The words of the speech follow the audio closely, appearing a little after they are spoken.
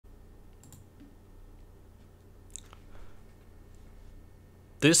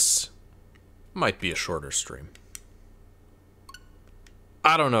This might be a shorter stream.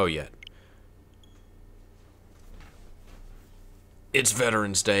 I don't know yet. It's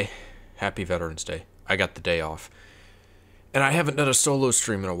Veterans Day. Happy Veterans Day. I got the day off. And I haven't done a solo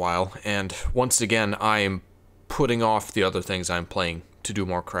stream in a while, and once again, I am putting off the other things I'm playing to do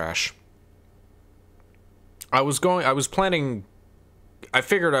more Crash. I was planning, I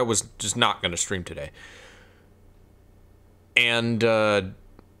figured I was just not going to stream today. And,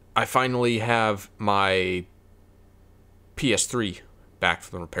 I finally have my PS3 back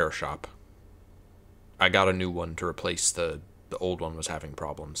from the repair shop. I got a new one to replace the old one was having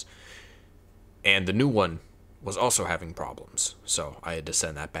problems. And the new one was also having problems, so I had to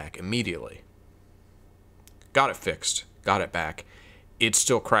send that back immediately. Got it fixed, got it back. It's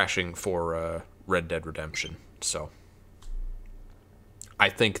still crashing for Red Dead Redemption, so I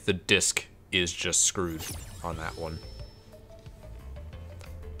think the disc is just screwed on that one.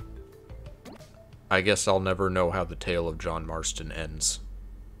 I guess I'll never know how the tale of John Marston ends.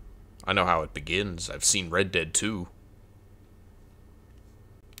 I know how it begins. I've seen Red Dead 2.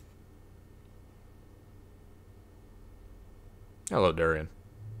 Hello, Darian.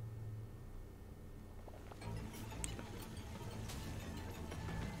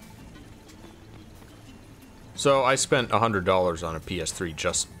 So I spent $100 on a PS3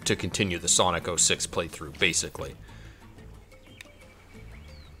 just to continue the Sonic 06 playthrough, basically.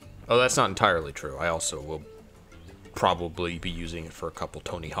 Oh, that's not entirely true. I also will probably be using it for a couple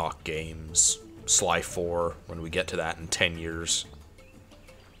Tony Hawk games. Sly 4, when we get to that in 10 years.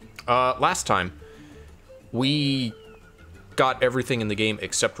 Last time, we got everything in the game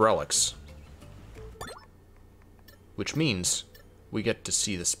except relics. Which means we get to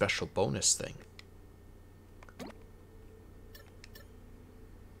see the special bonus thing.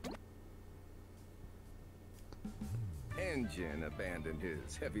 Engine abandoned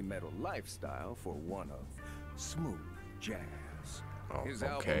his heavy metal lifestyle for one of smooth jazz. Oh, His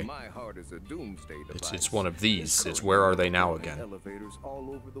okay. album, My Heart is a Doomsday Device. It's one of these. It's Where Are They Now again. Elevators all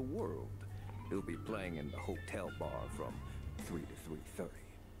over the world. He'll be playing in the hotel bar from 3 to 3:30.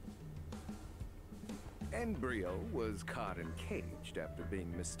 Embryo was caught and caged after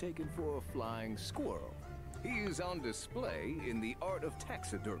being mistaken for a flying squirrel. He is on display in the art of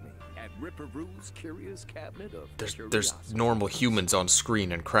taxidermy at Ripperoo's Curious Cabinet of There's Curiosities. normal humans on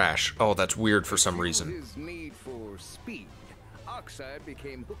screen in Crash. Oh, that's weird for some reason. His need for speed, Oxide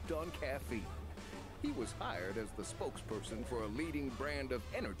became hooked on caffeine. He was hired as the spokesperson for a leading brand of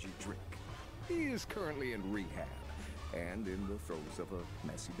energy drink. He is currently in rehab and in the throes of a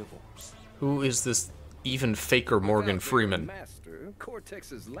messy divorce. Who is this even faker Morgan Without their Freeman? master,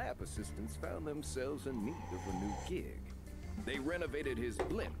 Cortex's lab assistants found themselves in need of a new gig. They renovated his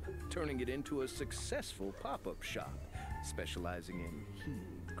blimp, turning it into a successful pop-up shop, specializing in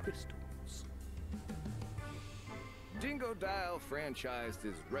healing crystals. Dingo Dial franchised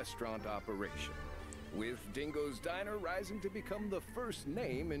his restaurant operation, with Dingo's Diner rising to become the first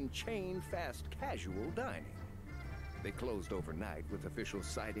name in chain fast casual dining. They closed overnight with officials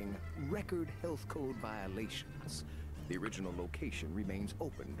citing record health code violations. The original location remains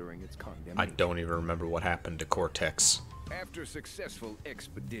open during its condemnation. I don't even remember what happened to Cortex. After successful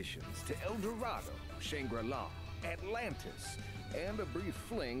expeditions to El Dorado, Shangri-La, Atlantis, and a brief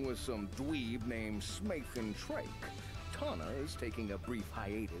fling with some dweeb named Smathan Trake, Tana is taking a brief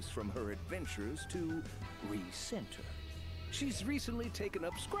hiatus from her adventures to recenter. She's recently taken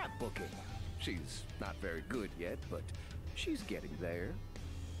up scrapbooking. She's not very good yet, but she's getting there.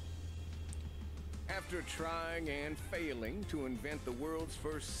 After trying and failing to invent the world's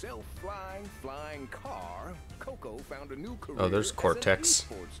first self-flying flying car, Coco found a new career. Oh, there's Cortex. As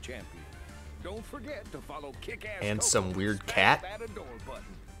an esports champion. Don't forget to follow Kick-Ass And Coco some and weird smash cat. that adore button.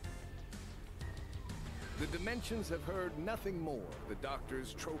 The Dimensions have heard nothing more of the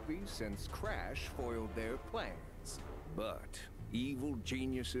Doctor's trophy since Crash foiled their plans. But evil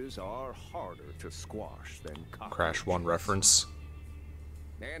geniuses are harder to squash than Crash 1 reference.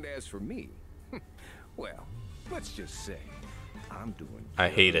 And as for me, well, let's just say I'm doing I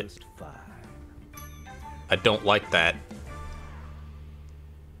hate it. just fine. I don't like that.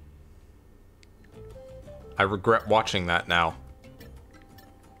 I regret watching that now.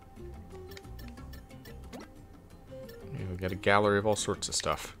 We got a gallery of all sorts of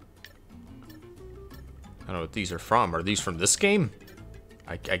stuff. I don't know what these are from. Are these from this game?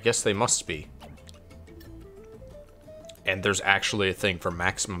 I guess they must be. And there's actually a thing for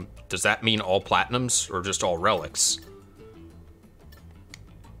maximum. Does that mean all platinums or just all relics?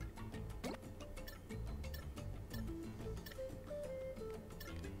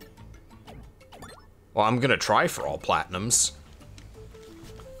 Well, I'm gonna try for all platinums.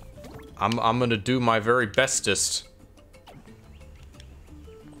 I'm gonna do my very bestest.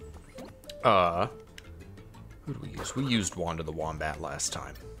 Who do we use? We used Wanda the Wombat last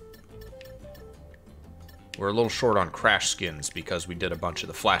time. We're a little short on Crash skins because we did a bunch of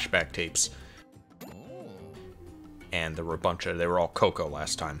the flashback tapes. And there were they were all Coco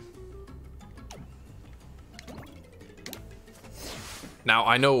last time. Now,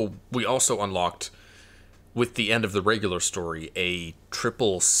 I know we also unlocked, with the end of the regular story, a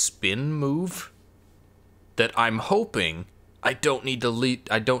triple spin move that I'm hoping I don't need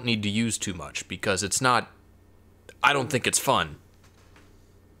to use too much, because it's not, I don't think it's fun.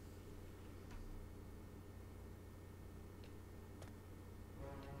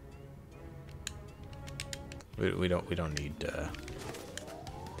 We don't need,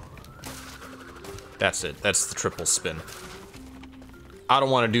 that's it. That's the triple spin. I don't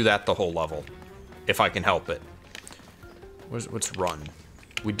want to do that the whole level, if I can help it. What's run?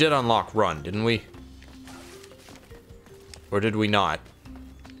 We did unlock run, didn't we? Or did we not?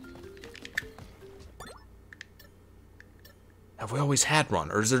 Have we always had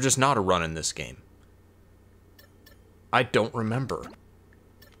run, or is there just not a run in this game? I don't remember.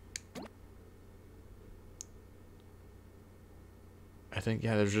 I think,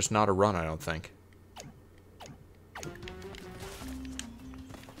 yeah, there's just not a run, I don't think.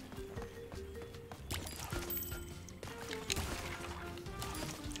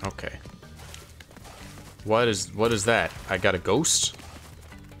 Okay. What is that? I got a ghost?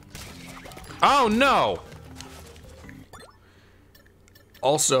 Oh, no!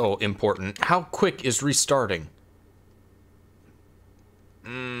 Also important, how quick is restarting?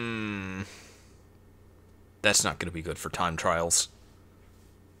 That's not going to be good for time trials.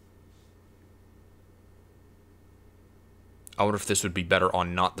 I wonder if this would be better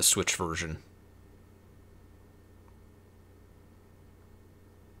on not the Switch version.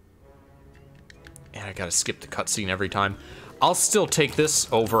 And I gotta skip the cutscene every time. I'll still take this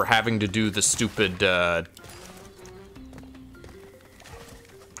over having to do the stupid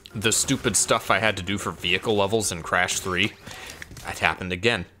stuff I had to do for vehicle levels in Crash 3. That happened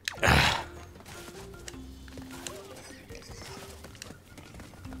again.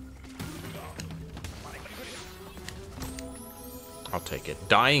 I'll take it.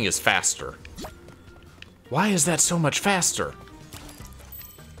 Dying is faster. Why is that so much faster?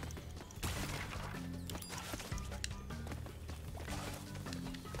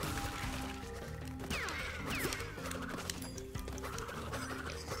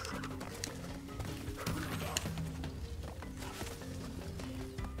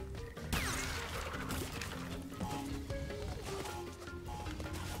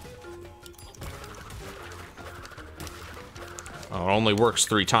 Oh, it only works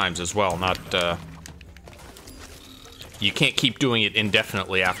 3 times as well, not, You can't keep doing it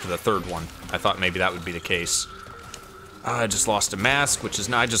indefinitely after the 3rd one. I thought maybe that would be the case. I just lost a mask, which is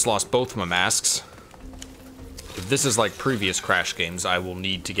now I just lost both my masks. If this is like previous Crash games, I will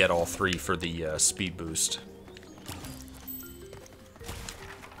need to get all 3 for the speed boost.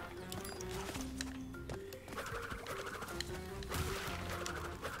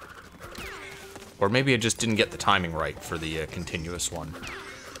 Or maybe I just didn't get the timing right for the continuous one.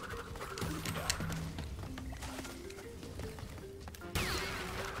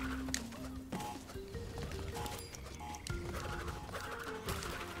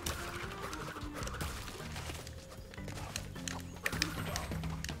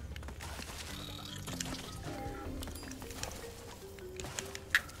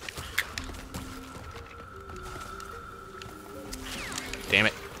 Damn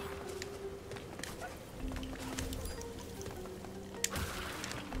it.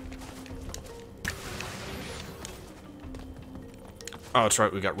 Oh, that's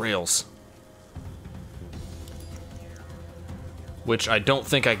right, we got rails. Which I don't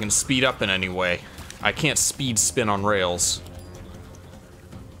think I can speed up in any way. I can't speed spin on rails.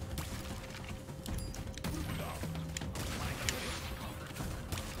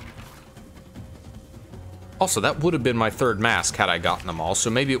 Also, that would have been my 3rd mask had I gotten them all, so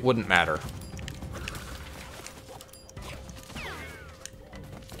maybe it wouldn't matter.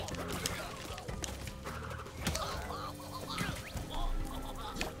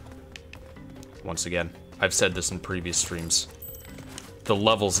 Once again, I've said this in previous streams. The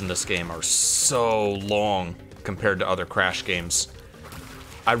levels in this game are so long compared to other Crash games.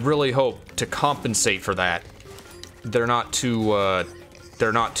 I really hope to compensate for that. They're not too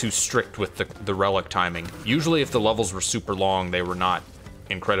strict with the relic timing. Usually if the levels were super long, they were not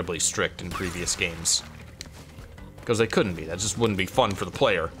incredibly strict in previous games. Because they couldn't be. That just wouldn't be fun for the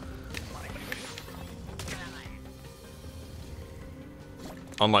player.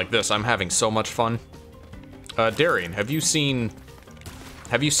 Unlike this, I'm having so much fun. Darian, have you seen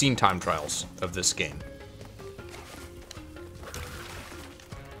time trials of this game?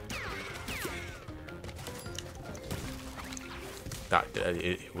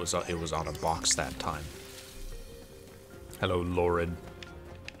 It was on a box that time. Hello, Lauren.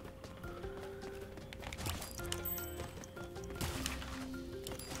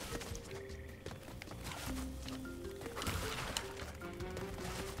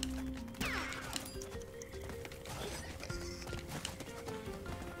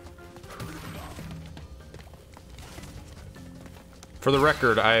 For the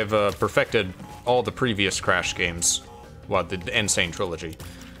record, I have perfected all the previous Crash games. Well, the Insane Trilogy.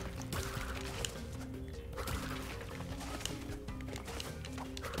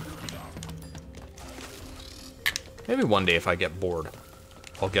 Maybe one day if I get bored,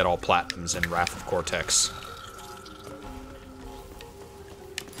 I'll get all Platinums in Wrath of Cortex.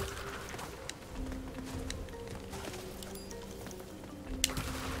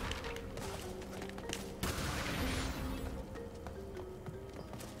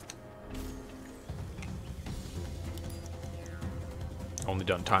 Only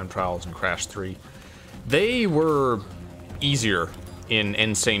done time trials in Crash 3. They were easier in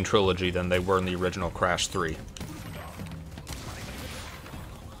Insane Trilogy than they were in the original Crash 3.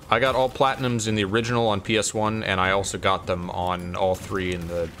 I got all Platinums in the original on PS1, and I also got them on all 3 in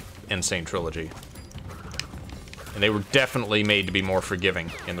the Insane Trilogy. And they were definitely made to be more forgiving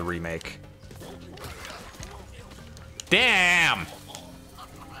in the remake. Damn!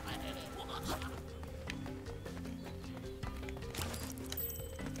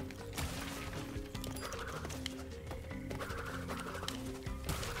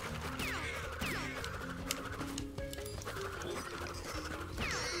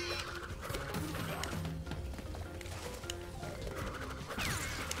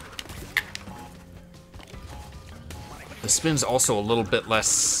 The spin's also a little bit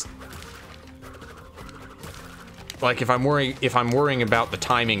less. Like if I'm worrying about the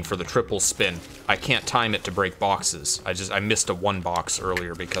timing for the triple spin, I can't time it to break boxes. I missed a 1 box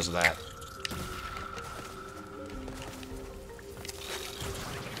earlier because of that.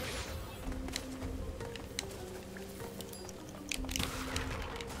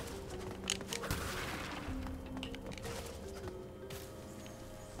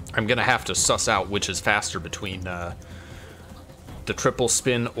 I'm gonna have to suss out which is faster between the triple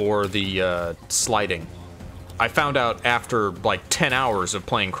spin or the sliding. I found out after like 10 hours of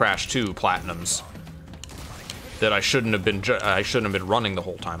playing Crash 2 Platinums that I shouldn't have been running the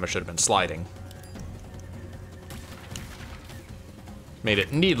whole time. I should have been sliding. Made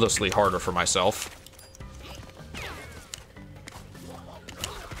it needlessly harder for myself.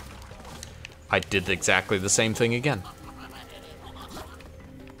 I did exactly the same thing again.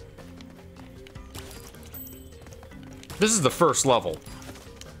 This is the first level.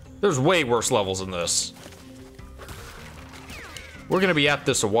 There's way worse levels than this. We're gonna be at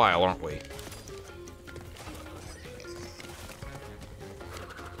this a while, aren't we?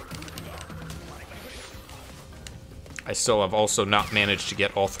 I still have also not managed to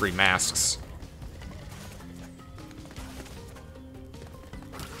get all 3 masks.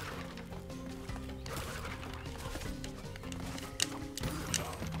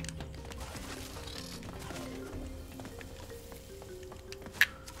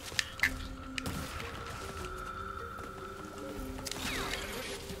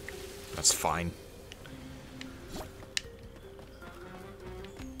 That's fine.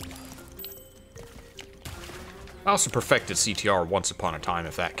 I also perfected CTR once upon a time,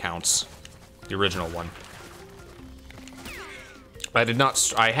 if that counts. The original one. I did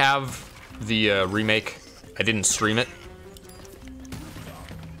not. I have the remake. I didn't stream it.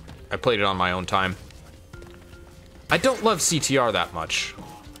 I played it on my own time. I don't love CTR that much.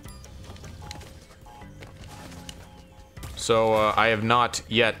 So I have not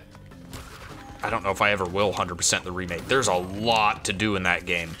yet. I don't know if I ever will 100% the remake. There's a lot to do in that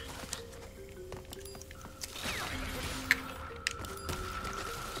game.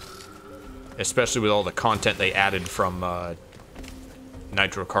 Especially with all the content they added from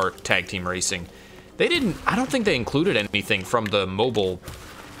Nitro Kart Tag Team Racing. They didn't... I don't think they included anything from the mobile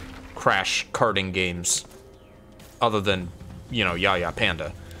Crash karting games. Other than, you know, Ya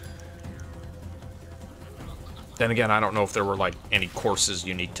Panda. Then again, I don't know if there were, like, any courses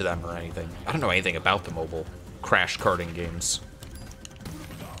unique to them or anything. I don't know anything about the mobile Crash karting games.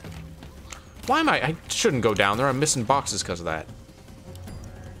 Why am I shouldn't go down there. I'm missing boxes because of that.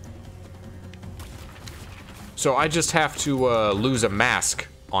 So I just have to lose a mask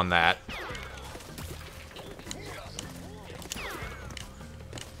on that.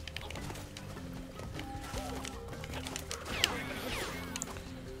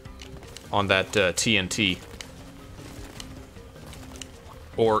 on that TNT.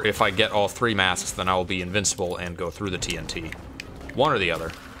 Or if I get all 3 masks, then I will be invincible and go through the TNT. One or the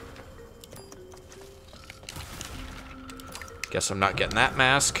other. Guess I'm not getting that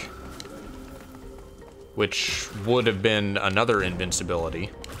mask. Which would have been another invincibility.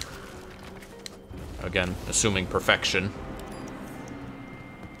 Again, assuming perfection.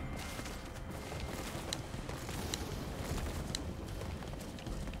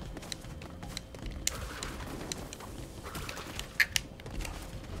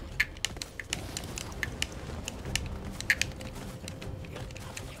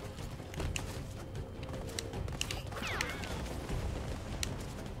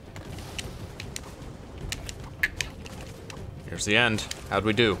 Here's the end. How'd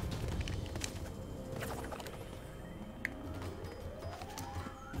we do?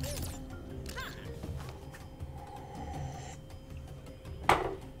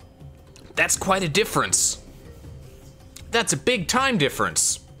 That's quite a difference. That's a big time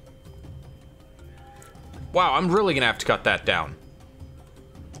difference. Wow, I'm really gonna have to cut that down.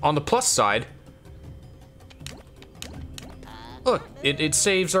 On the plus side, look, it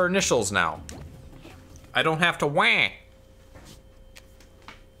saves our initials now. I don't have to wah.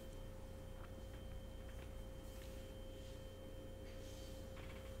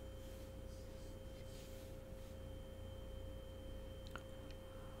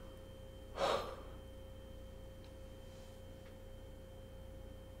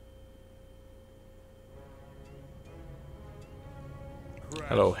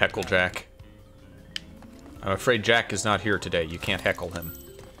 Hello, Heckle Jack. I'm afraid Jack is not here today. You can't heckle him.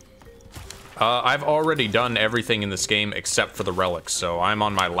 I've already done everything in this game except for the relics, so I'm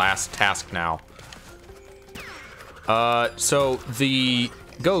on my last task now. So the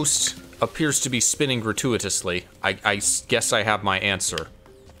ghost appears to be spinning gratuitously. I guess I have my answer.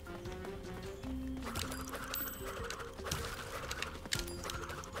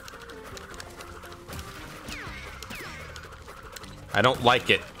 I don't like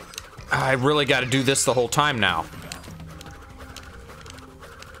it. I really gotta do this the whole time now.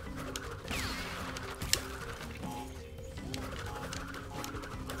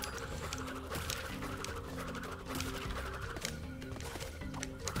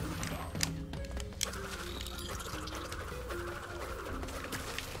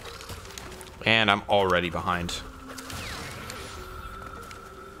 And I'm already behind.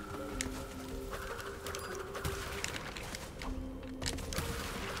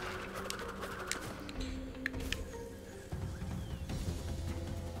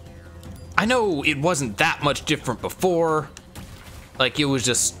 I know it wasn't that much different before. Like, it was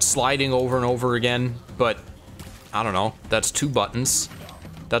just sliding over and over again, but I don't know. That's 2 buttons.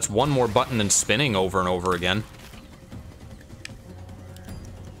 That's 1 more button than spinning over and over again.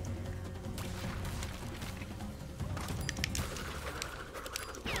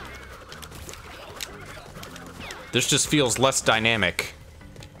 This just feels less dynamic.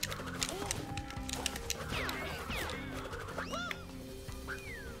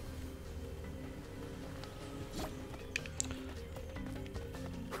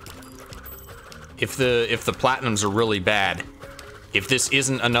 If the platinums are really bad, if this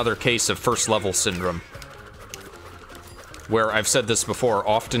isn't another case of first level syndrome, where I've said this before,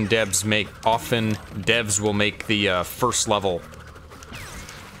 often devs will make the first level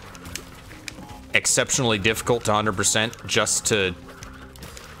exceptionally difficult to 100% just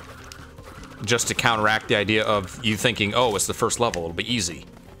to counteract the idea of you thinking, oh, it's the first level, it'll be easy.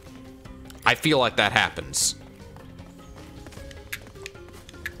 I feel like that happens.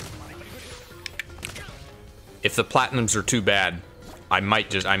 If the platinums are too bad, I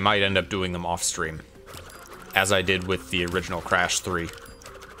might end up doing them off stream, as I did with the original Crash 3,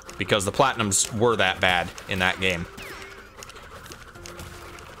 because the platinums were that bad in that game.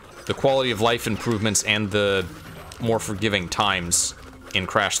 The quality of life improvements and the more forgiving times in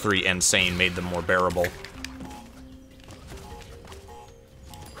Crash 3 and Sane made them more bearable.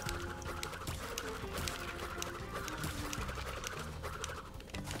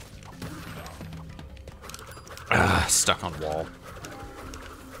 Stuck on wall.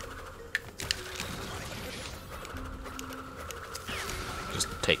 Just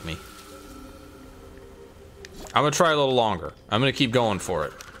take me. I'm gonna try a little longer. I'm gonna keep going for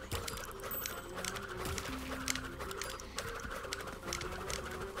it.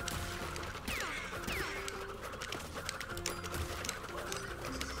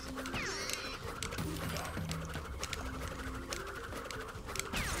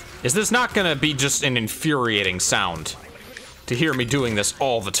 Is this not gonna be just an infuriating sound to hear me doing this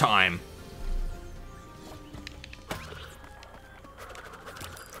all the time?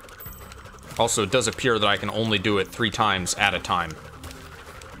 Also, it does appear that I can only do it 3 times at a time.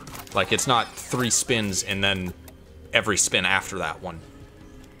 Like, it's not 3 spins and then every spin after that one.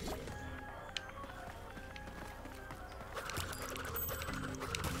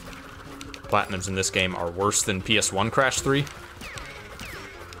 Platinums in this game are worse than PS1 Crash 3.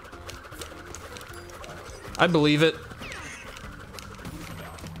 I believe it.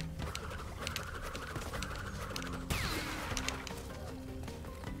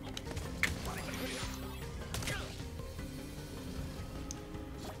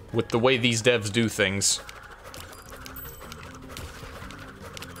 With the way these devs do things.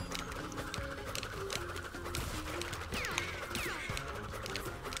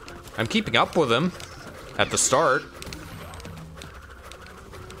 I'm keeping up with him at the start.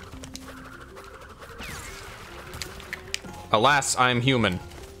 Alas, I'm human.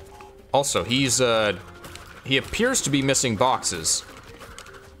 Also, he appears to be missing boxes.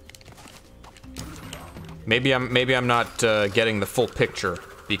 Maybe I'm not getting the full picture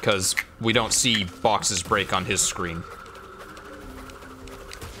because we don't see boxes break on his screen.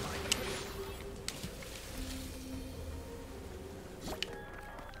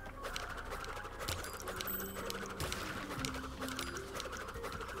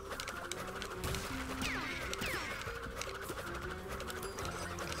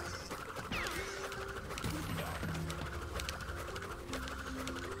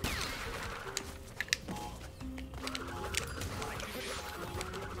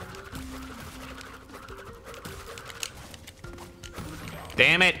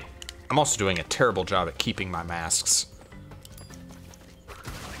 Damn it! I'm also doing a terrible job at keeping my masks.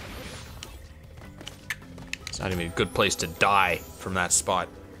 It's not even a good place to die from that spot.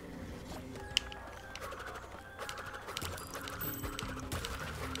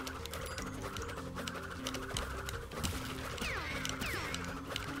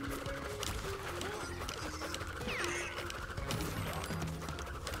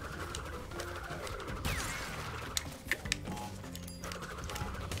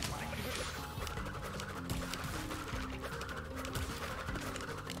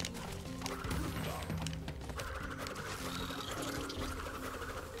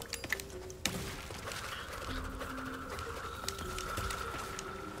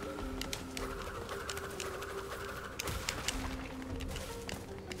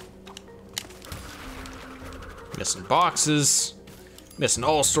 Missing boxes. Missing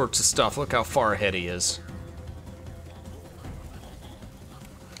all sorts of stuff. Look how far ahead he is.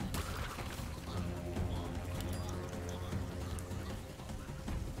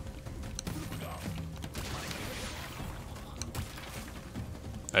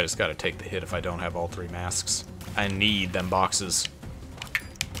 I just gotta take the hit if I don't have all 3 masks. I need them boxes.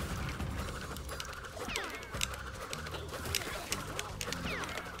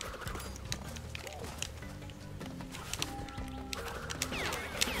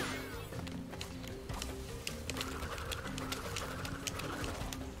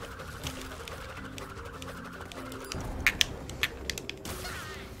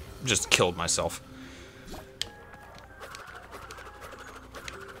 Just killed myself.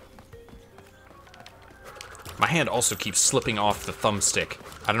 My hand also keeps slipping off the thumbstick.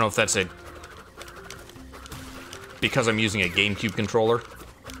 I don't know if that's because I'm using a GameCube controller.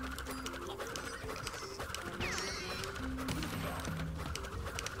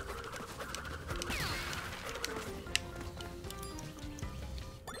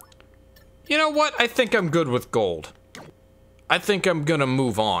 You know what? I think I'm good with gold. I think I'm gonna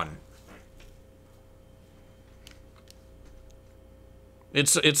move on.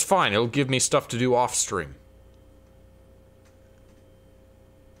 It's fine. It'll give me stuff to do off stream.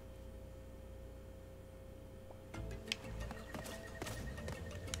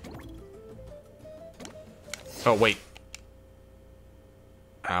 Oh, wait.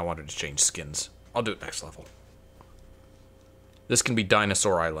 I wanted to change skins. I'll do it next level. This can be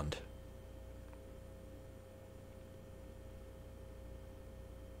Dinosaur Island.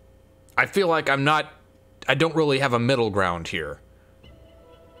 I feel like I don't really have a middle ground here.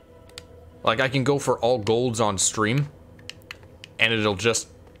 Like, I can go for all golds on stream, and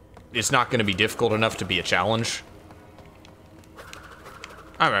it's not going to be difficult enough to be a challenge.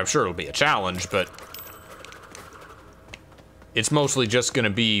 I mean, I'm sure it'll be a challenge, but it's mostly just going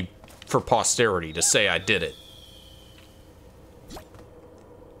to be for posterity to say I did it.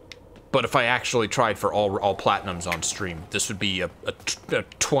 But if I actually tried for all platinums on stream, this would be a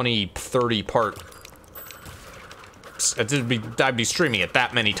 20, 30 part. I'd be streaming it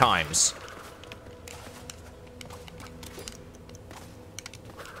that many times.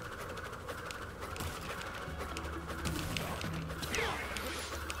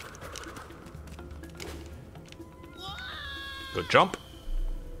 Good jump.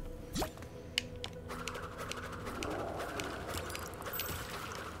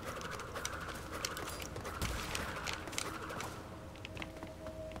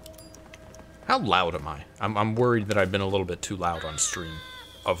 How loud am I? I'm worried that I've been a little bit too loud on stream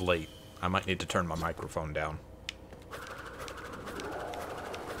of late. I might need to turn my microphone down.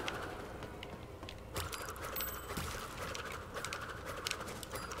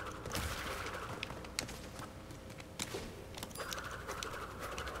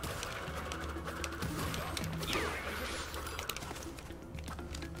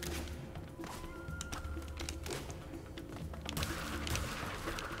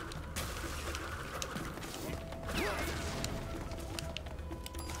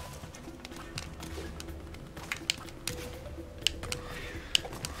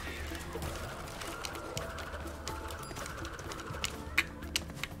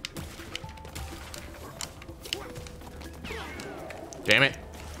 Damn it.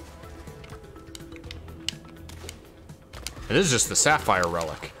 It is just the sapphire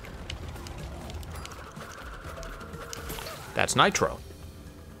relic. That's nitro.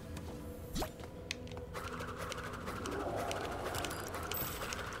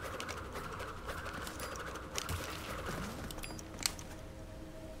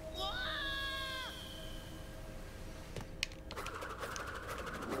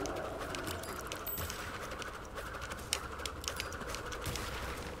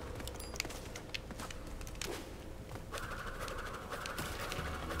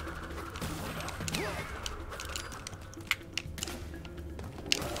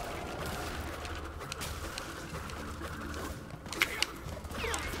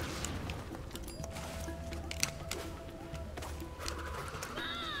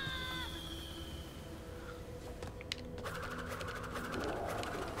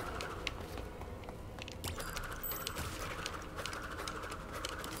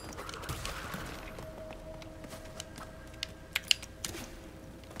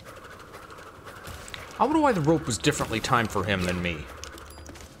 I wonder why the rope was differently timed for him than me.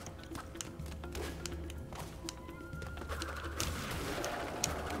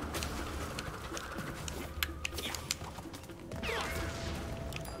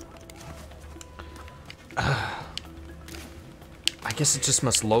 I guess it just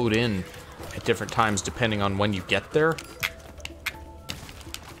must load in at different times depending on when you get there.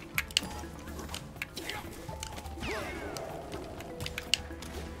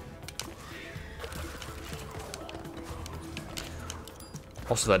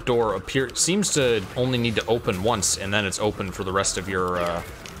 Also, that door seems to only need to open once, and then it's open for the rest of your,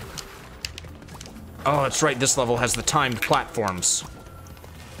 Oh, that's right, this level has the timed platforms.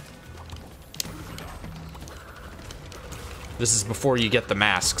 This is before you get the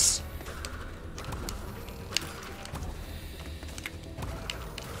masks.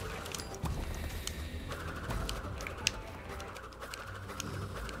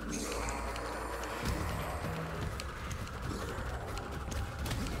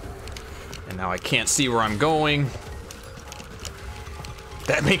 Now I can't see where I'm going.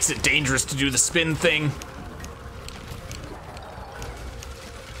 That makes it dangerous to do the spin thing.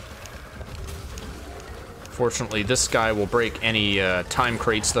 Fortunately, this guy will break any time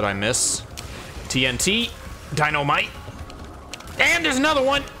crates that I miss. TNT, dynamite, and there's another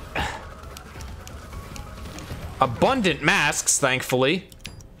one. Abundant masks, thankfully.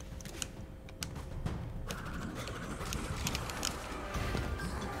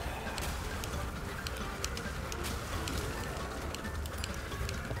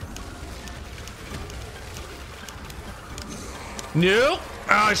 No! Oh,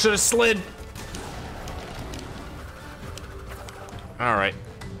 I should have slid. Alright.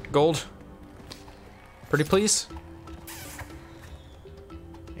 Gold. Pretty please?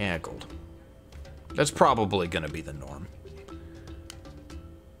 Yeah, gold. That's probably gonna be the norm.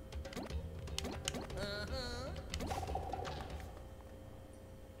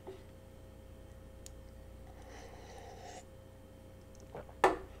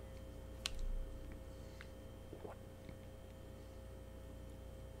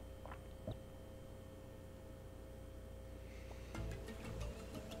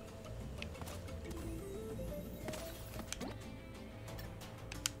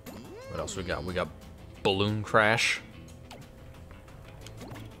 What else we got? We got Balloon Crash.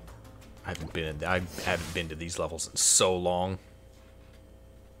 I haven't been to these levels in so long.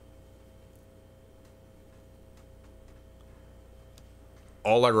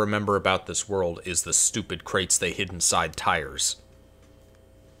 All I remember about this world is the stupid crates they hid inside tires.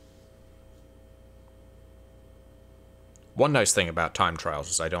 One nice thing about time trials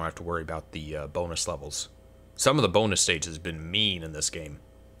is I don't have to worry about the bonus levels. Some of the bonus stages have been mean in this game.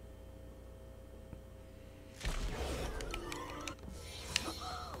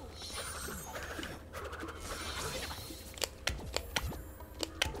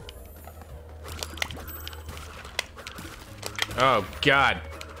 Oh, God.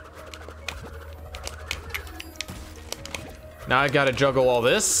 Now I gotta juggle all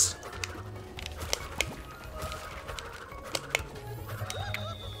this.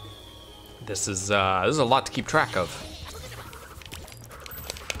 This is a lot to keep track of.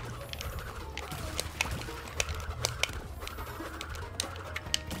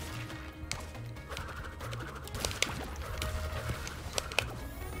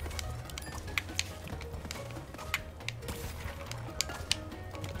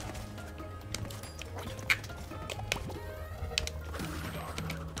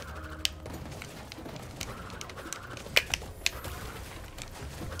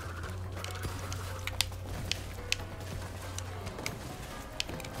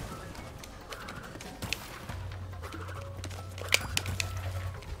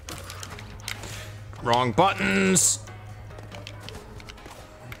 Wrong buttons.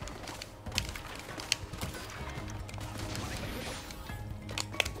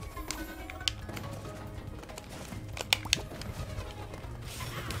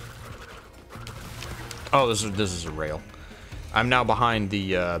 Oh, this is a rail. I'm now behind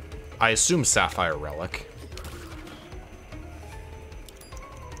the, I assume Sapphire Relic.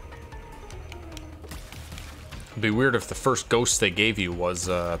 It'd be weird if the first ghost they gave you was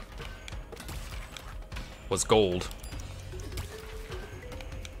gold.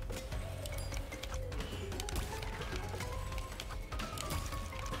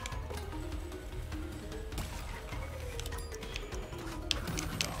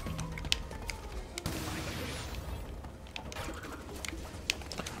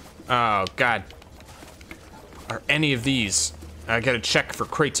 Oh, God. Are any of these? I gotta check for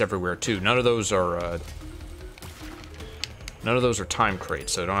crates everywhere, too. None of those are time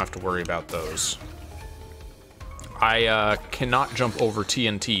crates, so I don't have to worry about those. I cannot jump over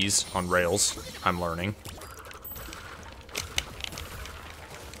TNTs on rails, I'm learning.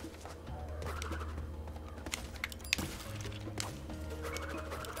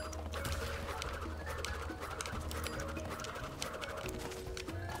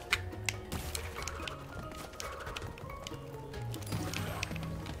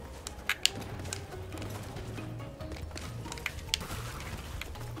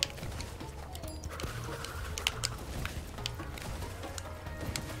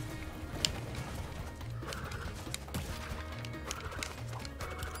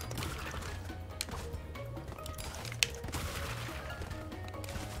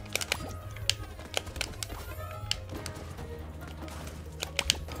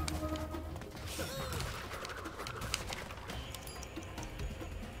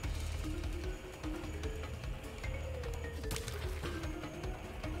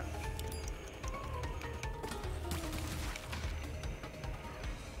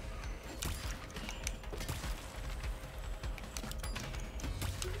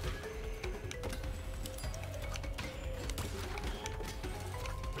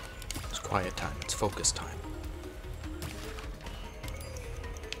 Quiet time, it's focus time.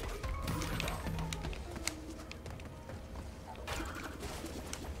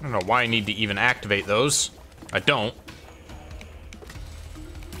 I don't know why I need to even activate those. I don't.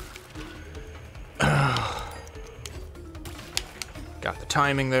 Got the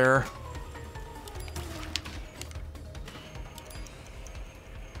timing there.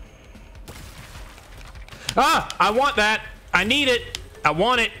 Ah! I want that! I need it! I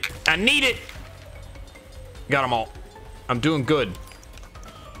want it! I need it! Got them all. I'm doing good.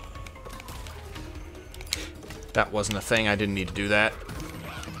 That wasn't a thing. I didn't need to do that.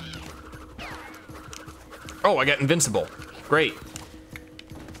 Oh, I got invincible. Great.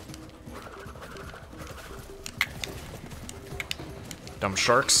 Dumb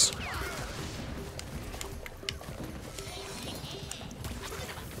sharks.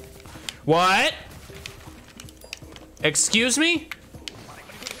 What? Excuse me?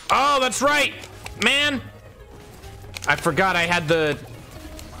 Oh, that's right, man. I forgot I had the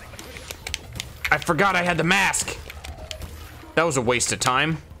mask. That was a waste of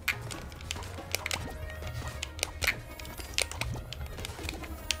time.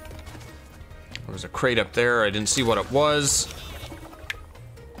 There was a crate up there. I didn't see what it was.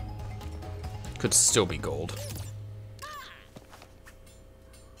 Could still be gold.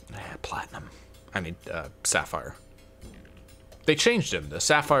 Platinum. I mean, sapphire. They changed him. The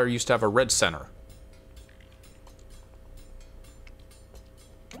sapphire used to have a red center.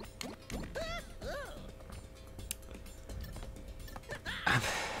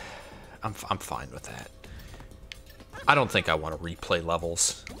 I'm fine with that. I don't think I want to replay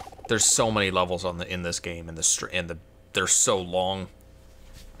levels. There's so many levels in this game, and they're so long.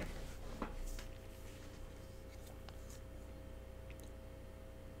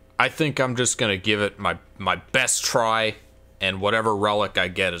 I think I'm just gonna give it my best try, and whatever relic I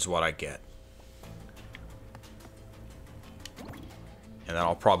get is what I get. And then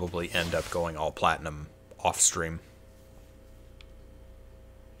I'll probably end up going all platinum off stream.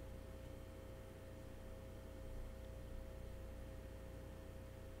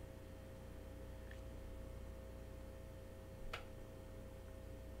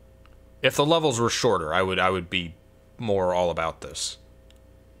 If the levels were shorter, I would be more all about this.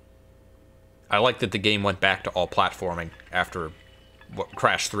 I like that the game went back to all platforming after what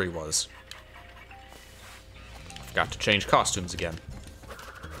Crash 3 was. Forgot to change costumes again.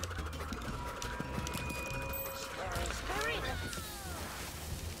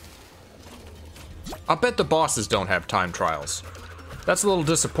 I'll bet the bosses don't have time trials. That's a little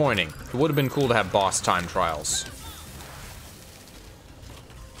disappointing. It would have been cool to have boss time trials.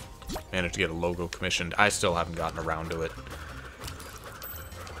 Managed to get a logo commissioned. I still haven't gotten around to it.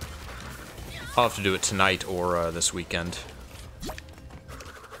 I'll have to do it tonight or this weekend.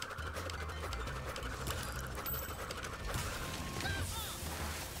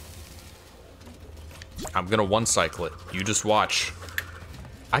 I'm gonna one-cycle it. You just watch.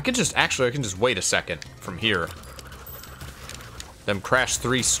 I can just wait a second from here. Them Crash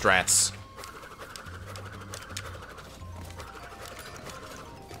 3 strats.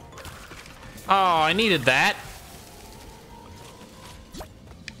 Oh, I needed that.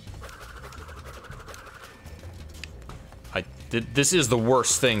 This is the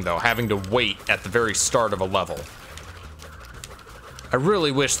worst thing, though, having to wait at the very start of a level. I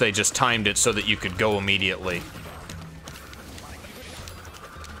really wish they just timed it so that you could go immediately.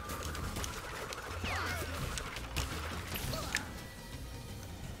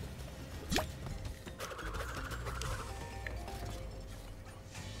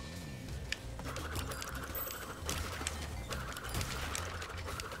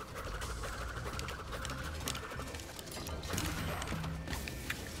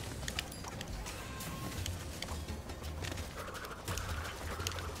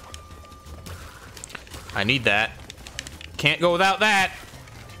 I need that. Can't go without that.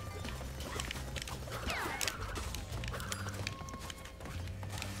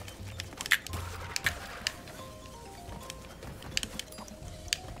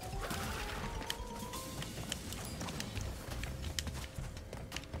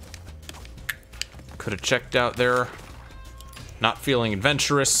 Could have checked out there. Not feeling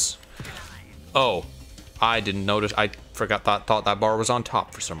adventurous. Oh, I didn't notice. I thought that bar was on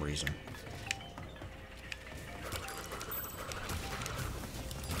top for some reason.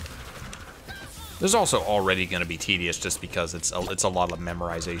 This is also already going to be tedious just because it's a lot of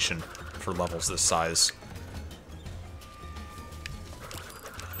memorization for levels this size.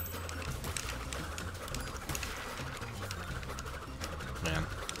 Man.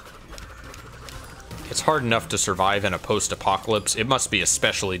 It's hard enough to survive in a post-apocalypse. It must be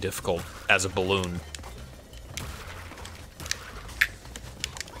especially difficult as a balloon.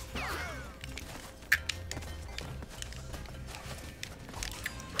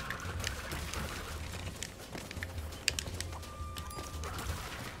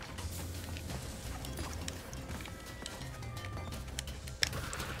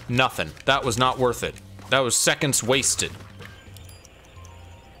 Nothing. That was not worth it. That was seconds wasted.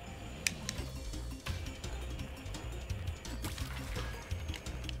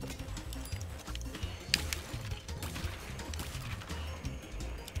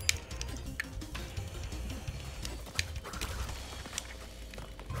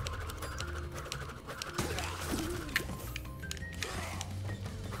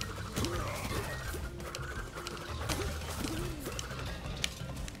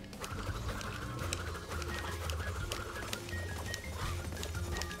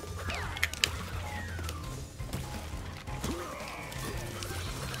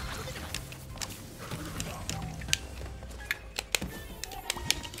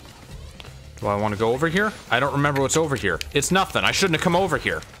 Do I want to go over here? I don't remember what's over here. It's nothing. I shouldn't have come over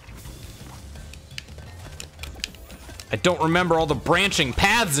here. I don't remember all the branching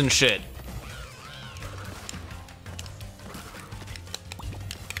paths and shit.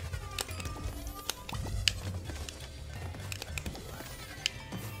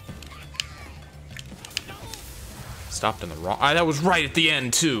 Stopped in the wrong... that was right at the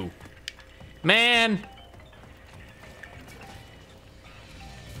end, too. Man...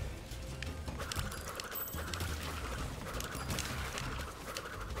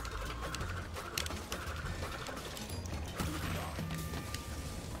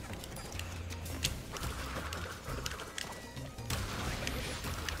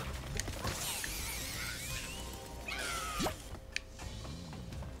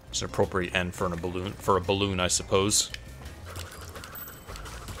 It's an appropriate end for a balloon, I suppose.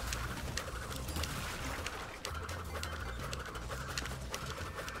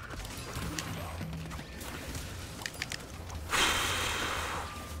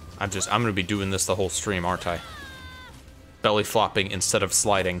 I'm gonna be doing this the whole stream, aren't I? Belly flopping instead of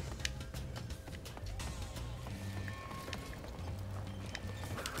sliding.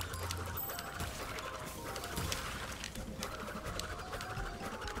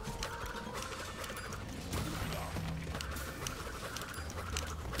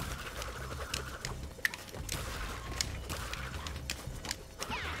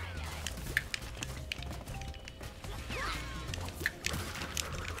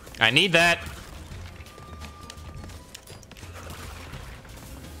 I need that.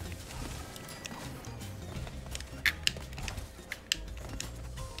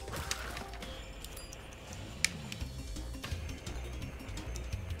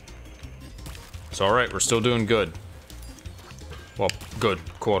 It's alright, we're still doing good. Well, good,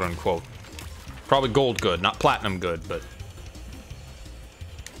 quote unquote. Probably gold good, not platinum good, but...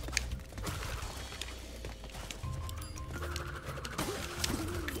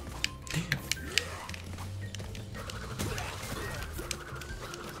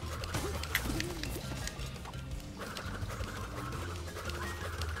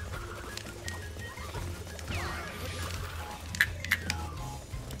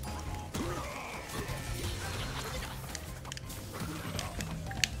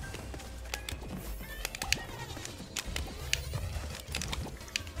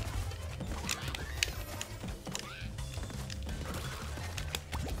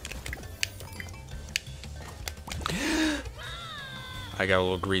 I got a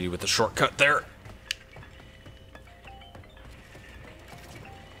little greedy with the shortcut there.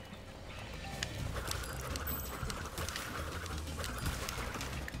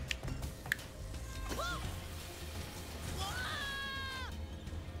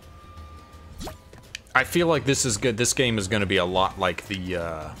 I feel like this is good. This game is going to be a lot like the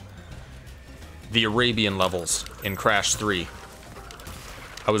Arabian levels in Crash 3.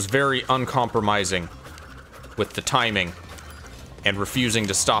 I was very uncompromising with the timing and refusing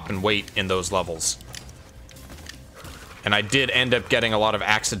to stop and wait in those levels. And I did end up getting a lot of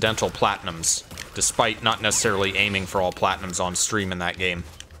accidental platinums, despite not necessarily aiming for all platinums on stream in that game.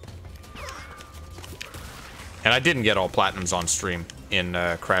 And I didn't get all platinums on stream in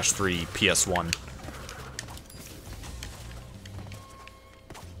Crash 3 PS1.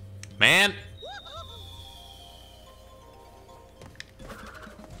 Man!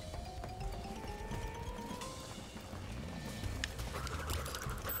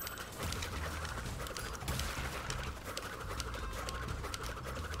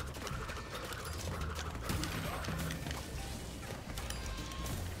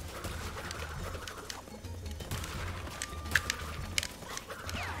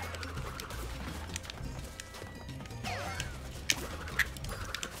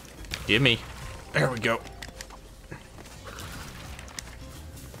 Give me. There we go.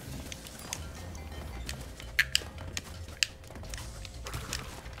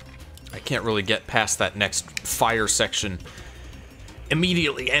 I can't really get past that next fire section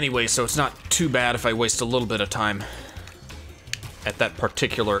immediately anyway, so it's not too bad if I waste a little bit of time at that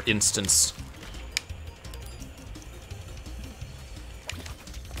particular instance.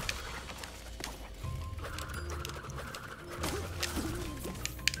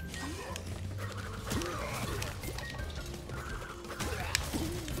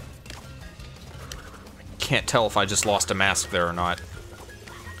 Can't tell if I just lost a mask there or not.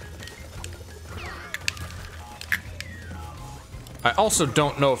 I also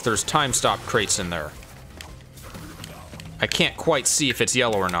don't know if there's time stop crates in there. I can't quite see if it's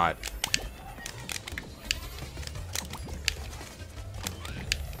yellow or not.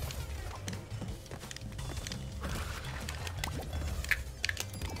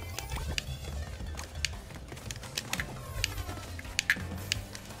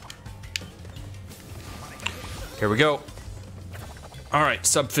 Here we go. All right,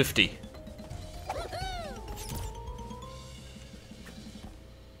 sub 50.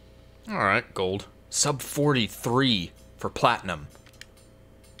 All right, gold. Sub 43 for platinum.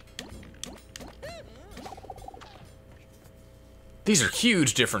 These are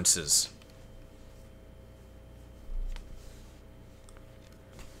huge differences.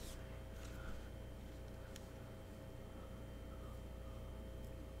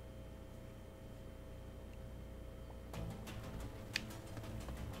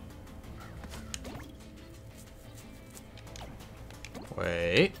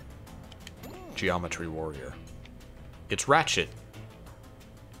 Wait. Geometry Warrior. It's Ratchet.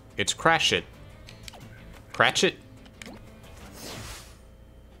 It's Crash It. Cratch It?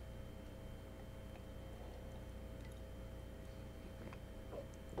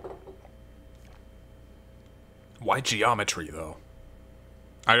 Why geometry, though?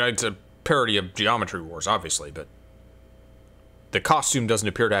 It's a parody of Geometry Wars, obviously, but the costume doesn't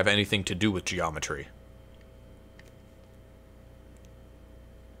appear to have anything to do with geometry.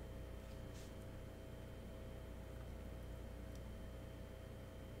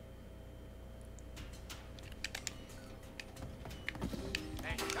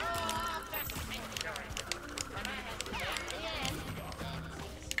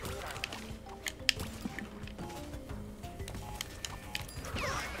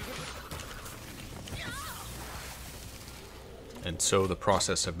 And so the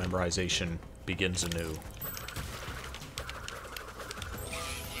process of memorization begins anew.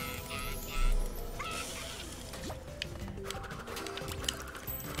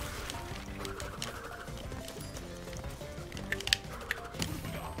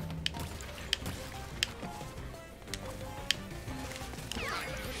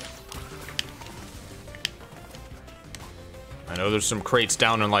 I know there's some crates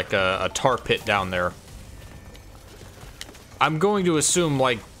down in like a tar pit down there. I'm going to assume,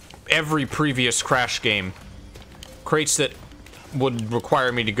 like every previous Crash game, crates that would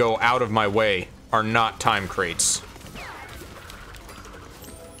require me to go out of my way are not time crates.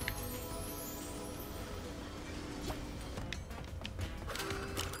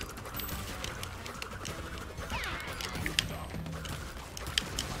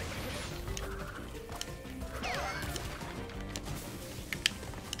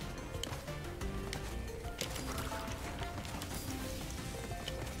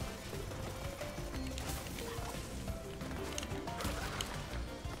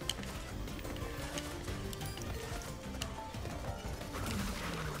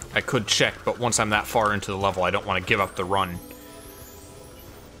 I could check, but once I'm that far into the level, I don't want to give up the run.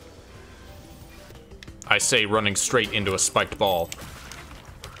 I say running straight into a spiked ball.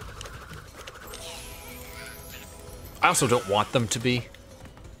 I also don't want them to be.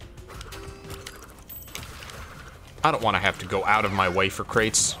 I don't want to have to go out of my way for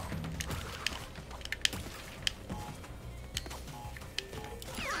crates.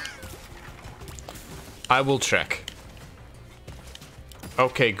 I will check.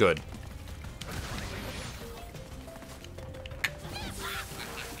 Okay, good.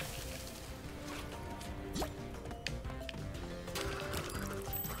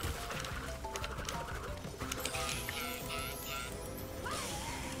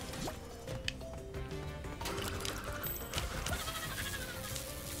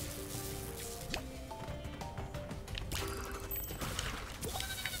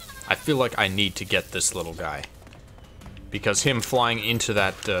 I feel like I need to get this little guy. Because him flying into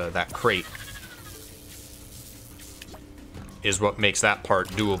that that crate is what makes that part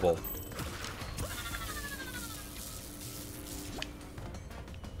doable.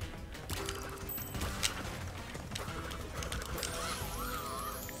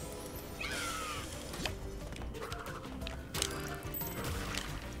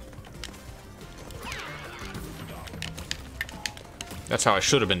 That's how I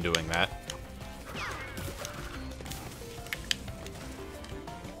should have been doing that.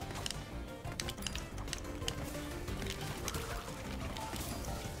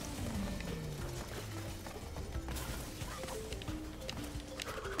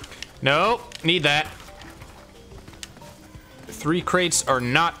 No, need that. 3 crates are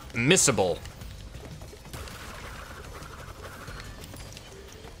not missable.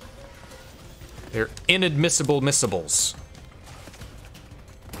 They're inadmissible missables.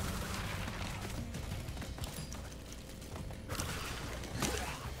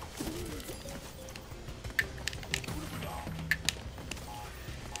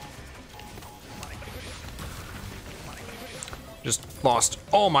 Just lost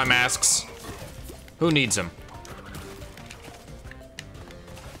all my masks. Who needs them?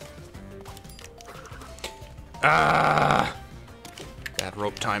 Ah! Bad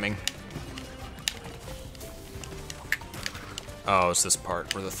rope timing. Oh, it's this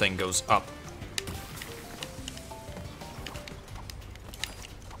part where the thing goes up.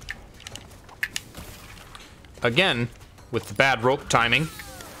 Again, with the bad rope timing,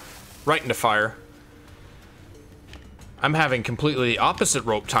 right into fire. I'm having completely the opposite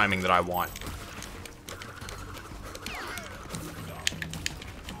rope timing that I want.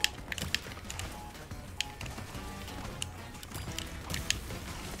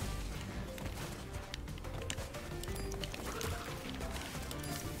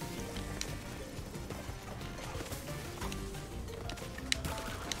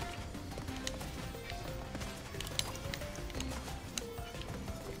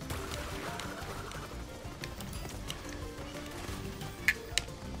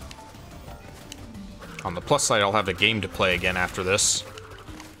 On the plus side, I'll have a game to play again after this.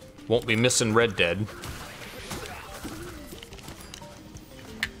 Won't be missing Red Dead.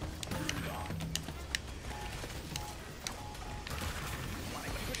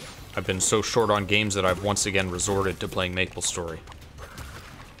 I've been so short on games that I've once again resorted to playing MapleStory.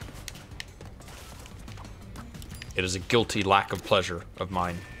 It is a guilty lack of pleasure of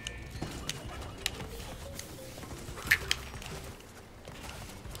mine.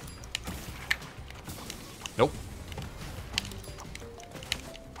 Nope.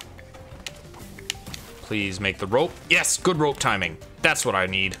 Please make the rope. Yes, good rope timing. That's what I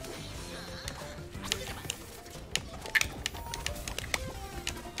need.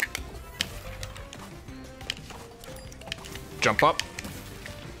 Jump up.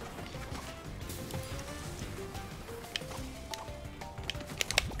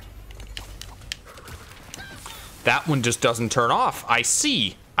 That one just doesn't turn off. I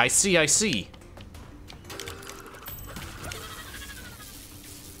see. I see, I see.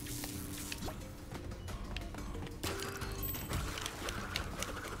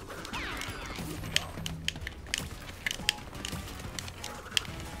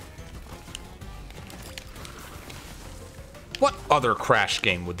 What other Crash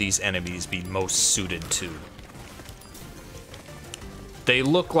game would these enemies be most suited to? They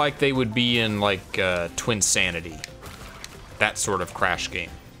look like they would be in, like, Twinsanity. That sort of Crash game.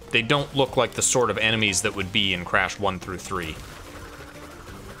 They don't look like the sort of enemies that would be in Crash 1 through 3.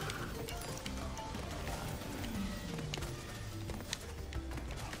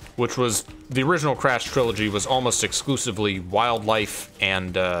 Which was, the original Crash trilogy was almost exclusively wildlife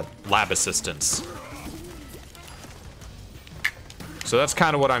and lab assistance. So that's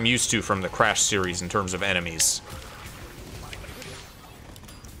kind of what I'm used to from the Crash series in terms of enemies.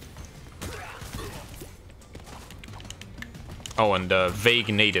 Oh, and vague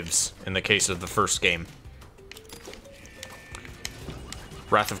natives in the case of the first game.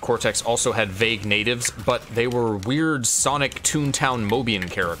 Wrath of Cortex also had vague natives, but they were weird Sonic Toontown Mobian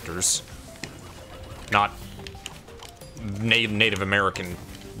characters. Not Native American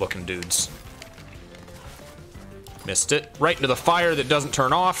looking dudes. Missed it. Right into the fire that doesn't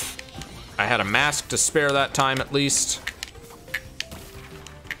turn off. I had a mask to spare that time at least.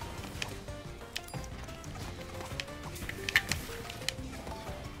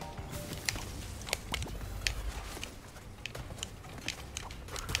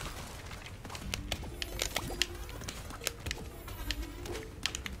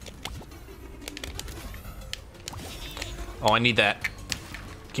 Oh, I need that.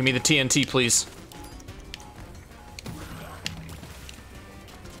 Give me the TNT, please.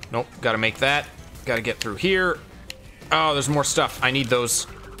 Nope, gotta make that. Gotta get through here. Oh, there's more stuff. I need those.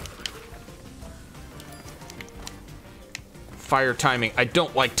 Fire timing. I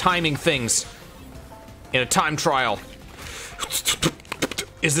don't like timing things in a time trial.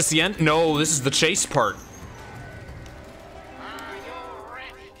 Is this the end? No, this is the chase part.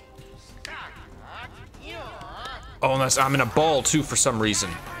 Oh, and I'm in a ball, too, for some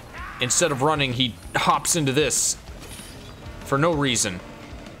reason. Instead of running, he hops into this. For no reason.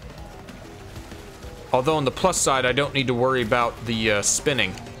 Although on the plus side, I don't need to worry about the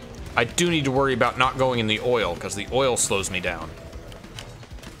spinning. I do need to worry about not going in the oil, because the oil slows me down.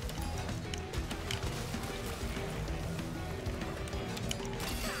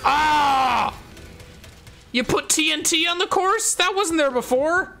 Ah! You put TNT on the course? That wasn't there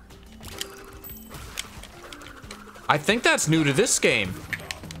before. I think that's new to this game.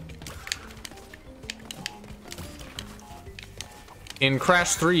 In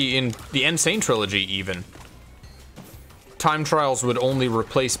Crash 3, in the Insane trilogy even, time trials would only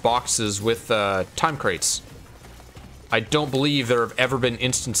replace boxes with time crates. I don't believe there have ever been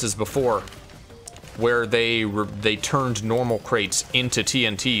instances before where they turned normal crates into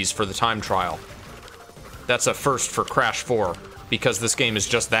TNTs for the time trial. That's a first for Crash 4, because this game is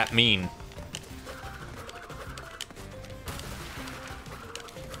just that mean.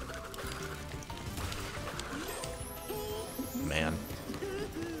 Man.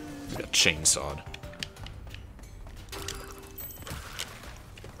 Got chainsawed.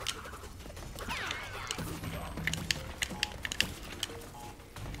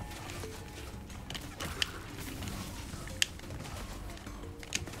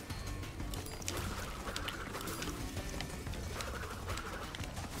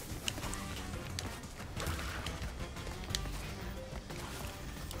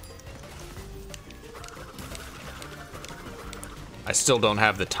 I still don't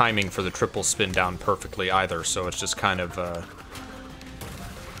have the timing for the triple spin down perfectly either, so it's just kind of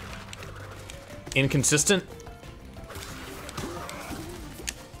inconsistent.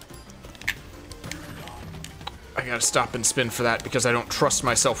 gotta stop and spin for that because I don't trust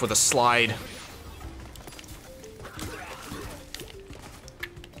myself with a slide.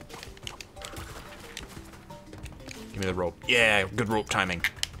 Give me the rope. Yeah, good rope timing.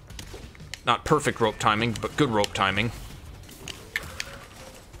 Not perfect rope timing, but good rope timing.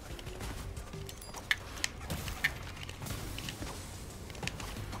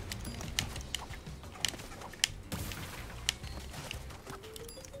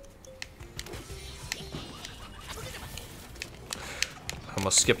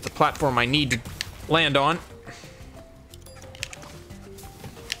 Almost skipped the platform I need to land on.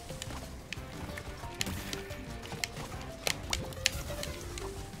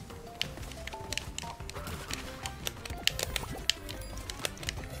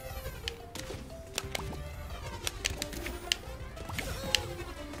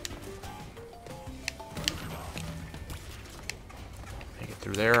 Make it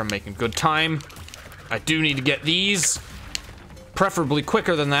through there. I'm making good time. I do need to get these. Preferably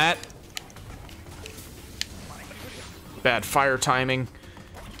quicker than that. Bad fire timing.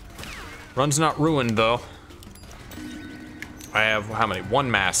 Run's not ruined, though. I have, how many?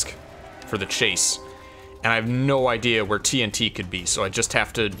 One mask for the chase. And I have no idea where TNT could be, so I just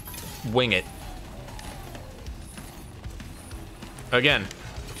have to wing it. Again,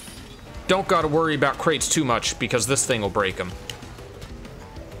 don't gotta worry about crates too much, because this thing will break them.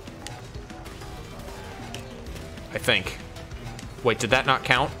 I think. Wait, did that not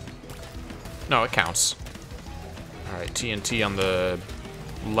count? No, it counts. Alright, TNT on the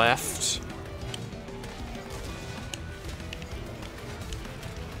left.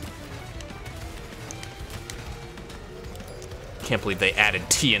 Can't believe they added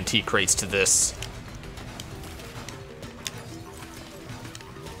TNT crates to this.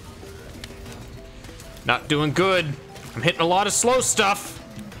 Not doing good. I'm hitting a lot of slow stuff.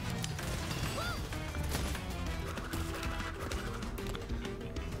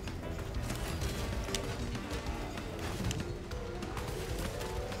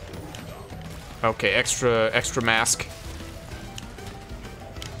 Okay, extra mask.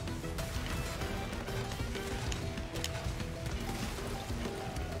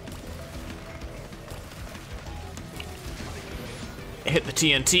 Hit the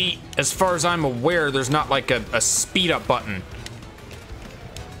TNT. As far as I'm aware, there's not like a speed up button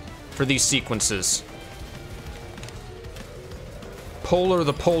for these sequences. Polar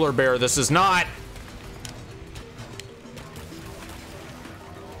the polar bear, this is not.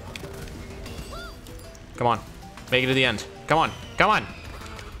 Come on. Make it to the end. Come on. Come on.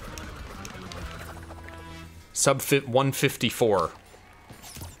 Sub 154.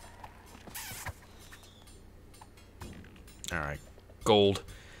 Alright. Gold.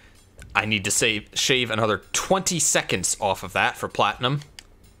 I need to shave another 20 seconds off of that for platinum.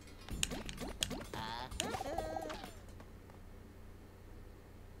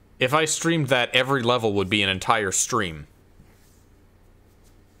 If I streamed that, every level would be an entire stream.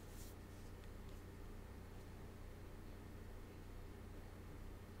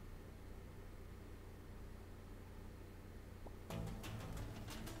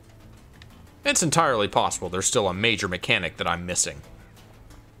 It's entirely possible there's still a major mechanic that I'm missing.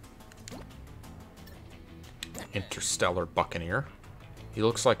 Interstellar Buccaneer. He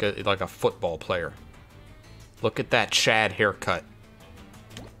looks like a football player. Look at that Chad haircut.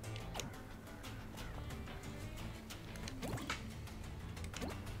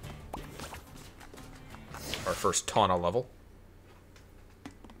 Our first Tawna level.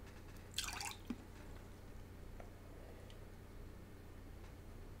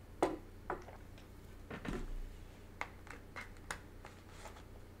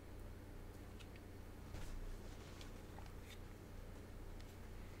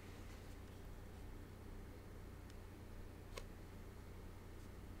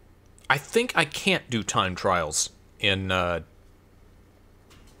 I think I can't do time trials in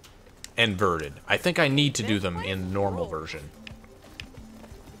inverted. I think I need to do them in normal version.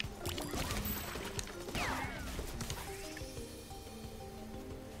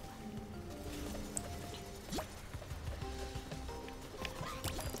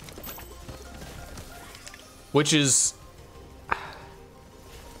 Which is...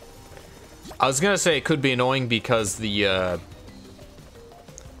 I was gonna say it could be annoying because the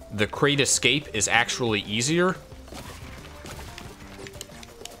crate escape is actually easier.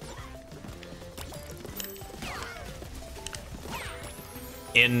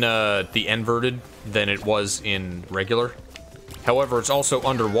 In the inverted than it was in regular. However, it's also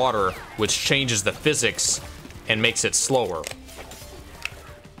underwater, which changes the physics and makes it slower.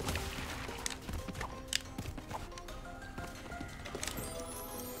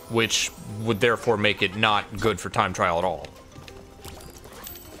 Which would therefore make it not good for time trial at all.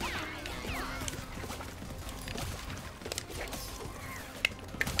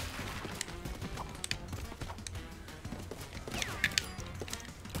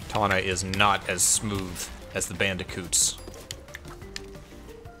 Tana is not as smooth as the Bandicoots.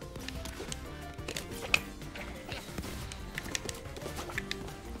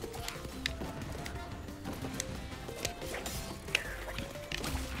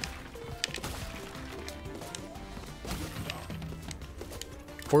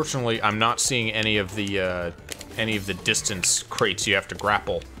 Fortunately, I'm not seeing any of the distance crates you have to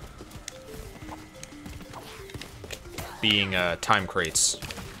grapple being time crates.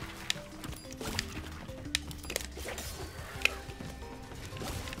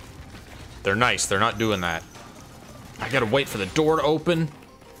 They're nice. They're not doing that. I gotta wait for the door to open.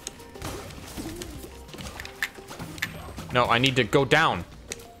 No, I need to go down.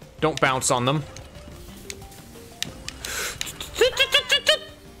 Don't bounce on them.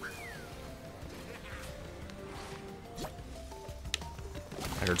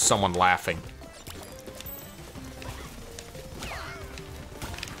 I heard someone laughing.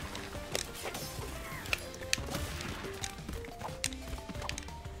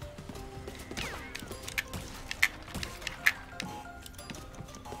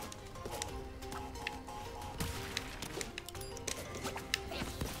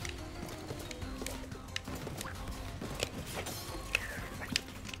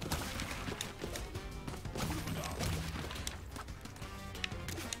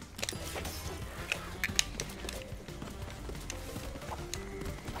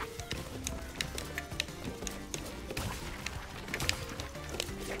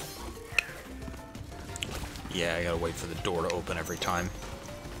 Yeah, I gotta wait for the door to open every time.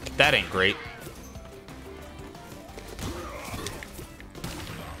 That ain't great.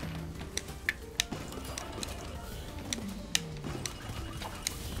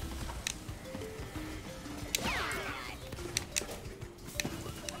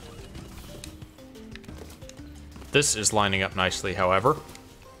 This is lining up nicely, however.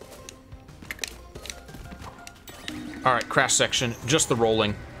 Alright, crash section. Just the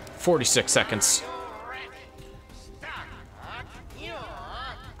rolling. 46 seconds.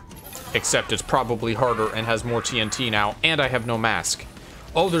 Except it's probably harder and has more TNT now, and I have no mask.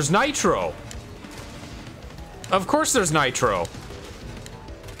 Oh, there's nitro! Of course there's nitro!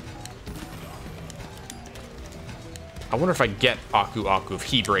 I wonder if I get Aku Aku if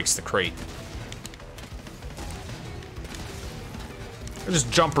he breaks the crate. I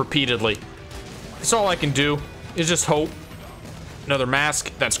just jump repeatedly. That's all I can do, is just hope. Another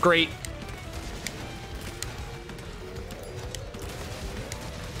mask, that's great.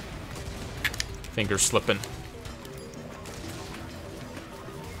 Fingers slipping.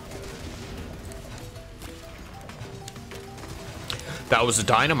 That was a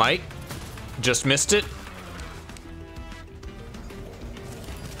dynamite. Just missed it.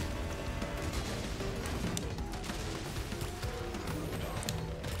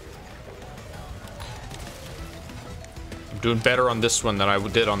 I'm doing better on this one than I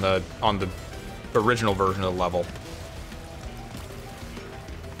did on the original version of the level.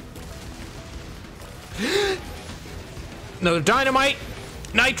 Another dynamite.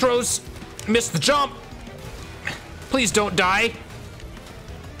 Nitros. Missed the jump. Please don't die.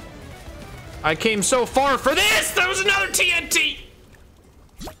 I came so far for this. There was another TNT.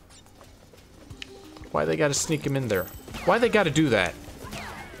 Why they gotta sneak him in there? Why they gotta do that?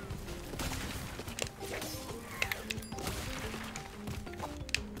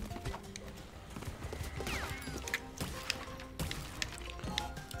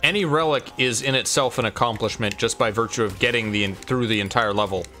 Any relic is in itself an accomplishment just by virtue of getting through the entire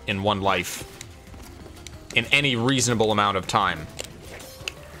level in one life. In any reasonable amount of time.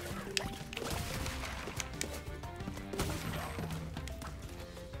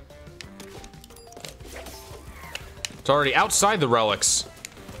 It's already outside the relics.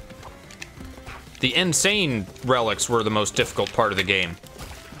 The insane relics were the most difficult part of the game.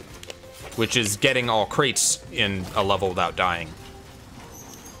 Which is getting all crates in a level without dying.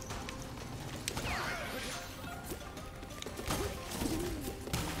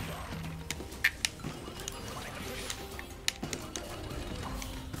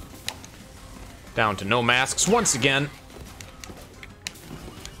 Down to no masks once again.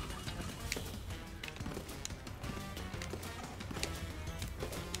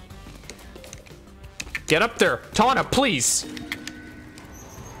 Get up there, Tana, please.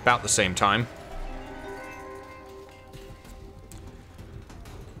 About the same time.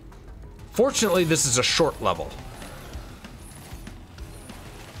 Fortunately, this is a short level.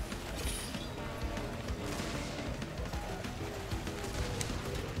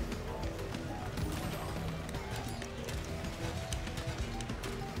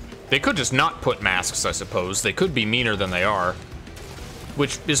 They could just not put masks, I suppose. They could be meaner than they are.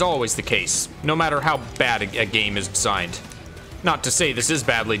 Which is always the case, no matter how bad a game is designed. Not to say this is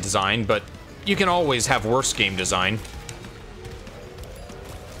badly designed, but you can always have worse game design.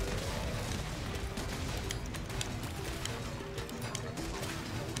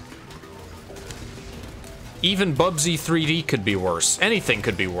 Even Bubsy 3D could be worse. Anything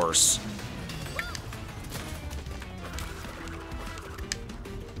could be worse.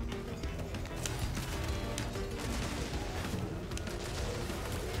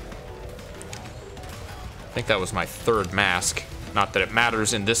 I think that was my third mask. Not that it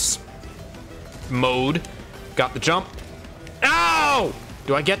matters in this mode. Got the jump. Ow!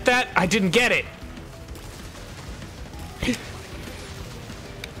 Do I get that? I didn't get it.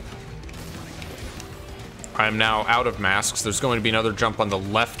 I am now out of masks. There's going to be another jump on the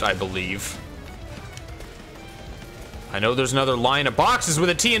left, I believe. I know there's another line of boxes with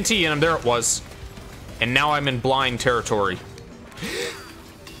a TNT in them. There it was. And now I'm in blind territory.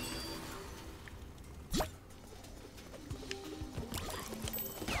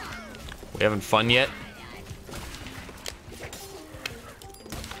 We having fun yet?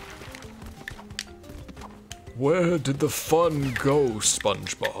 Where did the fun go,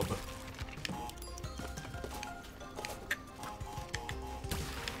 SpongeBob?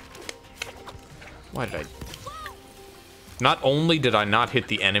 Why did I... Not only did I not hit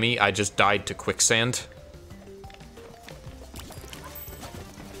the enemy, I just died to quicksand.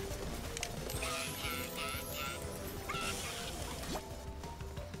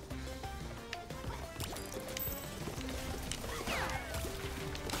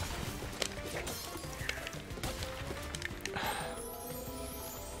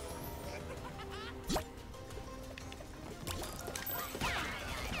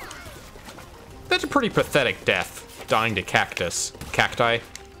 That's a pretty pathetic death, dying to cacti.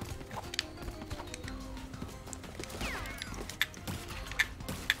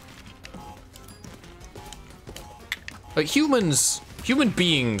 Like human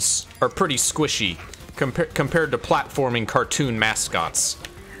beings are pretty squishy compared to platforming cartoon mascots.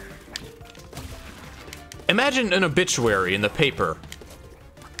 Imagine an obituary in the paper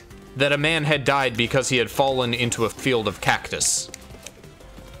that a man had died because he had fallen into a field of cactus.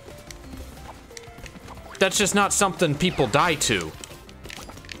 That's just not something people die to.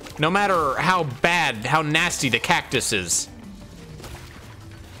 No matter how bad, how nasty the cactus is.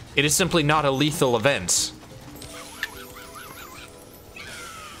 It is simply not a lethal event.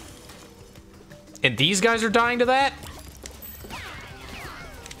 And these guys are dying to that?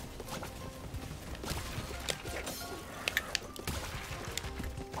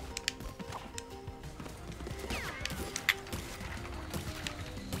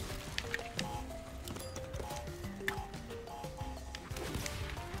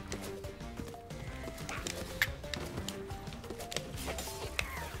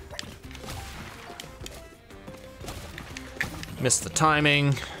 Missed the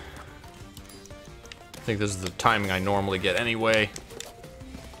timing. I think this is the timing I normally get anyway.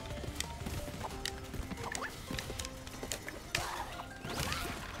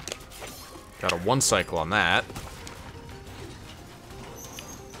 Got a 1 cycle on that.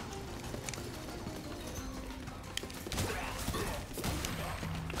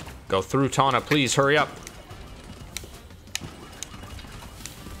 Go through, Tana, please, hurry up.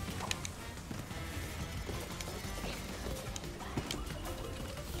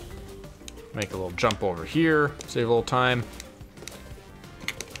 Make a little jump over here, save a little time.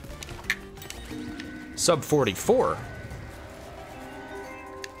 Sub 44.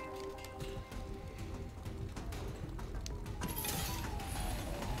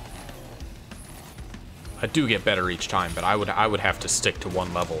 I do get better each time, but I would have to stick to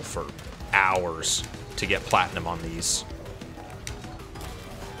one level for hours to get platinum on these.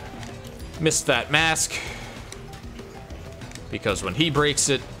 Missed that mask. Because when he breaks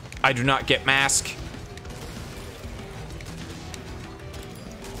it, I do not get mask.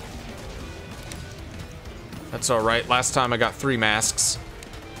 That's alright. Last time I got 3 masks,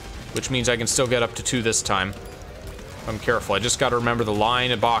 which means I can still get up to 2 this time. I'm careful. I just gotta remember the line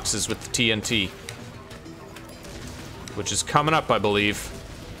of boxes with the TNT, which is coming up, I believe.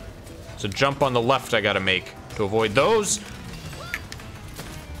 It's a jump on the left I gotta make to avoid those.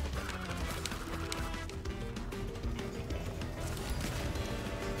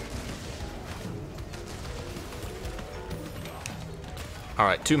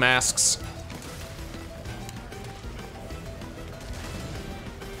 Alright, 2 masks.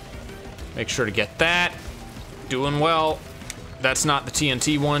 Make sure to get that. Doing well. That's not the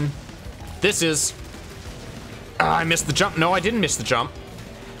TNT one. This is... I missed the jump. No, I didn't miss the jump.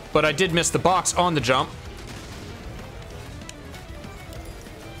 but I did miss the box on the jump.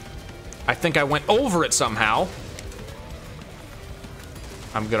 I think I went over it somehow.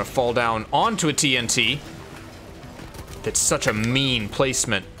 I'm gonna fall down onto a TNT. That's such a mean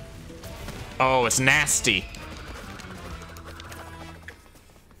placement. Oh, it's nasty.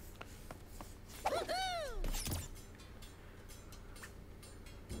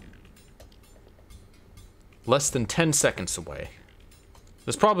 Less than 10 seconds away.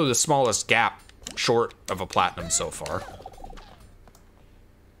 That's probably the smallest gap short of a platinum so far.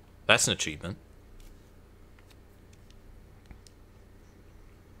 That's an achievement.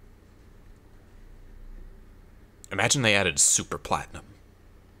 Imagine they added super platinum.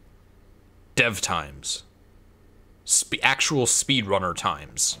 Dev times. Actual speedrunner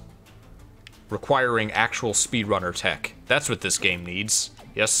times. Requiring actual speedrunner tech. That's what this game needs.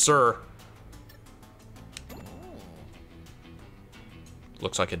 Yes, sir.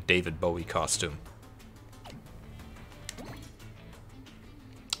 Looks like a David Bowie costume.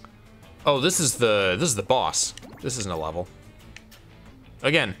 Oh, this is the boss. This isn't a level.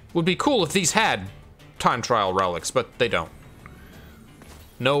 Again, would be cool if these had time trial relics, but they don't.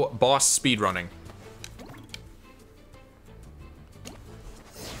 No boss speedrunning.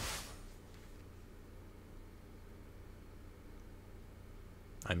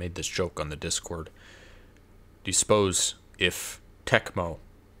 I made this joke on the Discord. Do you suppose if Tecmo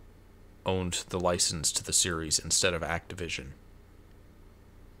owned the license to the series instead of Activision,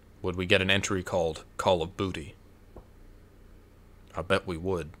 would we get an entry called Call of Booty? I bet we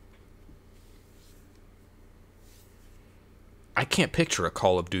would. I can't picture a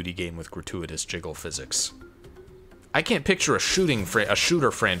Call of Duty game with gratuitous jiggle physics. I can't picture a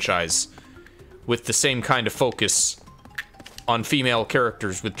shooter franchise with the same kind of focus on female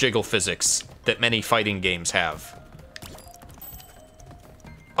characters with jiggle physics that many fighting games have.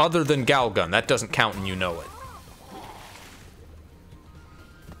 Other than Galgun, that doesn't count and you know it.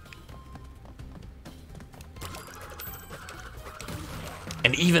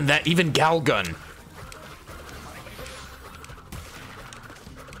 And even Galgun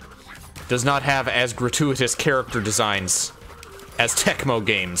does not have as gratuitous character designs as Tecmo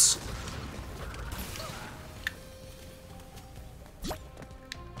games.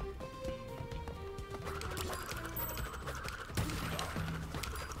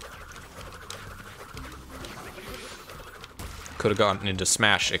 Could have gotten into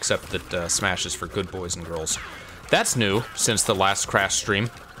Smash, except that Smash is for good boys and girls. That's new since the last Crash stream.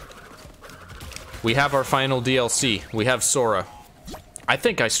 We have our final DLC. We have Sora. I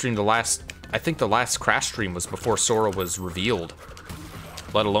think I streamed the last Crash stream was before Sora was revealed,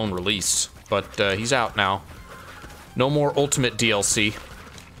 let alone released. But he's out now. No more Ultimate DLC.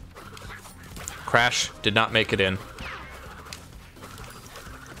 Crash did not make it in.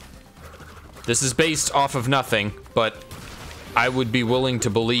 This is based off of nothing, but I would be willing to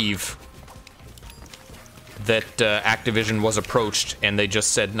believe that Activision was approached and they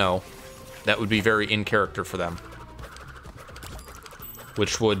just said no. That would be very in character for them.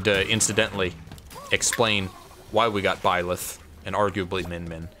 Which would, incidentally, explain why we got Byleth and arguably Min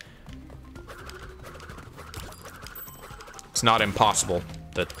Min. It's not impossible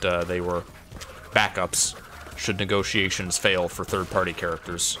that they were backups should negotiations fail for third-party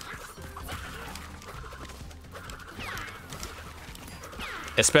characters.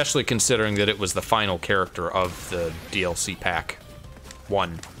 Especially considering that it was the final character of the DLC pack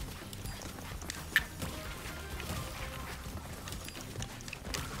 1.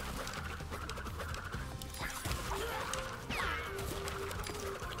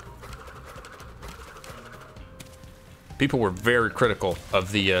 People were very critical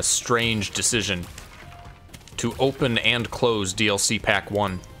of the strange decision to open and close DLC Pack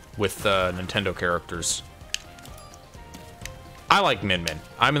 1 with Nintendo characters. I like Min Min.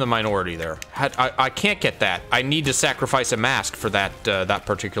 I'm in the minority there. I can't get that. I need to sacrifice a mask for that that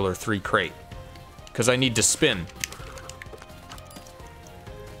particular 3 crate. Because I need to spin.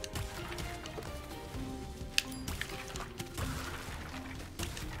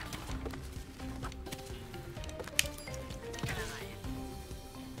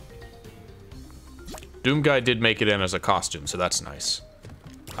 Doom Guy did make it in as a costume, so that's nice.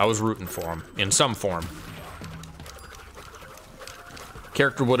 I was rooting for him, in some form.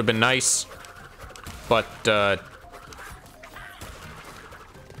 Character would have been nice, but,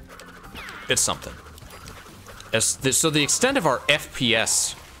 it's something. So the extent of our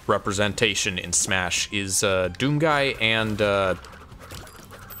FPS representation in Smash is, Doom Guy and, well,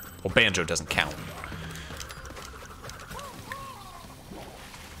 Banjo doesn't count.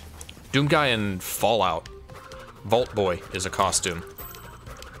 Doom Guy and Fallout. Vault Boy is a costume.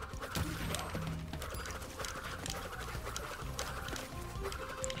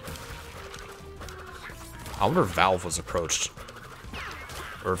 I wonder if Valve was approached.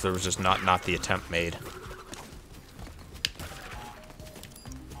 Or if there was just not the attempt made.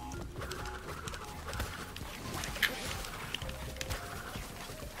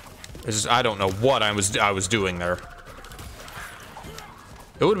 I don't know what I was doing there.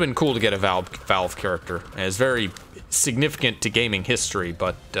 It would have been cool to get a Valve character. And it's very significant to gaming history,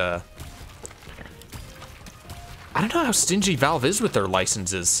 but I don't know how stingy Valve is with their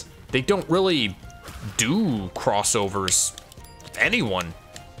licenses. They don't really do crossovers. Anyone.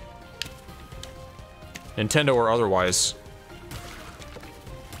 Nintendo or otherwise.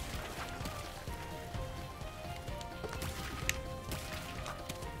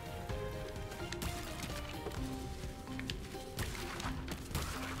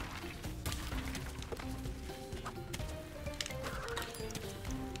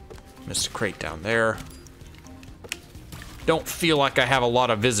 Missed a crate down there. Don't feel like I have a lot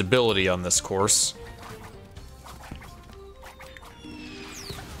of visibility on this course.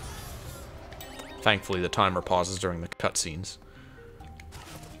 Thankfully, the timer pauses during the cutscenes.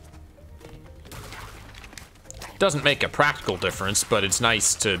 Doesn't make a practical difference, but it's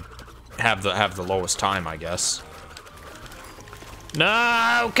nice to have the lowest time, I guess.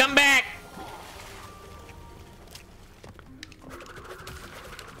 No, come back!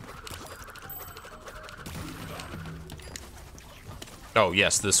 Oh,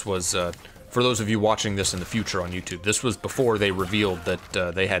 yes, this was, for those of you watching this in the future on YouTube, this was before they revealed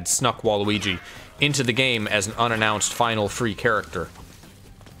that they had snuck Waluigi into the game as an unannounced final free character.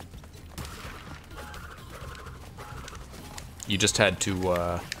 You just had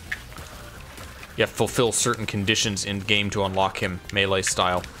to, fulfill certain conditions in game to unlock him, melee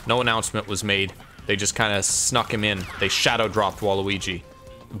style. No announcement was made. They just kind of snuck him in. They shadow dropped Waluigi.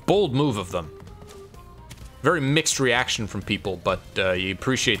 Bold move of them. Very mixed reaction from people, but you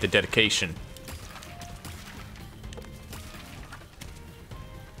appreciate the dedication.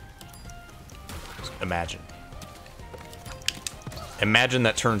 Imagine. Imagine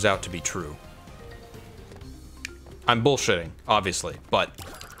that turns out to be true. I'm bullshitting, obviously, but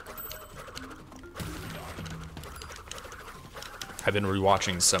I've been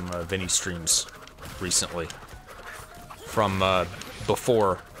rewatching some Vinny streams recently from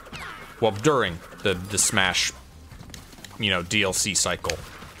before, well, during the Smash, DLC cycle,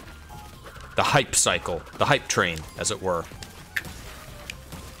 the hype cycle, the hype train, as it were.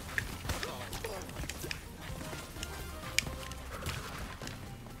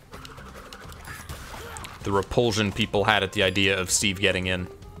 The repulsion people had at the idea of Steve getting in.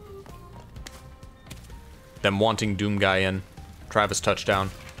 Them wanting Doom Guy in. Travis touchdown.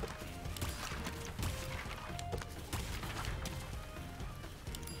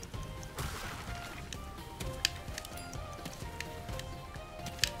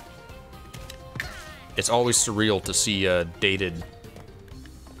 It's always surreal to see dated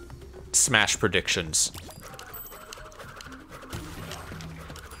Smash predictions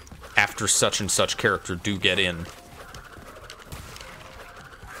after such and such character do get in.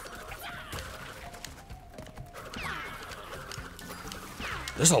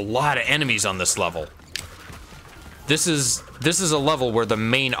 There's a lot of enemies on this level. This is a level where the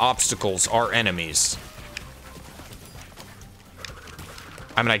main obstacles are enemies.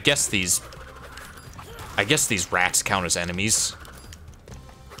 I mean, I guess these rats count as enemies.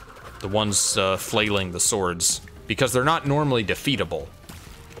 The ones flailing the swords, because they're not normally defeatable.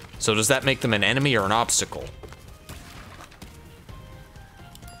 So does that make them an enemy or an obstacle?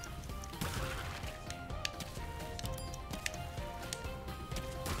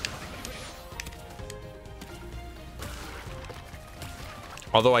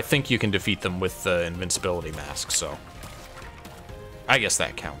 Although I think you can defeat them with the invincibility mask, so I guess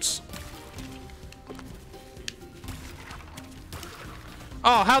that counts.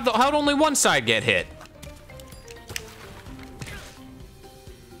 Oh, how'd only one side get hit?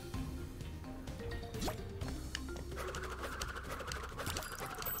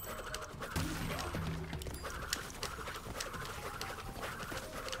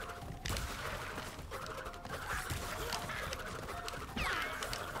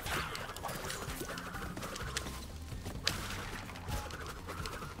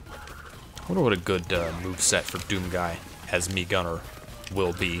 I wonder what a good moveset for Doom Guy as Mii Gunner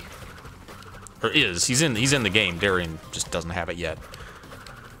will be. Or is. He's in the game. Darian just doesn't have it yet.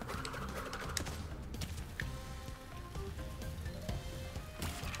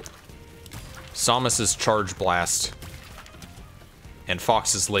 Samus's Charge Blast and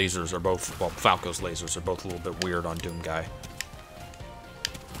Fox's lasers are both, well, Falco's lasers are both a little bit weird on Doom Guy.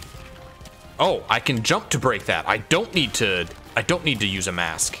 Oh, I can jump to break that. I don't need to use a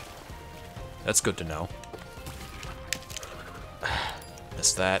mask. That's good to know.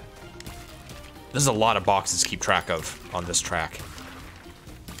 Missed that. There's a lot of boxes to keep track of on this track.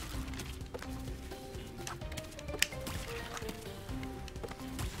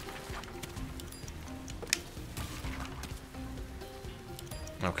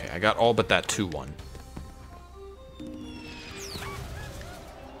 Okay, I got all but that 2-1.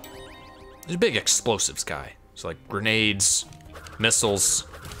 There's a big explosives guy. It's like grenades, missiles.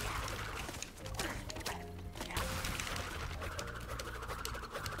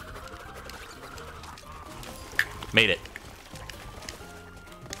 Made it.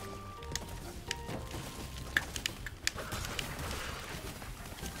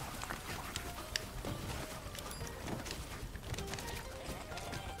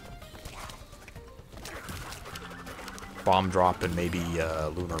 Bomb drop and maybe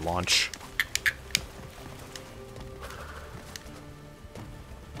lunar launch.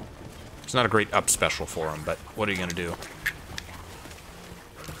 It's not a great up special for him, but what are you gonna do?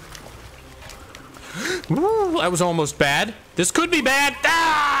 Ooh, that was almost bad. This could be bad.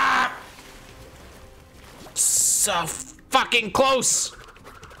 Ah! So fucking close.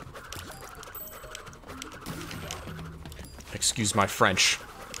 Excuse my French,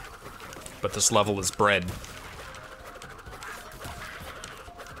 but this level is bread.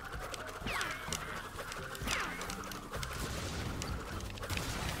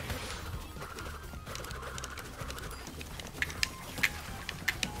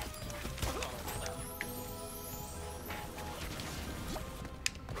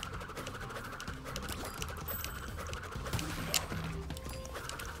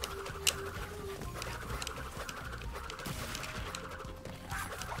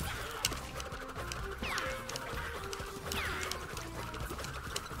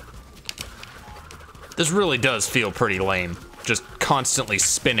 This really does feel pretty lame, just constantly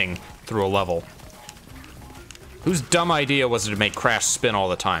spinning through a level. Whose dumb idea was it to make Crash spin all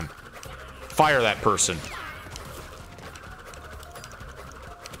the time? Fire that person.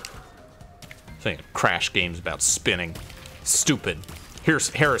 I think Crash game's about spinning. Stupid. Here's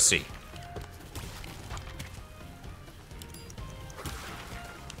heresy.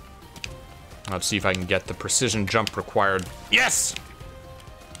 Let's see if I can get the precision jump required. Yes!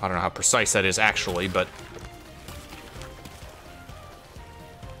 I don't know how precise that is actually, but...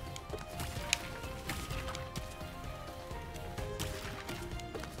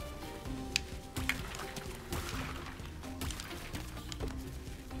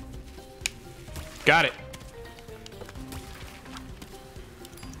 Got it.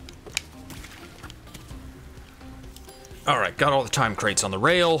 Alright, got all the time crates on the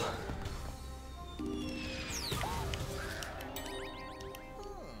rail.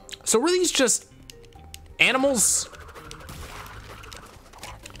 So were these just animals?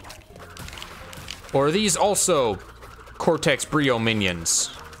 Or are these also Cortex Brio minions?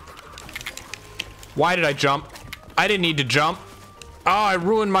 Why did I jump? I didn't need to jump. Oh, I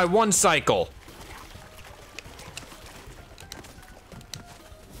ruined my one cycle.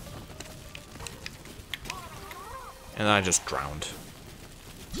 And I just drowned.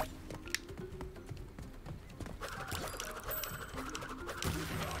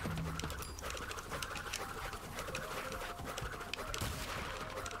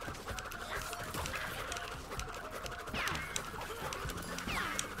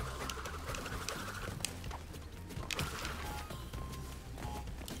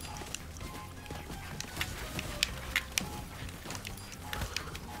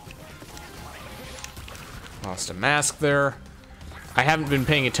 Lost a mask there. I haven't been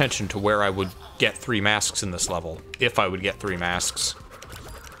paying attention to where I would get 3 masks in this level, if I would get 3 masks.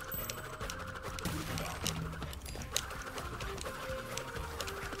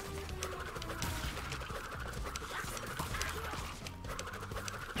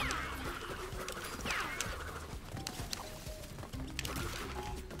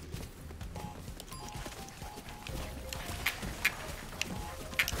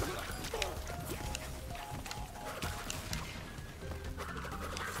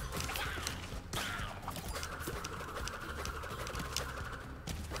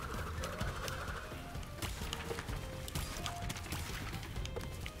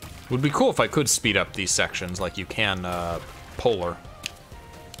 Would be cool if I could speed up these sections like you can Polar.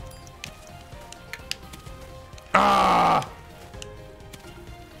 Ah!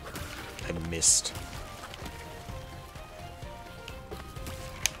 I missed.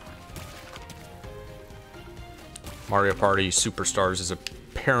 Mario Party Superstars is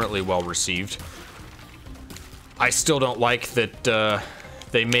apparently well received. I still don't like that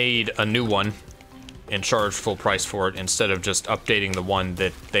they made a new one and charged full price for it instead of just updating the one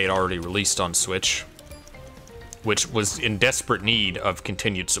that they had already released on Switch. which was in desperate need of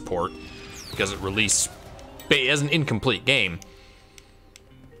continued support because it released as an incomplete game.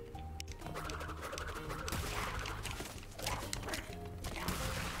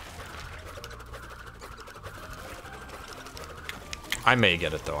 I may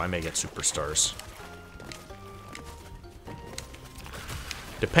get it, though. I may get superstars.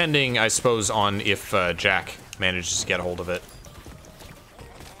 Depending, I suppose, on if Jack manages to get a hold of it.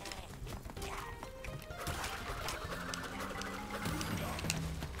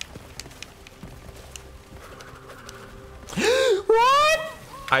 What?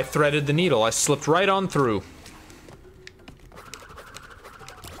 I threaded the needle. I slipped right on through.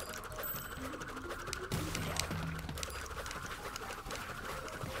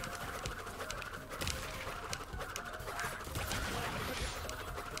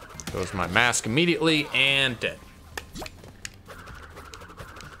 Goes my mask immediately, and dead.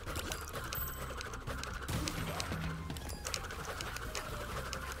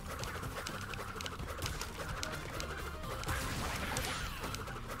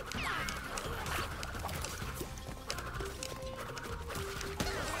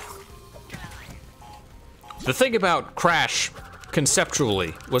 The thing about Crash,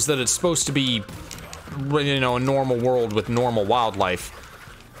 conceptually, was that it's supposed to be, you know, a normal world with normal wildlife.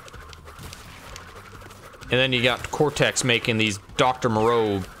 And then you got Cortex making these Dr.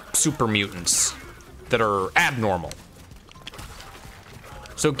 Moreau super mutants that are abnormal.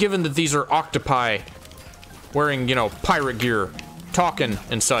 So given that these are octopi wearing, you know, pirate gear, talking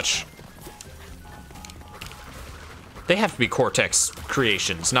and such, they have to be Cortex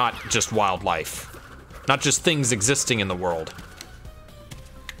creations, not just wildlife. Not just things existing in the world.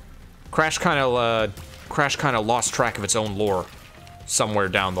 Crash kind of lost track of its own lore somewhere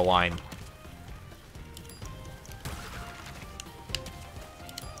down the line.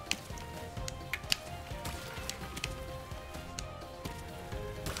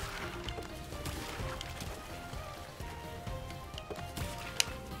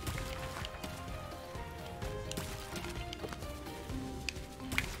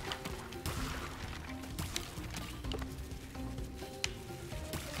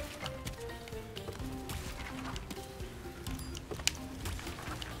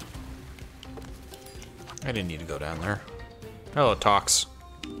 I didn't need to go down there. Hello, Tox.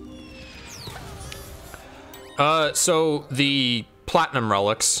 So the platinum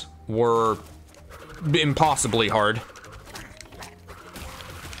relics were impossibly hard.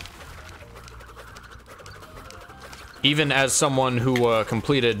 Even as someone who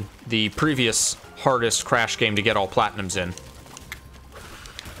completed the previous hardest Crash game to get all platinums in.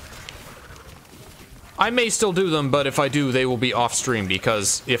 I may still do them, but if I do, they will be off stream,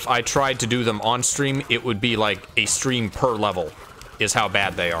 because if I tried to do them on stream, it would be like a stream per level, is how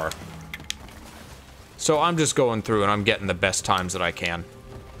bad they are. So I'm just going through and I'm getting the best times that I can.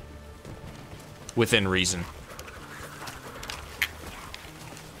 Within reason.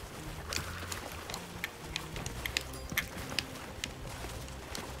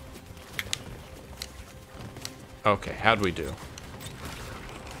 Okay, how'd we do?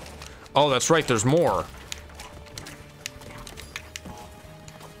 Oh, that's right, there's more.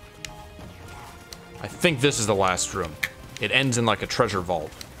 I think this is the last room. It ends in like a treasure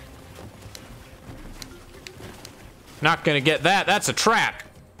vault. Not gonna get that, that's a trap!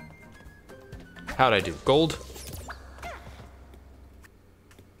 How'd I do? Gold?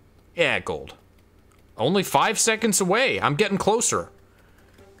 Yeah, gold. Only 5 seconds away, I'm getting closer.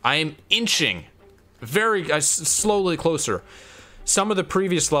 I am inching. Slowly closer. Some of the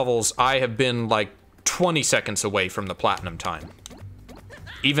previous levels, I have been like 20 seconds away from the platinum time.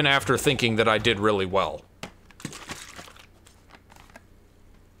 Even after thinking that I did really well.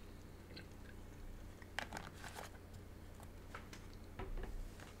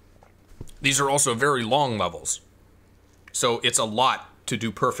 These are also very long levels. So it's a lot to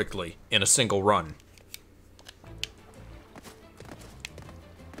do perfectly in a single run.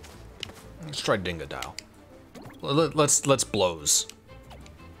 Let's try Dingodile. Let's blows.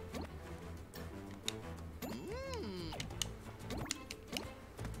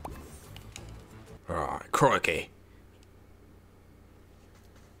 Alright, crikey.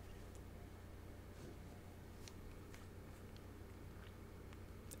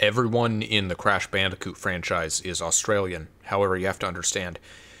 Everyone in the Crash Bandicoot franchise is Australian. However, you have to understand,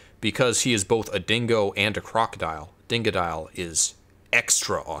 because he is both a dingo and a crocodile, Dingodile is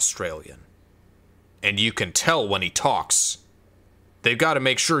extra Australian. And you can tell when he talks. They've got to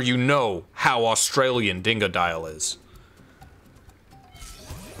make sure you know how Australian Dingodile is.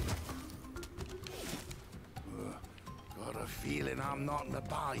 Got a feeling I'm not in the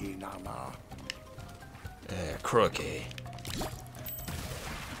bayou no more. Crookie.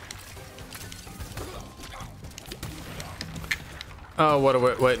 Oh,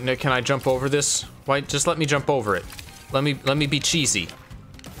 what, Nick, can I jump over this? Why, just let me jump over it. Let me be cheesy.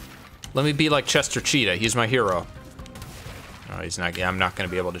 Let me be like Chester Cheetah. He's my hero. Oh, he's not. Yeah, I'm not going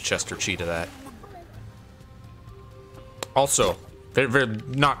to be able to Chester Cheetah that. Also, very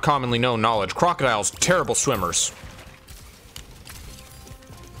not commonly known knowledge. Crocodiles, terrible swimmers.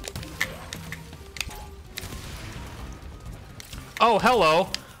 Oh, hello.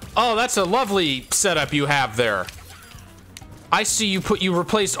 Oh, that's a lovely setup you have there. I see you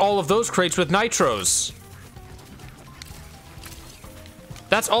replaced all of those crates with nitros.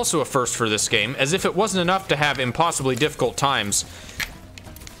 That's also a first for this game, as if it wasn't enough to have impossibly difficult times.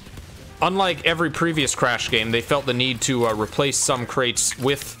 Unlike every previous Crash game, they felt the need to replace some crates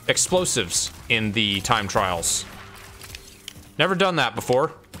with explosives in the time trials. Never done that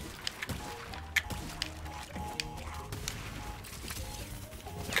before.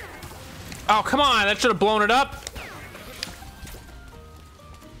 Oh, come on, that should have blown it up.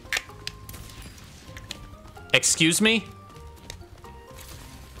 Excuse me?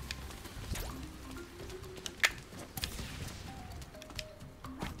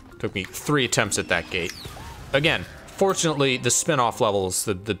 Took me 3 attempts at that gate. Again, fortunately, the spin-off levels,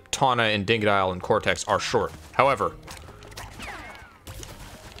 the Tawna and Dingodile and Cortex are short. However,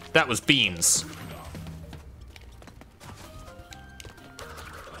 that was beans.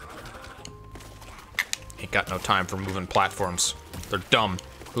 Ain't got no time for moving platforms. They're dumb.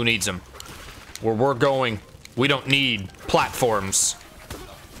 Who needs them? Where we're going, we don't need platforms.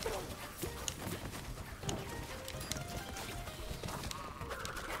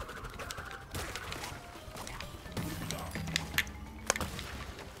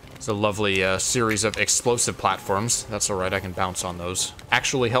 It's a lovely series of explosive platforms. That's alright, I can bounce on those.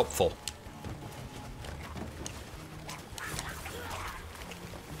 Actually helpful.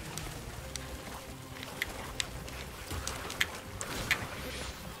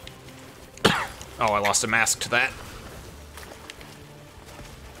 Oh, I lost a mask to that.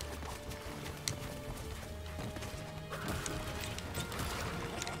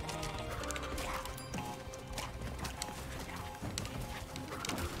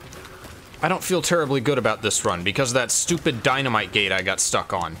 I don't feel terribly good about this run because of that stupid dynamite gate I got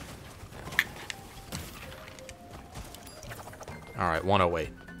stuck on. Alright, 108.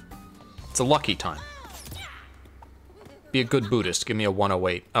 It's a lucky time. Be a good Buddhist. Give me a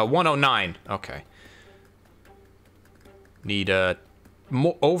 108. 109. Okay. Need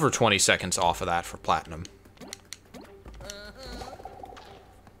over 20 seconds off of that for platinum.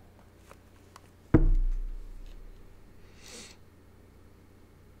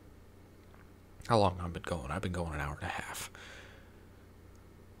 How long have I been going? I've been going an hour and a half.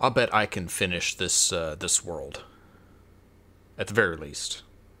 I'll bet I can finish this this world. At the very least.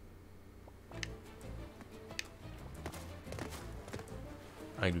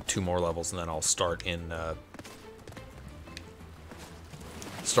 I can do 2 more levels and then I'll start in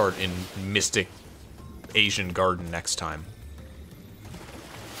Mystic Asian Garden next time.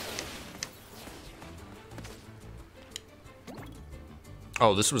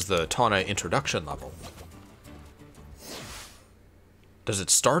 Oh, this was the Tawna introduction level. Does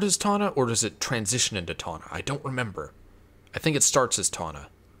it start as Tawna or does it transition into Tawna? I don't remember. I think it starts as Tawna.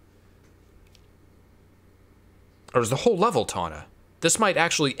 Or is the whole level Tawna? This might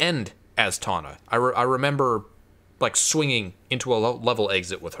actually end as Tawna. I remember, like, swinging into a level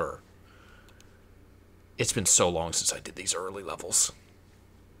exit with her. It's been so long since I did these early levels.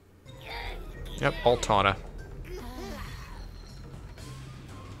 Yep, all Tawna.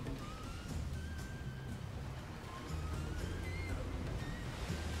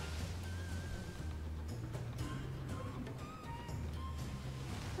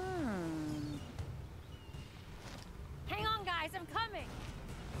 Hang on, guys, I'm coming.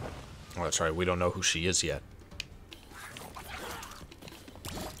 Oh, that's right. We don't know who she is yet.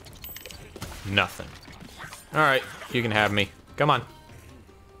 Nothing. Alright, you can have me. Come on.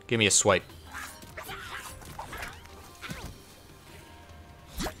 Give me a swipe.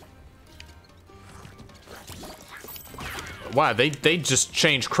 Wow, they just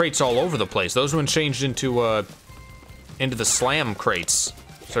changed crates all over the place. Those ones changed into the slam crates.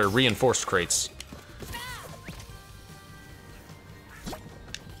 Sorry, reinforced crates.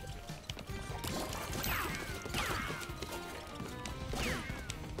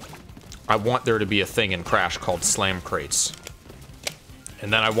 I want there to be a thing in Crash called slam crates.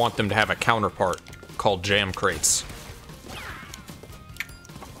 And then I want them to have a counterpart called jam crates.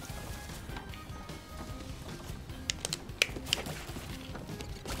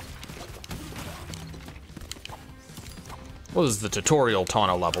 What is the tutorial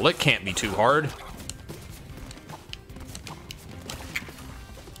Tawna level? It can't be too hard.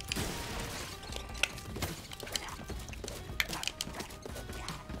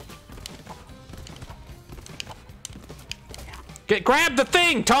 Grab the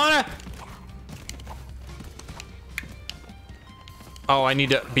thing, Tawna! Oh, I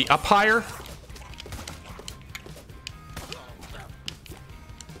need to be up higher?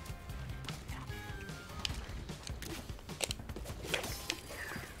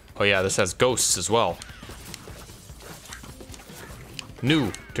 Oh yeah, this has ghosts as well.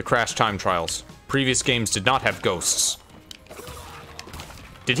 New to Crash Time Trials. Previous games did not have ghosts.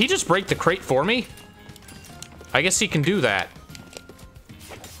 Did he just break the crate for me? I guess he can do that.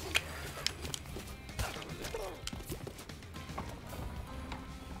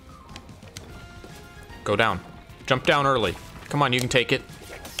 Go down. Jump down early. Come on, you can take it.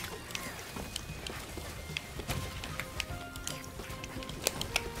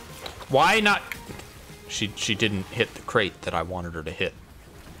 Why not? She didn't hit the crate that I wanted her to hit.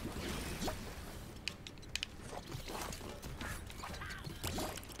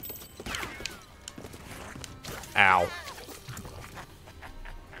 Ow.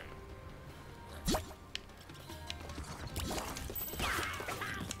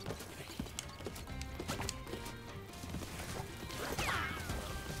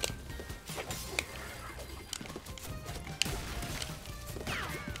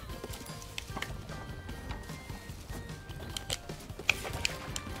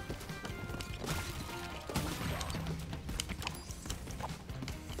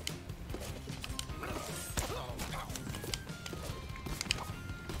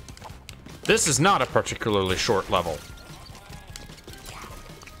 This is not a particularly short level.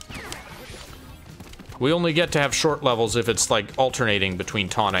 We only get to have short levels if it's like alternating between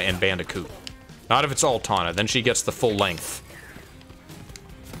Tawna and Bandicoot. Not if it's all Tawna, then she gets the full length.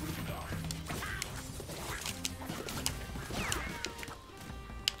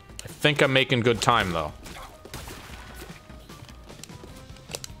 I think I'm making good time though.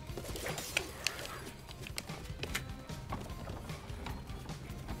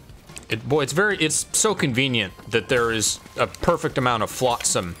 Boy, it's so convenient that there is a perfect amount of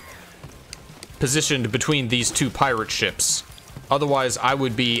flotsam positioned between these two pirate ships. Otherwise, I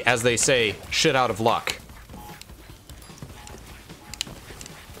would be, as they say, shit out of luck.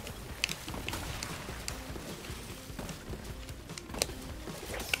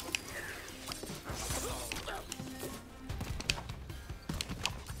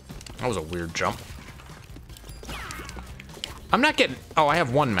 That was a weird jump. I'm not getting... Oh, I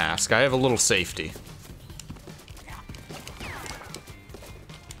have one mask. I have a little safety.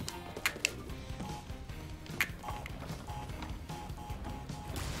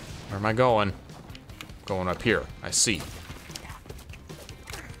 Where am I going? Going up here. I see.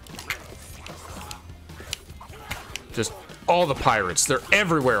 Just all the pirates. They're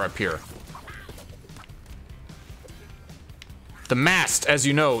everywhere up here. The mast, as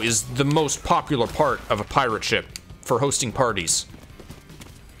you know, is the most popular part of a pirate ship for hosting parties.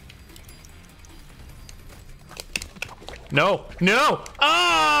 No! No!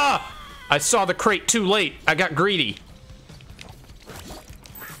 Ah! I saw the crate too late. I got greedy.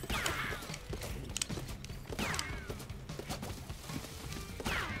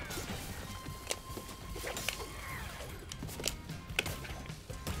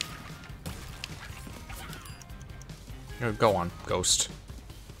 Go on, ghost.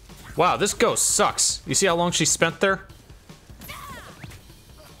 Wow, this ghost sucks. You see how long she spent there?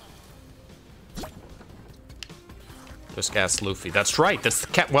 Just ask Luffy. That's right. That's the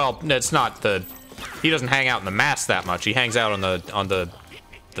cat. Well, it's not the. He doesn't hang out in the mast that much. He hangs out on the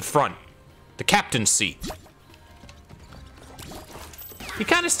front, the captain's seat. He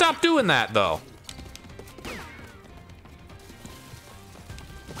kind of stopped doing that though.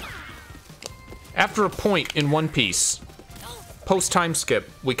 After a point in One Piece, post time skip,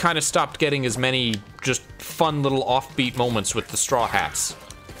 we kind of stopped getting as many just fun little offbeat moments with the Straw Hats,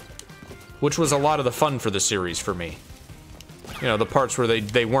 which was a lot of the fun for the series for me. You know, the parts where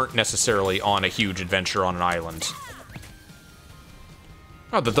they weren't necessarily on a huge adventure on an island.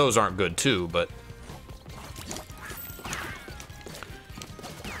 Not that those aren't good too, but...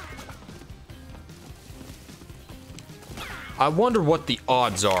 I wonder what the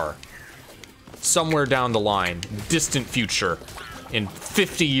odds are. Somewhere down the line, distant future, in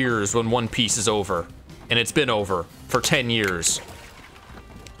 50 years when One Piece is over, and it's been over for 10 years,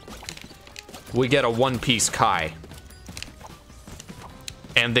 we get a One Piece Kai.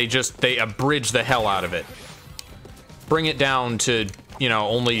 And they abridge the hell out of it. Bring it down to, you know,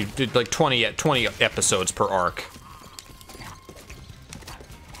 only like 20 episodes per arc.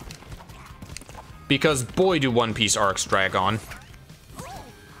 because boy do One Piece arcs drag on.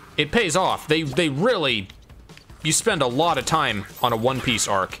 It pays off. They really... You spend a lot of time on a One Piece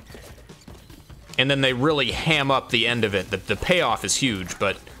arc, and then they really ham up the end of it. The payoff is huge,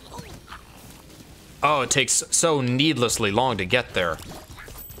 but... Oh, it takes so needlessly long to get there.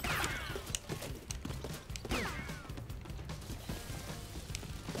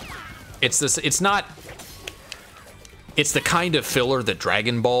 It's this, it's not... It's the kind of filler that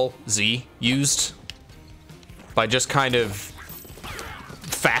Dragon Ball Z used. By just kind of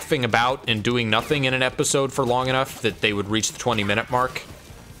faffing about and doing nothing in an episode for long enough that they would reach the 20-minute mark.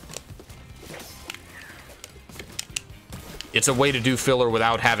 It's a way to do filler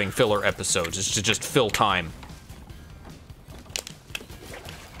without having filler episodes. It's to just fill time.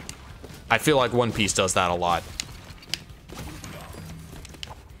 I feel like One Piece does that a lot.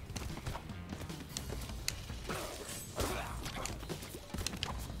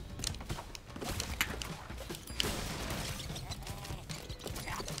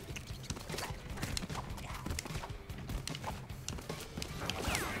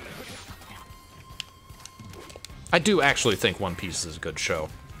 I do actually think One Piece is a good show.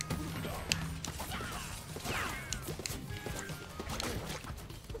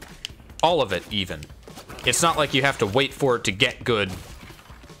 All of it, even. It's not like you have to wait for it to get good.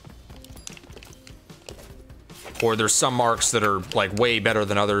 Or there's some arcs that are, like, way better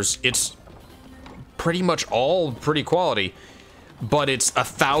than others. It's pretty much all pretty quality. But it's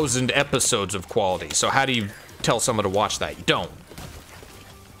 1,000 episodes of quality. So how do you tell someone to watch that? You don't.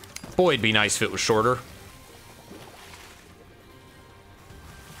 Boy, it'd be nice if it was shorter.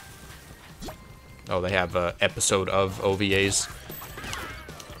 Oh, they have an episode of OVAs.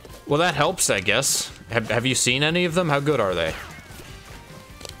 Well, that helps, I guess. Have you seen any of them? How good are they?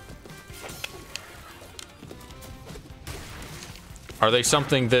 Are they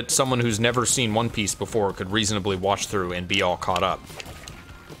something that someone who's never seen One Piece before could reasonably watch through and be all caught up?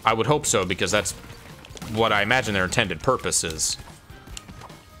 I would hope so, because that's what I imagine their intended purpose is.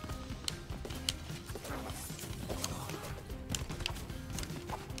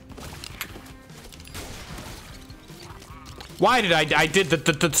 Why did I did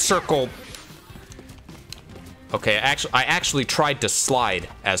the circle? Okay, I actually tried to slide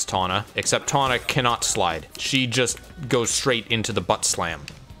as Tawna, except Tawna cannot slide. She just goes straight into the butt slam.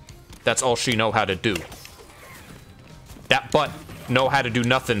 That's all she know how to do. That butt know how to do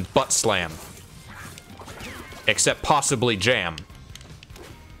nothing but slam. Except possibly jam.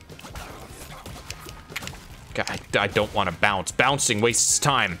 God, I don't want to bounce. Bouncing wastes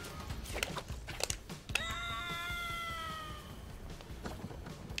time.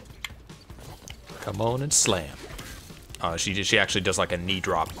 Come on and slam. She actually does like a knee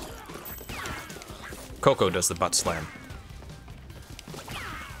drop. Coco does the butt slam.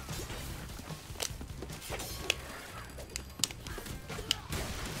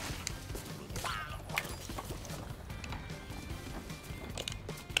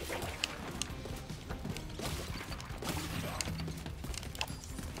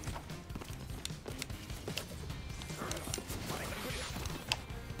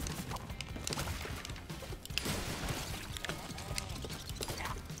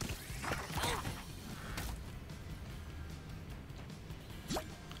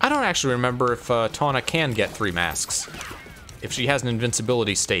 I don't actually remember if Tawna can get 3 masks. If she has an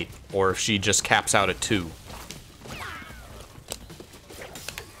invincibility state, or if she just caps out at 2.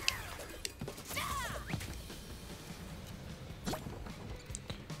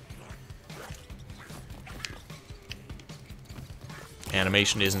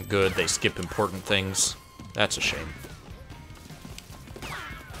 Animation isn't good, they skip important things. That's a shame.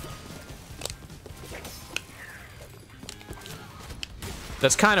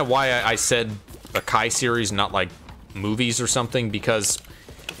 That's kind of why I said a Kai series, not like movies or something, because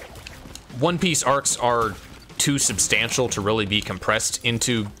One Piece arcs are too substantial to really be compressed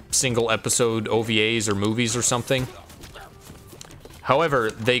into single episode OVAs or movies or something.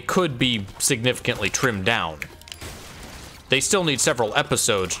 However, they could be significantly trimmed down. They still need several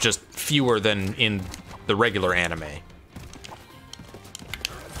episodes, just fewer than in the regular anime.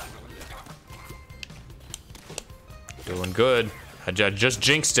 Doing good. I just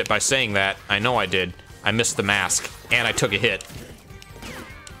jinxed it by saying that. I know I did. I missed the mask, and I took a hit.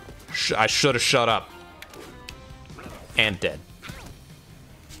 I should have shut up. And dead.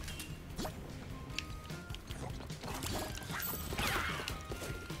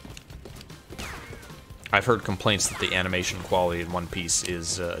 I've heard complaints that the animation quality in One Piece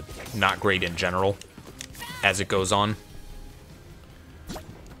is not great in general as it goes on.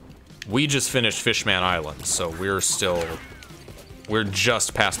 We just finished Fishman Island, so we're still We're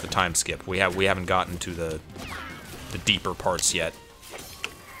just past the time skip. We haven't gotten to the deeper parts yet.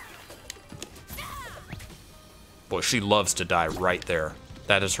 Boy, she loves to die right there.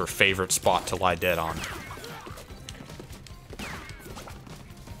 That is her favorite spot to lie dead on.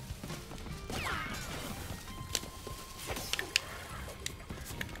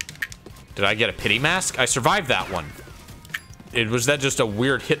 Did I get a pity mask? I survived that one. Was that just a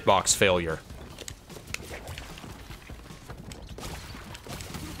weird hitbox failure?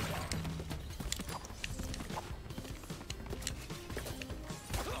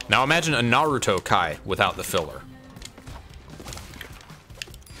 Now imagine a Naruto Kai without the filler.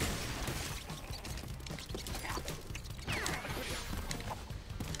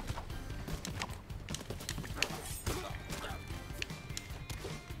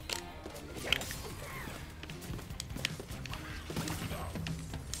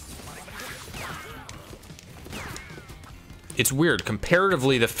 It's weird.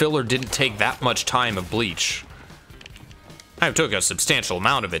 Comparatively, the filler didn't take that much time of Bleach. I took a substantial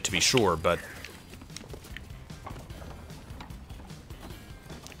amount of it, to be sure, but...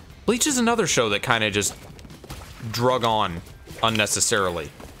 Bleach is another show that kind of just drug on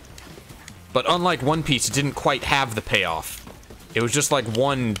unnecessarily. But unlike One Piece, it didn't quite have the payoff. It was just like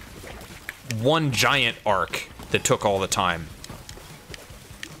one giant arc that took all the time.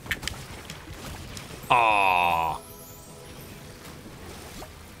 Aww.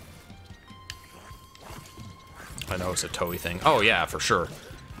 I know it's a Toei thing. Oh yeah, for sure.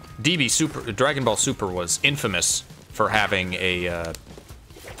 Dragon Ball Super was infamous for having a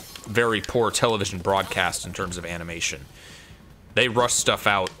very poor television broadcast in terms of animation. They rushed stuff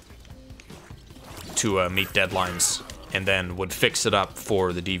out to meet deadlines, and then would fix it up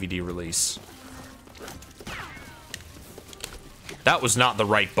for the DVD release. That was not the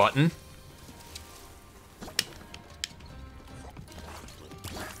right button.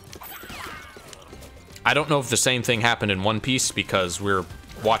 I don't know if the same thing happened in One Piece because we're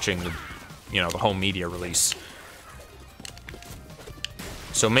watching the, the home media release.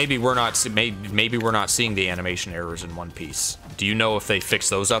 So maybe we're not maybe we're not seeing the animation errors in One Piece. Do you know if they fix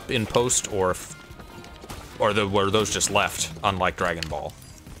those up in post or were those just left, unlike Dragon Ball?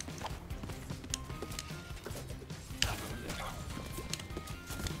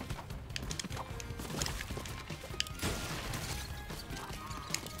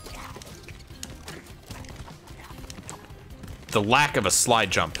 The lack of a slide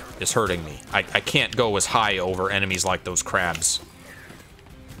jump is hurting me. I can't go as high over enemies like those crabs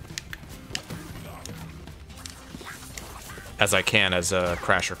as I can as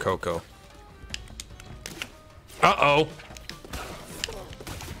Crash or Coco. Uh-oh!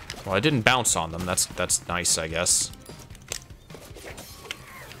 Well, I didn't bounce on them. That's nice, I guess.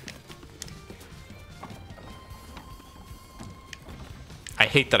 I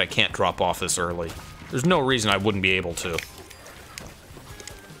hate that I can't drop off this early. There's no reason I wouldn't be able to.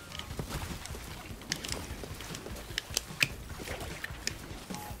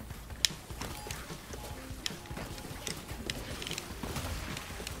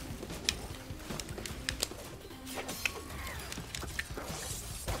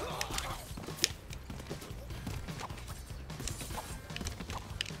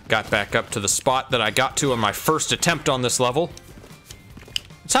 Got back up to the spot that I got to on my first attempt on this level.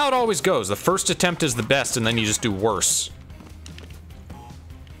 It's how it always goes. The first attempt is the best, and then you just do worse.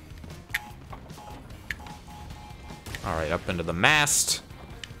 Alright, up into the mast.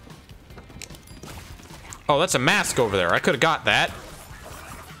 Oh, that's a mask over there. I could have got that.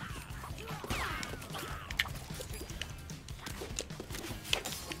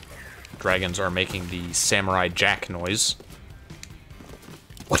 Dragons are making the Samurai Jack noise.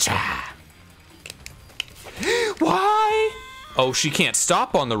 Whatcha? Why? Oh, she can't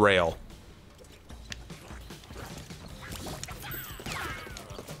stop on the rail.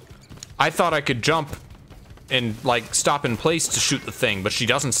 I thought I could jump and, like, stop in place to shoot the thing, but she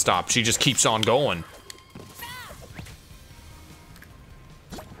doesn't stop. She just keeps on going.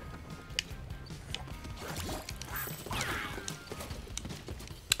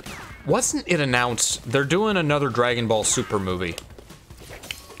 Wasn't it announced they're doing another Dragon Ball Super movie?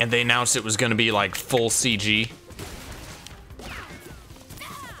 And they announced it was going to be, like, full CG.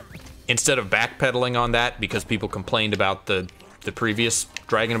 Instead of backpedaling on that because people complained about the previous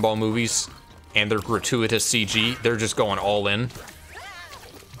Dragon Ball movies and their gratuitous CG, they're just going all in.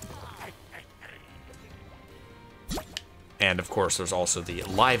 And, of course, there's also the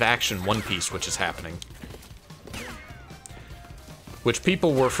live-action One Piece, which is happening. Which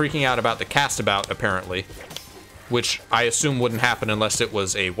people were freaking out about the cast about, apparently. which I assume wouldn't happen unless it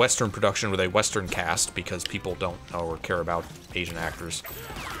was a Western production with a Western cast, because people don't know or care about Asian actors.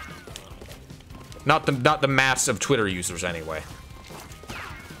 Not the mass of Twitter users, anyway.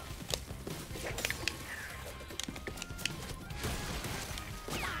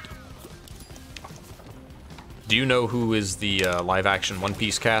 Do you know who is the live-action One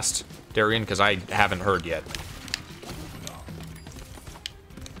Piece cast, Darian? Because I haven't heard yet.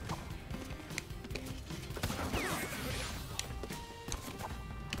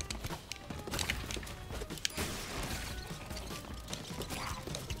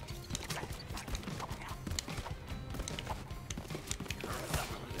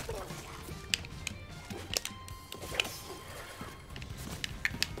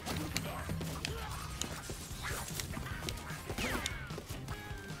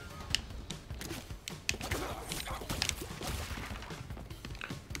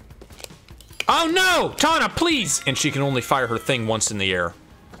 Oh no! Tana, please! And she can only fire her thing once in the air.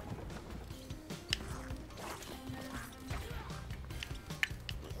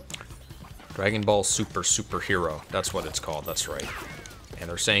 Dragon Ball Super Superhero. That's what it's called, that's right. And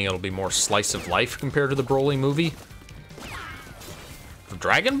they're saying it'll be more slice of life compared to the Broly movie.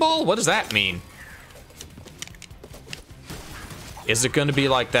 Dragon Ball? What does that mean? Is it gonna be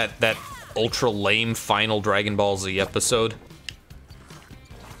like that ultra lame final Dragon Ball Z episode?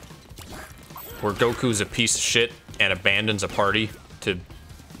 Where Goku's a piece of shit and abandons a party to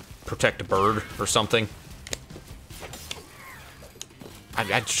protect a bird or something.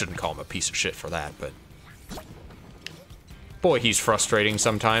 I shouldn't call him a piece of shit for that, but... boy, he's frustrating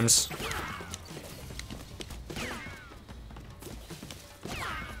sometimes.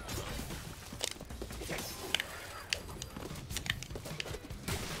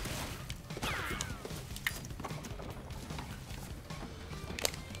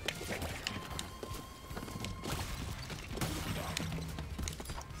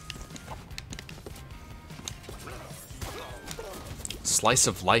 Slice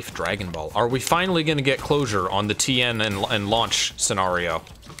of life Dragon Ball. Are we finally gonna get closure on the TN and launch scenario?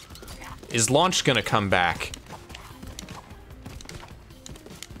 Is launch gonna come back?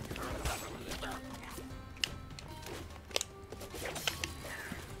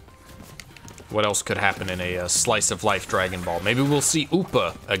 What else could happen in a slice of life Dragon Ball? Maybe we'll see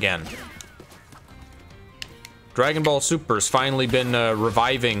Upa again. Dragon Ball Super's finally been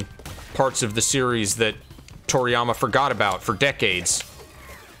reviving parts of the series that Toriyama forgot about for decades.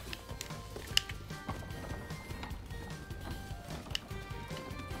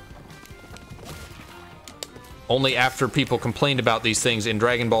 Only after people complained about these things in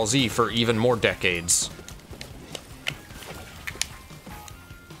Dragon Ball Z for even more decades.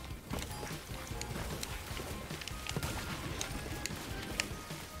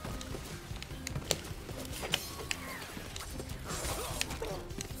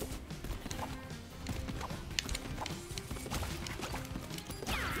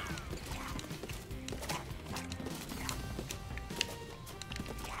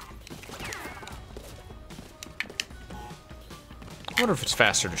 I wonder if it's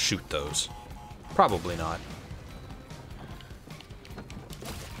faster to shoot those. Probably not.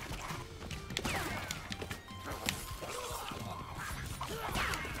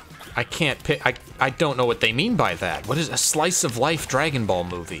 I can't pick. I don't know what they mean by that. What is a slice of life Dragon Ball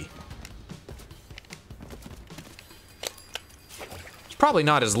movie? It's probably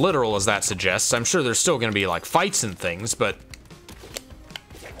not as literal as that suggests. I'm sure there's still going to be like fights and things, but...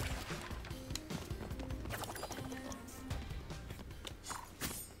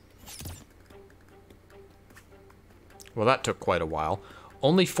 well, that took quite a while.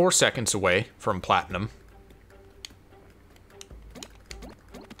 Only 4 seconds away from platinum.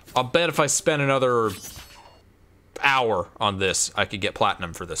 I'll bet if I spent another hour on this, I could get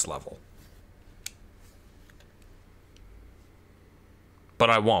platinum for this level. But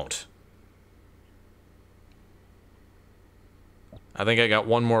I won't. I think I got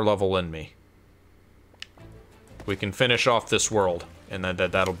one more level in me. We can finish off this world, and then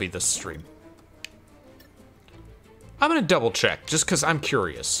that'll be the stream. I'm gonna double check, just because I'm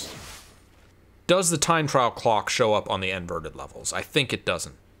curious. Does the time trial clock show up on the inverted levels? I think it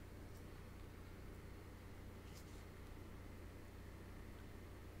doesn't.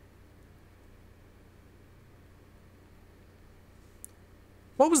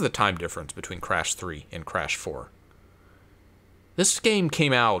 What was the time difference between Crash 3 and Crash 4? This game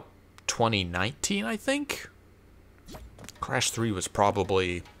came out 2019, I think? Crash 3 was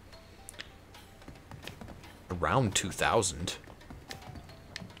probably around 2000.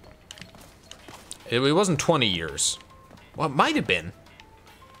 It wasn't 20 years. Well, it might have been.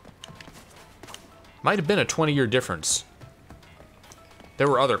 Might have been a 20-year difference. There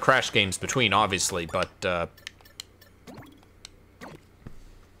were other Crash games between, obviously, but,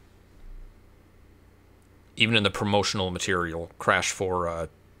 even in the promotional material, Crash 4,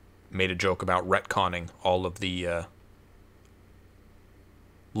 made a joke about retconning all of the,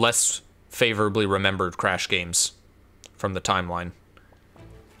 less favorably remembered Crash games from the timeline.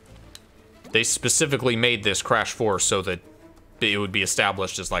 They specifically made this Crash 4 so that it would be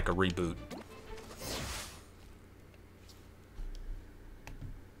established as like a reboot.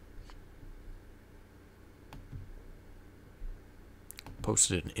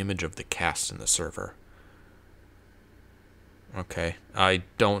 Posted an image of the cast in the server. Okay, I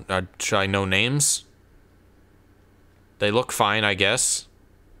don't... should I know names? They look fine, I guess.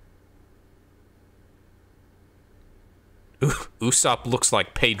 Usopp looks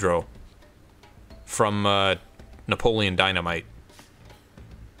like Pedro from Napoleon Dynamite.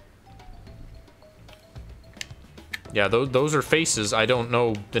 Yeah, those are faces. I don't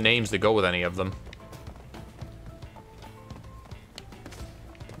know the names that go with any of them.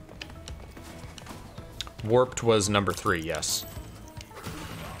 Warped was number 3, yes.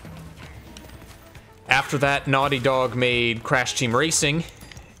 After that, Naughty Dog made Crash Team Racing,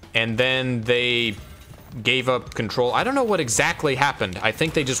 and then they gave up control. I don't know what exactly happened. I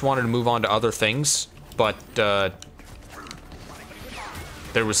think they just wanted to move on to other things, but there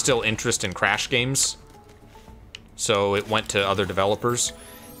was still interest in Crash games, so it went to other developers.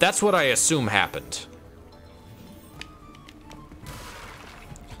 That's what I assume happened.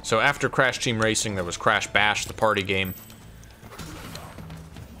 So after Crash Team Racing, there was Crash Bash, the party game.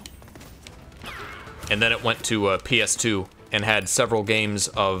 And then it went to PS2 and had several games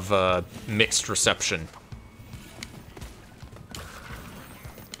of mixed reception.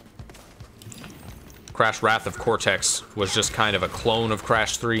 Crash Wrath of Cortex was just kind of a clone of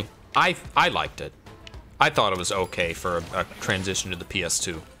Crash 3. I liked it. I thought it was okay for a transition to the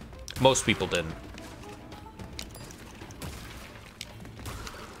PS2. Most people didn't.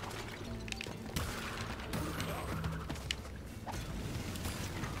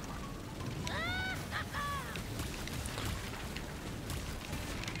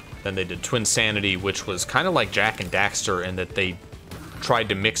 Then they did Twinsanity, which was kind of like Jak and Daxter in that they tried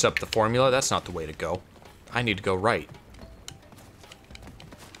to mix up the formula. That's not the way to go. I need to go right.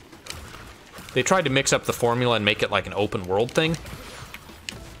 They tried to mix up the formula and make it like an open world thing,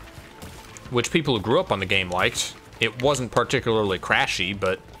 which people who grew up on the game liked. It wasn't particularly crashy,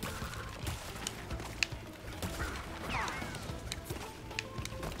 but...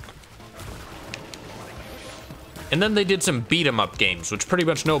 And then they did some beat-em-up games, which pretty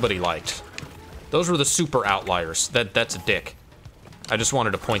much nobody liked. Those were the super outliers. That's a dick. I just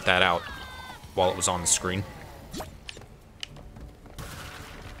wanted to point that out while it was on the screen.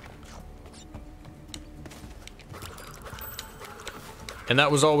 And that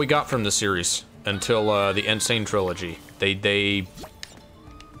was all we got from the series until the Insane Trilogy. They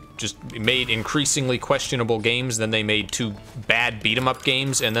just made increasingly questionable games, then they made 2 bad beat-em-up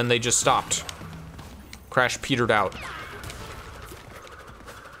games, and then they just stopped. Crash petered out.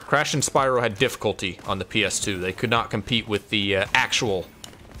 Crash and Spyro had difficulty on the PS2. They could not compete with the actual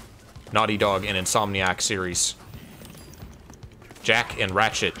Naughty Dog and Insomniac series. Jak and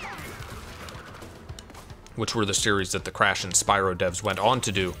Ratchet, which were the series that the Crash and Spyro devs went on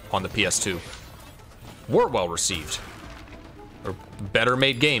to do on the PS2, were well received. Or better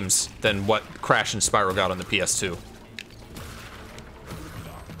made games than what Crash and Spyro got on the PS2.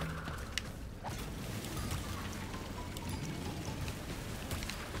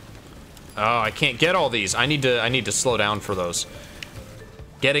 Oh, I can't get all these. I need to slow down for those.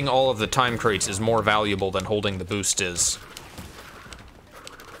 Getting all of the time crates is more valuable than holding the boost is.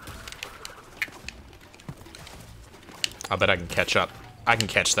 I bet I can catch up. I can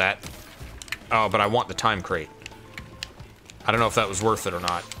catch that. Oh, but I want the time crate. I don't know if that was worth it or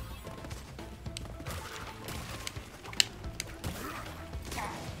not.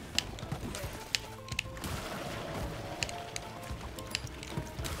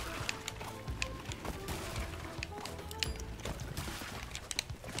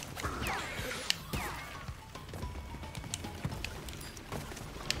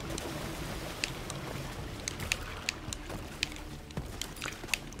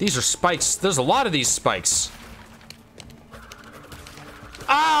 These are spikes. There's a lot of these spikes.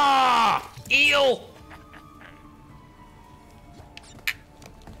 Ah! Eel!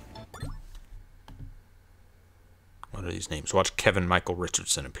 What are these names? Watch Kevin Michael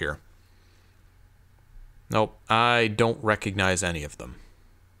Richardson appear. Nope, I don't recognize any of them.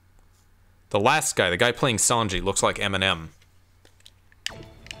 The last guy, the guy playing Sanji, looks like Eminem.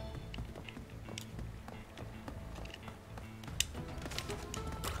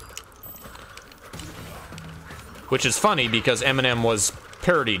 which is funny because Eminem was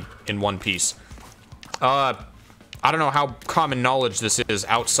parodied in One Piece. I don't know how common knowledge this is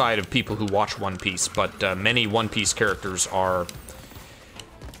outside of people who watch One Piece, but many One Piece characters are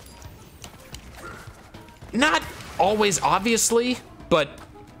not always obviously, but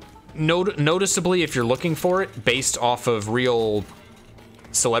noticeably, if you're looking for it, based off of real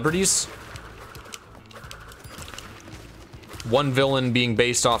celebrities. One villain being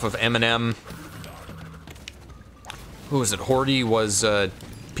based off of Eminem. Who was it? Horty was,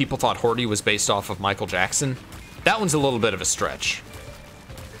 people thought Horty was based off of Michael Jackson. That one's a little bit of a stretch.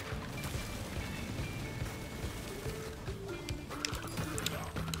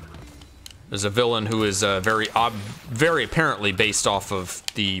 There's a villain who is very apparently based off of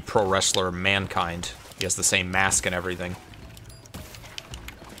the pro wrestler Mankind. He has the same mask and everything.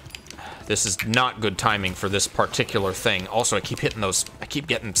 This is not good timing for this particular thing. Also, I keep hitting those. I keep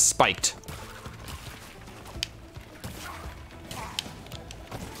getting spiked.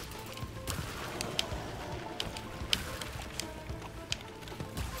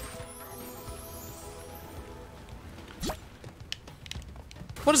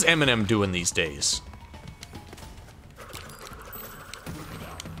 What is Eminem doing these days?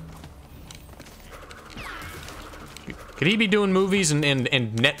 Could he be doing movies and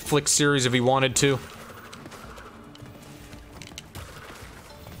Netflix series if he wanted to?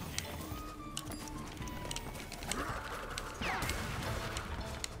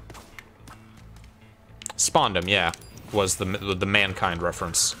 Spawned him, yeah, was the Mankind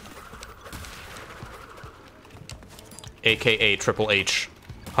reference. AKA Triple H.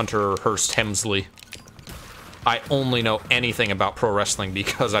 Hunter Hearst Helmsley. I only know anything about pro wrestling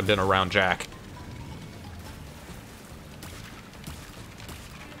because I've been around Jack.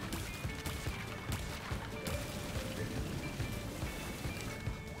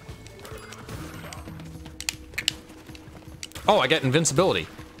 Oh, I get invincibility.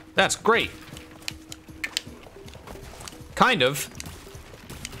 That's great. Kind of.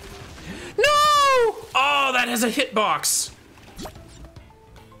 No! Oh, that has a hitbox.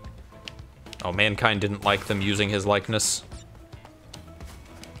 Oh, Mankind didn't like them using his likeness.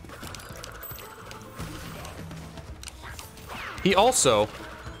 He also...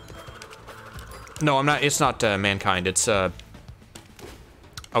 No, I'm not. It's not Mankind. It's, I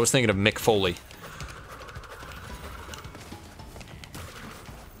was thinking of Mick Foley.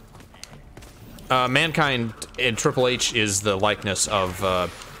 Mankind in Triple H is the likeness of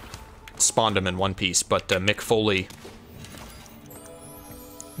Spondum in One Piece, but Mick Foley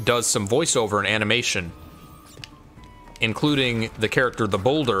does some voiceover and animation, including the character The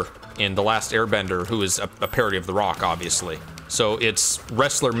Boulder in The Last Airbender, who is a parody of The Rock, obviously. So it's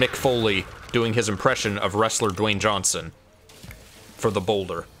wrestler Mick Foley doing his impression of wrestler Dwayne Johnson for The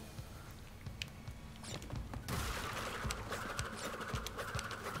Boulder.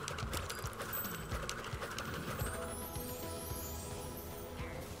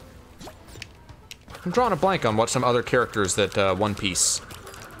 I'm drawing a blank on what some other characters that One Piece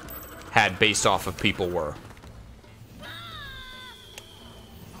had based off of people were.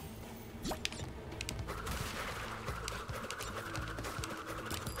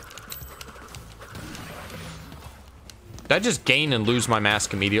 Did I just gain and lose my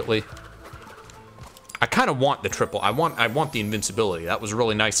mask immediately? I kind of want the triple. I want the invincibility. That was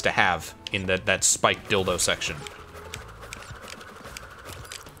really nice to have in that spiked dildo section.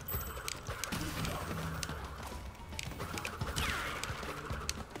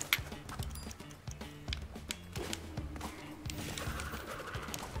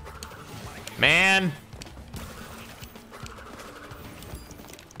 Man!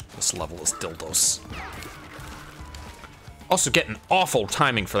 This level is dildos. Also getting awful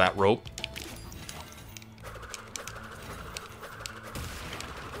timing for that rope.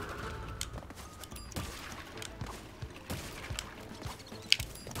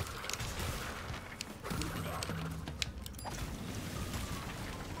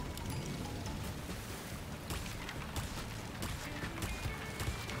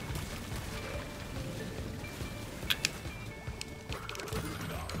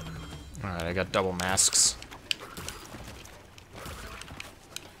 Alright, I got double masks.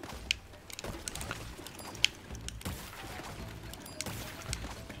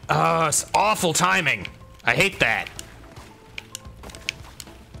 It's awful timing. I hate that.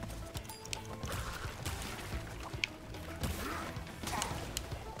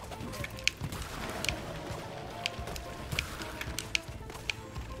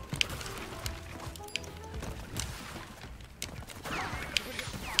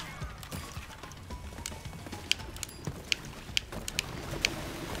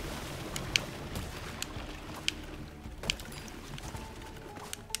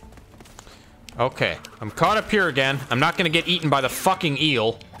 Okay, I'm caught up here again. I'm not gonna get eaten by the fucking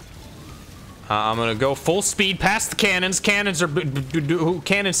eel. I'm gonna go full speed past the cannons. Cannons are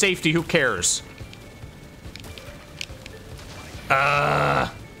cannon safety. Who cares?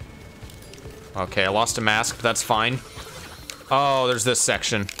 Okay, I lost a mask, but that's fine. Oh, there's this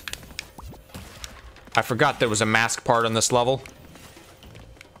section. I forgot there was a mask part on this level.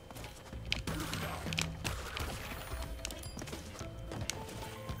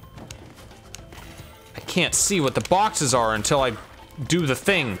 I can't see what the boxes are until I do the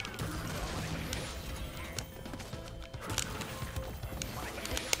thing.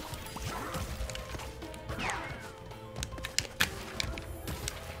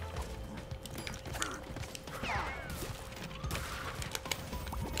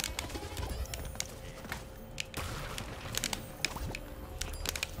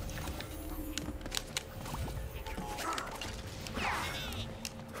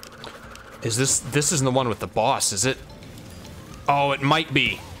 Is this isn't the one with the boss, is it? Oh, it might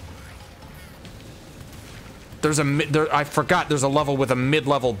be. There's I forgot there's a level with a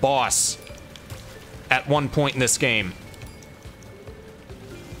mid-level boss at one point in this game.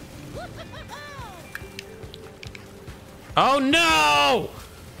 Oh no!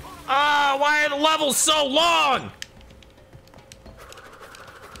 Ah, why are the levels so long?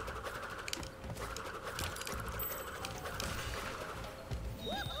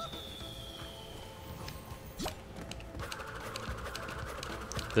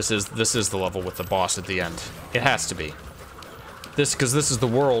 This is the level with the boss at the end. It has to be. Because this is the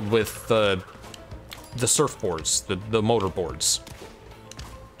world with the surfboards, the motorboards.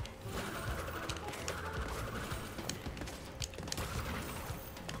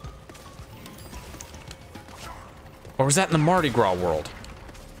 Or was that in the Mardi Gras world?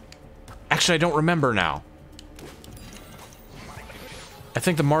 Actually, I don't remember now. I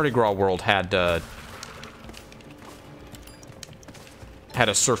think the Mardi Gras world had a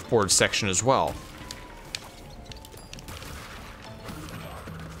surfboard section as well.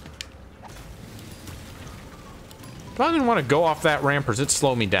 But I didn't want to go off that ramp, or does it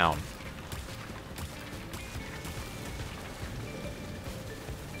slow me down?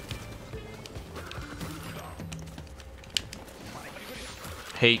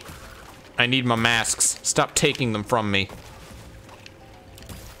 Hey, I need my masks. Stop taking them from me.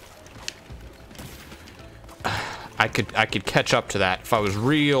 I could catch up to that if I was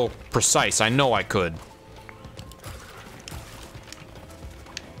real precise. I know I could.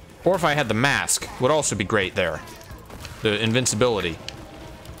 Or if I had the mask, would also be great there. The invincibility.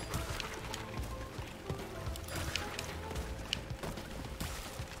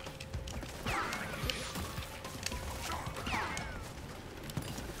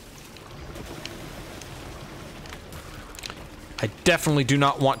 I definitely do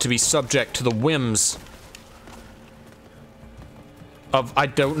not want to be subject to the whims of, I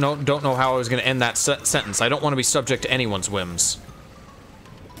don't know how I was going to end that sentence. I don't want to be subject to anyone's whims.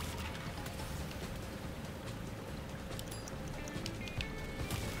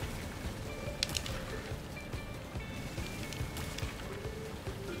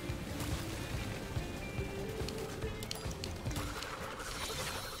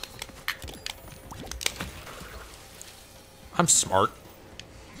 I'm smart.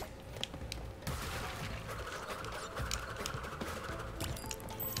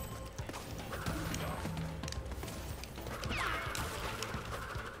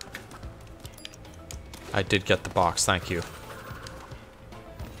 I did get the box, thank you.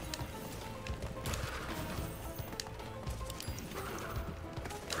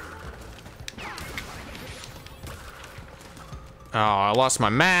 Oh, I lost my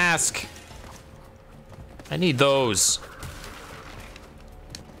mask. I need those.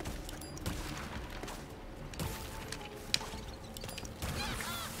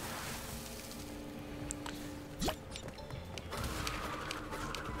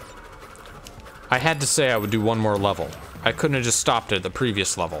 I had to say I would do one more level. I couldn't have just stopped at the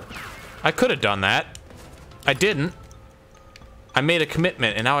previous level. I could have done that. I didn't. I made a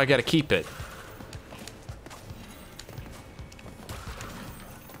commitment and now I gotta keep it.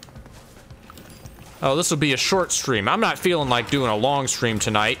 Oh, this will be a short stream. I'm not feeling like doing a long stream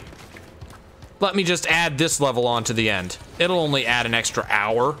tonight. Let me just add this level on to the end. It'll only add an extra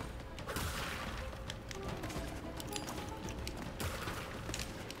hour.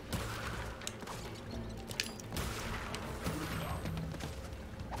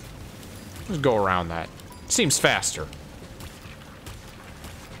 Just go around that. Seems faster.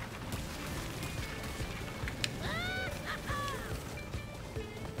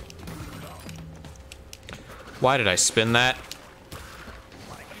 Why did I spin that?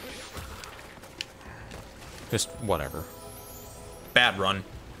 Just whatever. Bad run.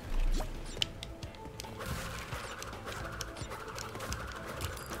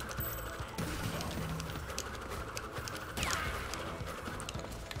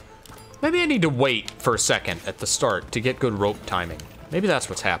 Maybe I need to wait for a second at the start to get good rope timing. Maybe that's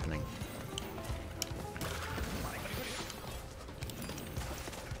what's happening.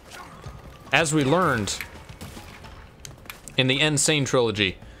 As we learned in the Insane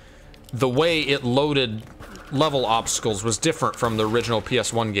trilogy, the way it loaded level obstacles was different from the original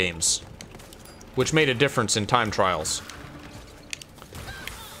PS1 games, which made a difference in time trials.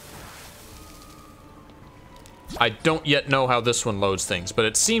 I don't yet know how this one loads things, but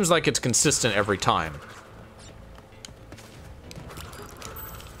it seems like it's consistent every time.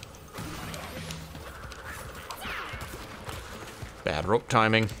 Bad rope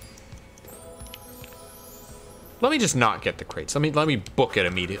timing. Let me just not get the crates. Let me book it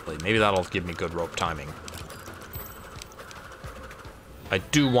immediately. Maybe that'll give me good rope timing. I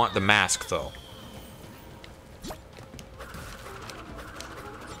do want the mask, though.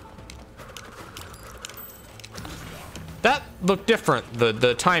 That looked different,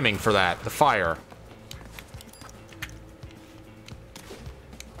 the timing for that, the fire.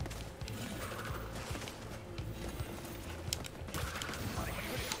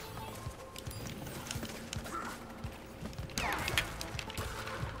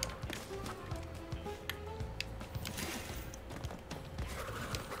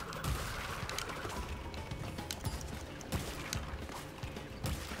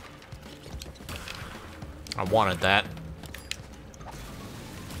 I wanted that.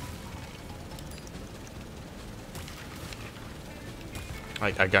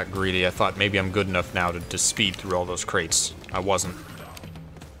 I got greedy. I thought maybe I'm good enough now to speed through all those crates. I wasn't.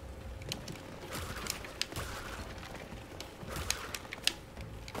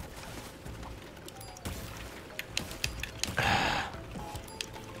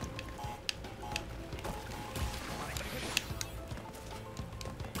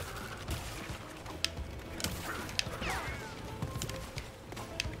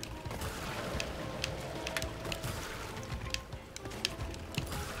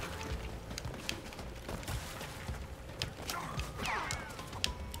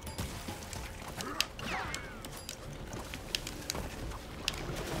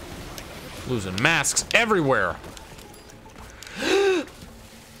 Losing masks everywhere.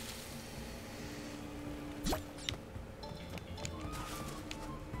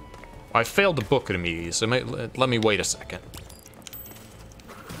 I failed to book it immediately, so let me wait a second.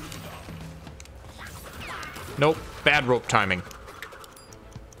 Nope, bad rope timing.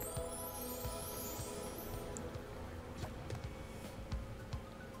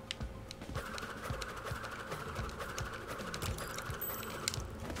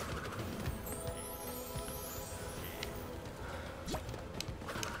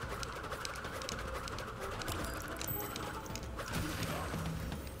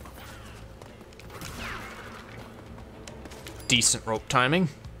 Decent rope timing.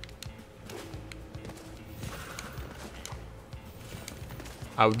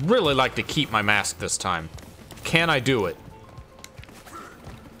 I would really like to keep my mask this time. Can I do it?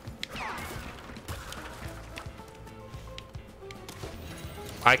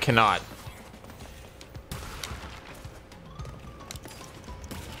 I cannot.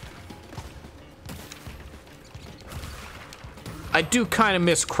 I do kind of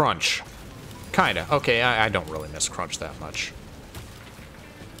miss Crunch. Kinda. Okay, I don't really miss Crunch that much.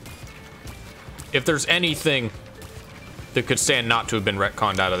 If there's anything that could stand not to have been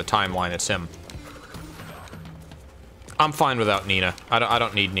retconned out of the timeline, it's him. I'm fine without Nina. I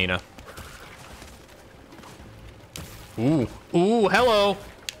don't need Nina. Ooh. Ooh, hello!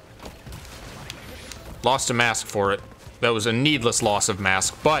 Lost a mask for it. That was a needless loss of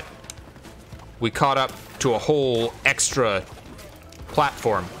mask, but we caught up to a whole extra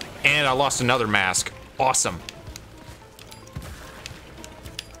platform. And I lost another mask. Awesome.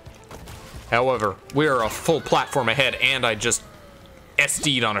 However, we are a full platform ahead, and I just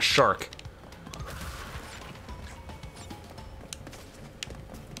SD'd on a shark.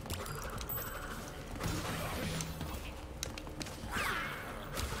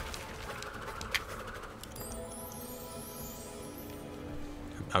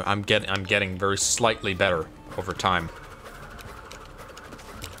 I'm getting very slightly better over time.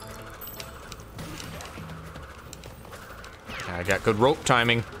 I got good rope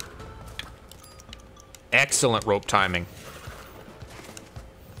timing. Excellent rope timing.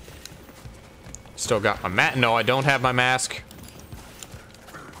 Still got my mat. No, I don't have my mask.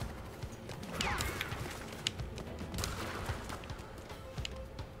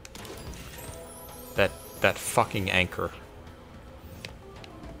 That That fucking anchor.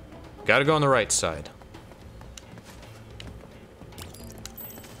 Gotta go on the right side.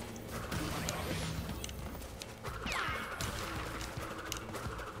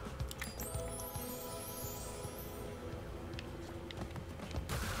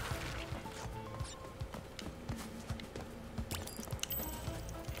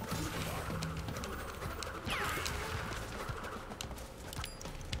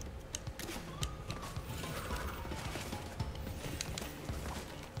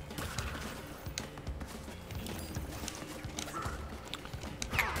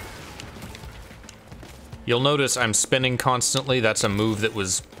 You'll notice I'm spinning constantly. That's a move that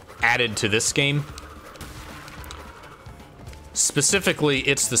was added to this game. Specifically,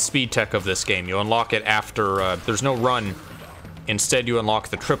 it's the speed tech of this game. You unlock it after, there's no run. Instead, you unlock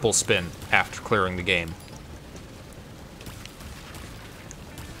the triple spin after clearing the game.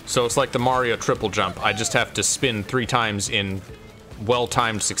 So it's like the Mario triple jump. I just have to spin 3 times in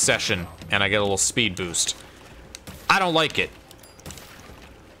well-timed succession, and I get a little speed boost. I don't like it.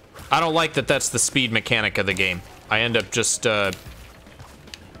 I don't like that that's the speed mechanic of the game. I end up just,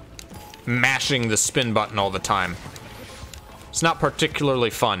 mashing the spin button all the time. It's not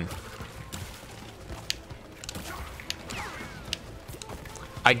particularly fun.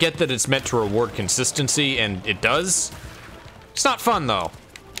 I get that it's meant to reward consistency, and it does. It's not fun, though.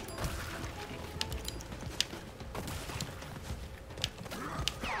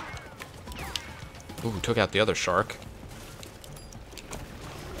 Ooh, took out the other shark.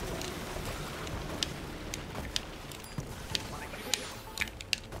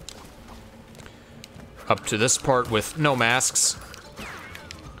 Up to this part with no masks.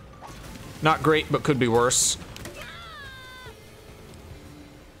 Not great, but could be worse.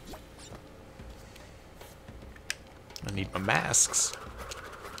 I need my masks.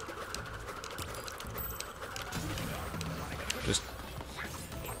 Just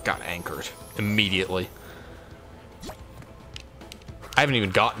got anchored immediately. I haven't even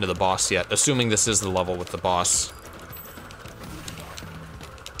gotten to the boss yet, assuming this is the level with the boss.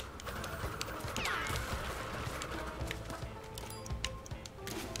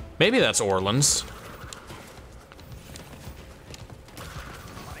 Maybe that's Orleans.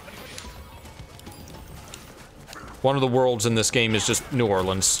 One of the worlds in this game is just New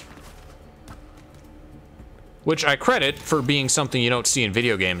Orleans. Which I credit for being something you don't see in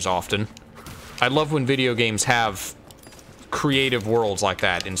video games often. I love when video games have creative worlds like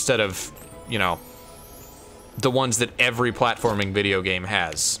that, instead of, you know, the ones that every platforming video game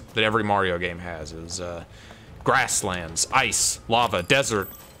has, that every Mario game has, is grasslands, ice, lava, desert.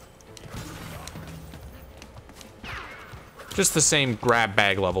 Just the same grab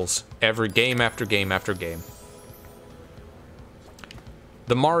bag levels, every game after game after game.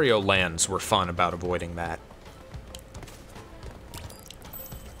 The Mario lands were fun about avoiding that.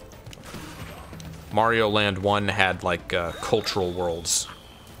 Mario Land 1 had, like, cultural worlds.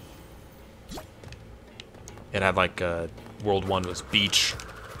 It had, like, World 1 was beach.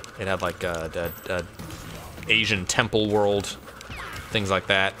 It had, like, a Asian temple world. Things like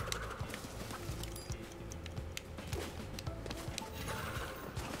that.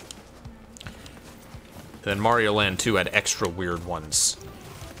 Then Mario Land 2 had extra weird ones.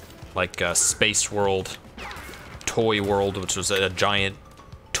 Like, Space World, Toy World, which was a giant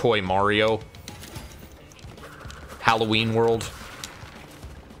toy Mario. Halloween World.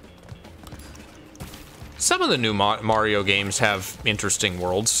 Some of the new Mario games have interesting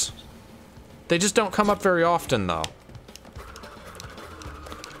worlds. They just don't come up very often, though.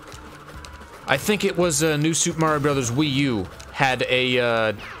 I think it was New Super Mario Bros. Wii U had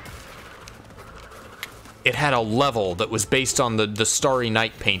a, it had a level that was based on the Starry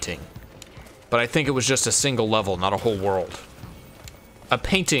Night painting. But I think it was just a single level, not a whole world. A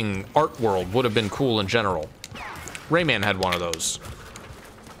painting art world would have been cool in general. Rayman had one of those.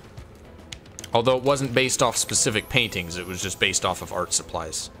 Although it wasn't based off specific paintings, it was just based off of art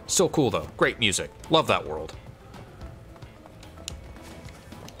supplies. Still cool though, great music. Love that world.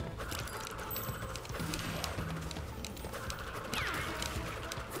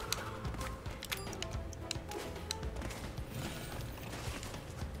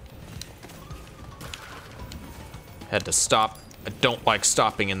 Had to stop. I don't like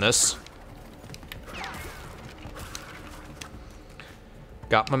stopping in this.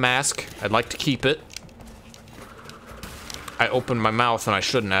 Got my mask. I'd like to keep it. I opened my mouth and I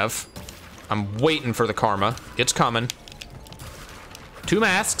shouldn't have. I'm waiting for the karma. It's coming. 2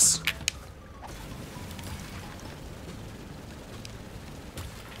 masks.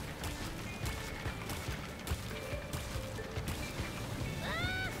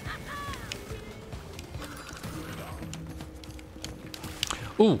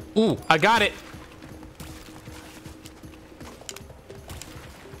 Ooh, ooh, I got it.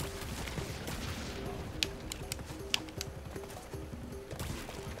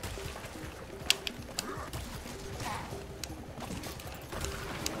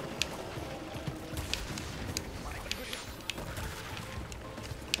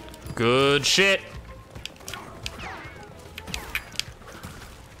 Good shit.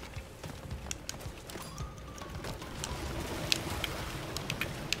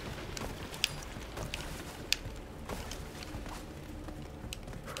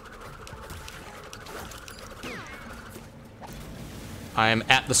 I am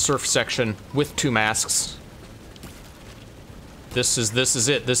at the surf section with 2 masks. This is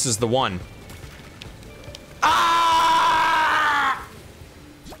it. This is the one. Ah!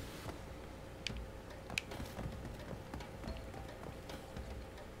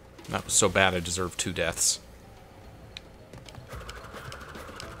 That was so bad I deserve 2 deaths.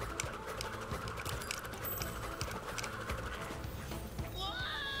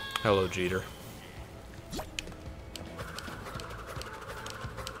 Hello, Jeter.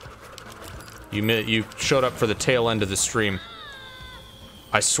 You showed up for the tail end of the stream.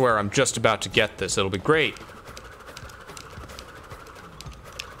 I swear I'm just about to get this. It'll be great.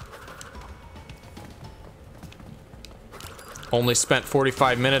 Only spent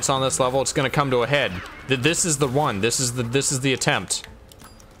 45 minutes on this level. It's gonna come to a head. This is the one. This is the attempt.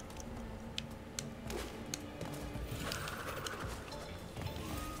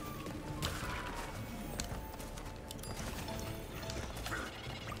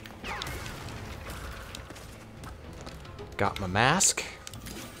 Got my mask.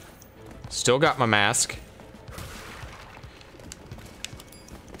 Still got my mask.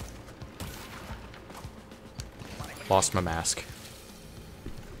 Lost my mask.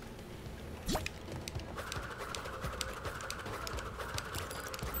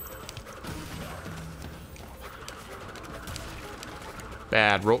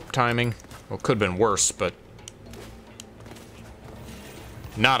 Bad rope timing. Well, could have been worse, but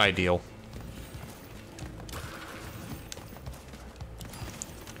not ideal.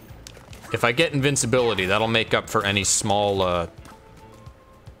 If I get invincibility, that'll make up for any small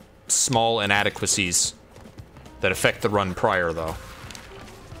inadequacies that affect the run prior, though.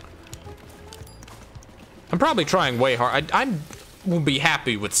 I'm probably trying way hard. I will be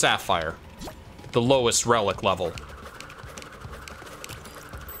happy with Sapphire, the lowest relic level.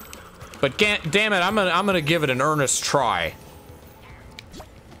 But damn it, I'm gonna give it an earnest try.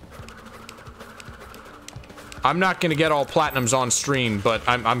 I'm not gonna get all platinums on stream, but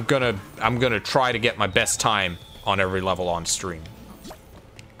I'm gonna try to get my best time on every level on stream.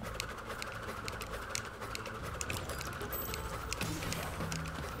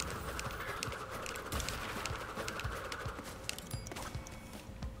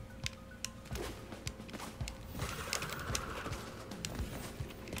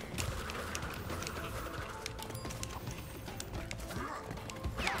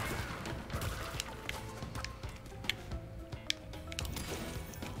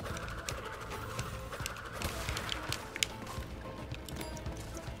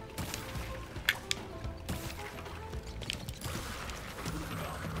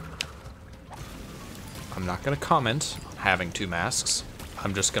 I'm not gonna comment on having 2 masks.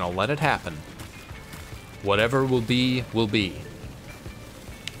 I'm just gonna let it happen. Whatever will be, will be.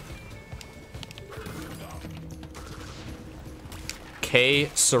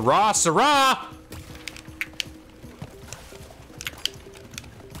 Okay, Sarah, Sarah!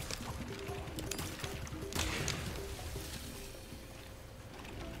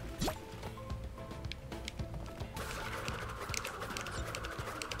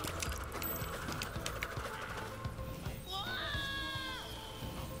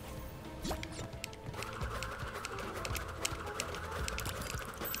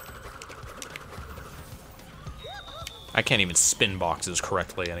 I can't even spin boxes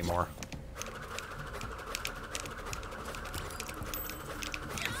correctly anymore.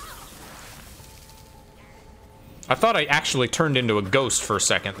 I thought I actually turned into a ghost for a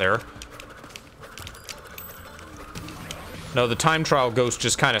second there. No, the time trial ghost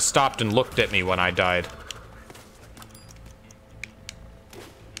just kind of stopped and looked at me when I died.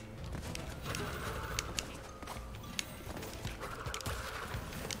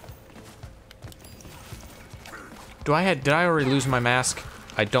 Did I already lose my mask?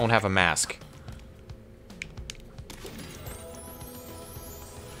 I don't have a mask.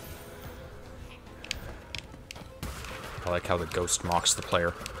 I like how the ghost mocks the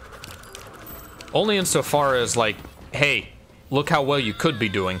player. Only insofar as, like, hey, look how well you could be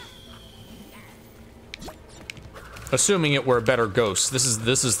doing. Assuming it were a better ghost. This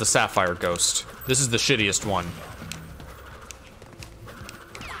is the Sapphire Ghost. This is the shittiest one.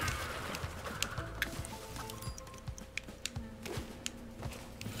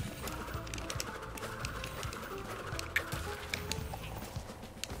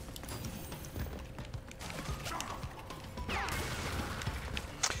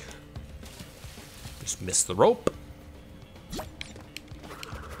 Just missed the rope.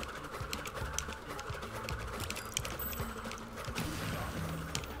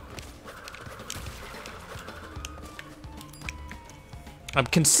 I'm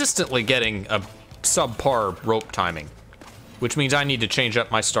consistently getting a subpar rope timing, which means I need to change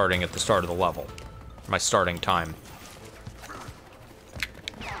up my starting at the start of the level. My starting time.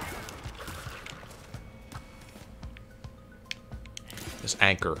 This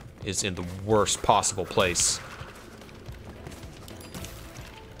anchor is in the worst possible place.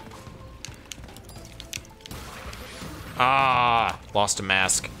 Ah, lost a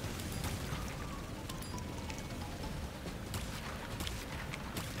mask.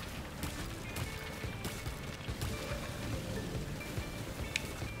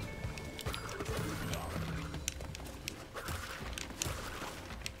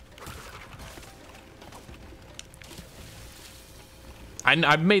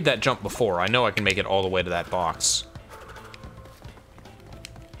 I've made that jump before. I know I can make it all the way to that box.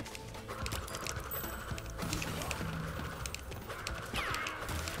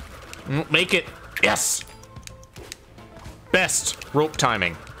 Make it. Yes! Best rope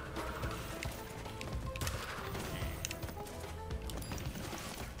timing.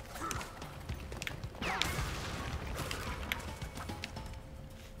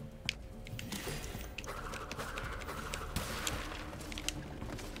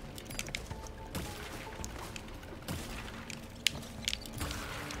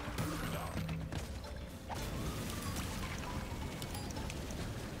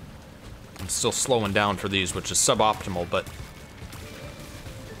 Still slowing down for these, which is suboptimal, but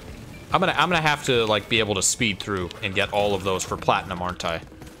I'm gonna have to like be able to speed through and get all of those for platinum, aren't I?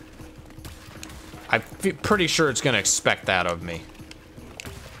 I'm pretty sure it's gonna expect that of me.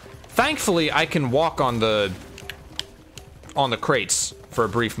 Thankfully, I can walk on the crates for a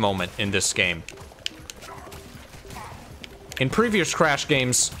brief moment in this game. In previous Crash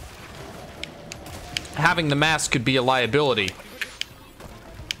games, having the mask could be a liability,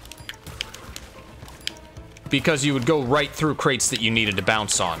 because you would go right through crates that you needed to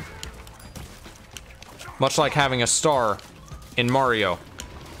bounce on. Much like having a star in Mario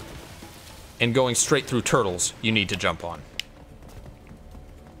and going straight through turtles you need to jump on.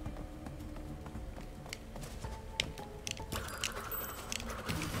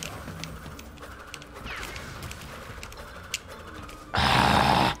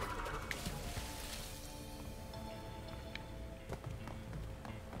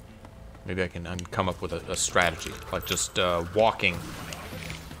 Maybe I can come up with a strategy, like just walking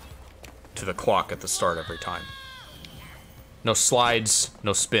to the clock at the start every time. No slides,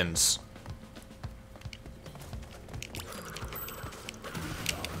 no spins.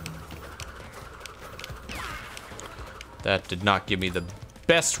 That did not give me the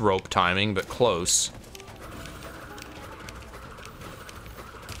best rope timing, but close.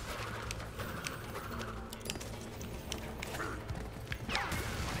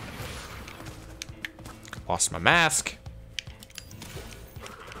 Lost my mask.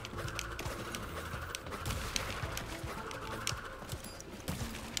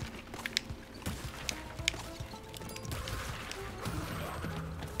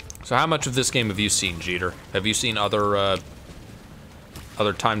 So how much of this game have you seen, Jeter? Have you seen other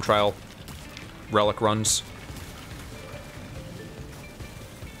time trial relic runs?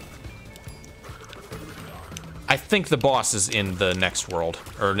 I think the boss is in the next world,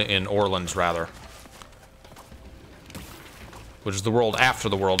 or in Orleans, rather. Which is the world after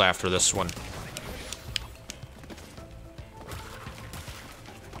this one.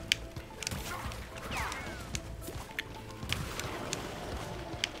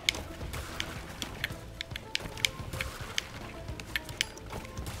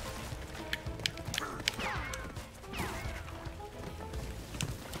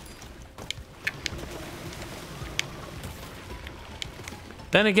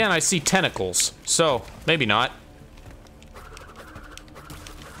 Then again, I see tentacles, so maybe not.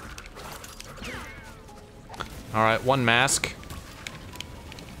 Alright, one mask.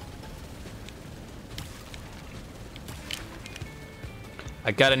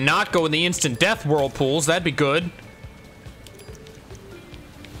 I gotta not go in the instant death whirlpools, that'd be good.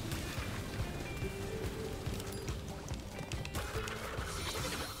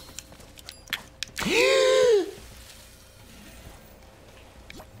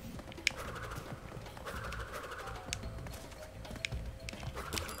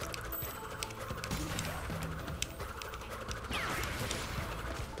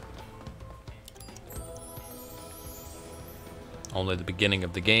 Only the beginning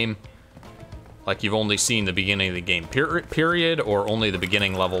of the game. Like you've only seen the beginning of the game period, or only the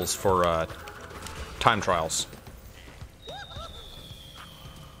beginning levels for time trials.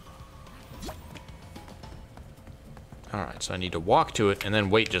 Alright, so I need to walk to it and then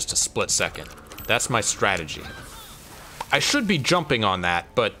wait just a split second. That's my strategy. I should be jumping on that,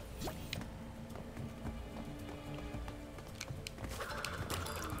 but...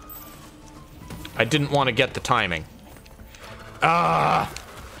 I didn't want to get the timing. Ah!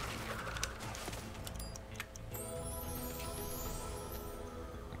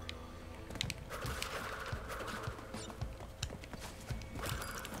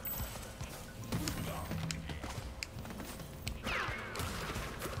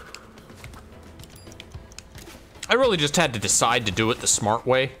 I really just had to decide to do it the smart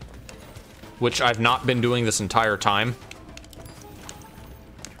way, which I've not been doing this entire time.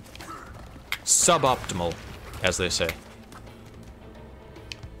 Suboptimal, as they say.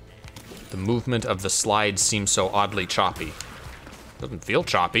 The movement of the slides seems so oddly choppy. Doesn't feel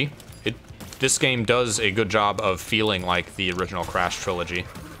choppy. This game does a good job of feeling like the original Crash trilogy.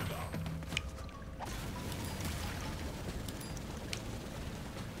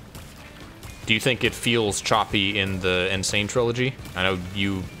 Do you think it feels choppy in the Insane trilogy? I know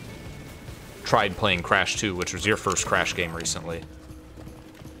you tried playing Crash 2, which was your first Crash game recently.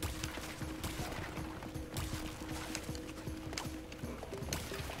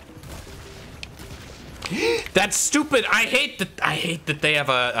 That's stupid! I hate that they have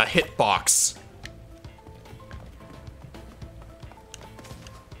a hitbox.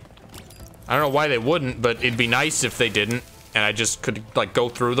 I don't know why they wouldn't, but it'd be nice if they didn't, and I just could, like, go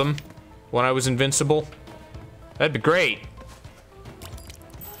through them when I was invincible. That'd be great.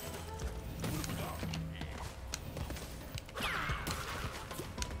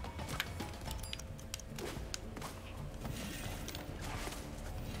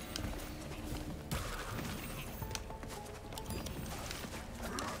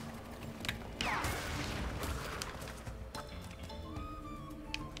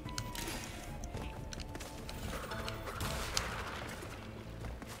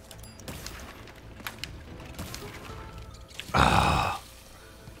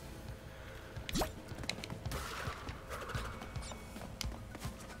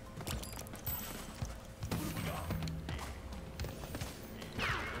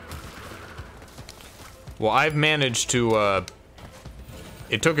 Well, I've managed to,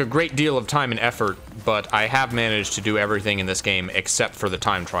 it took a great deal of time and effort, but I have managed to do everything in this game except for the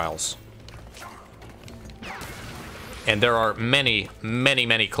time trials. And there are many, many,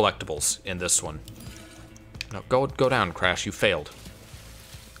 many collectibles in this one. No, go down, Crash, you failed.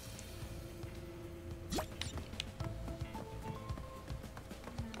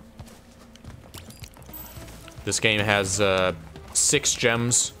 This game has 6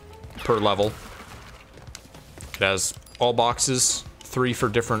 gems per level. It has all boxes, 3 for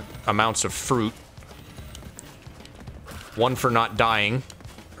different amounts of fruit, 1 for not dying,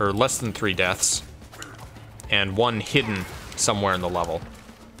 or less than 3 deaths, and 1 hidden somewhere in the level.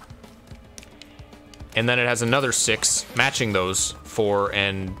 And then it has another 6 matching those for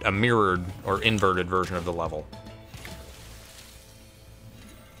a mirrored or inverted version of the level.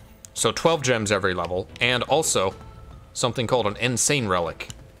 So 12 gems every level, and also something called an insane relic,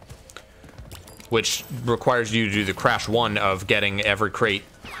 which requires you to do the Crash 1 of getting every crate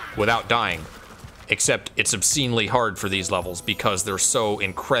without dying. Except it's obscenely hard for these levels because they're so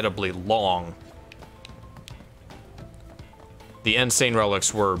incredibly long. The insane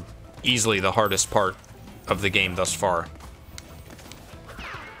relics were easily the hardest part of the game thus far.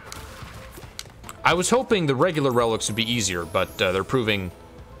 I was hoping the regular relics would be easier, but they're proving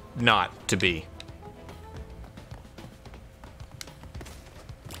not to be.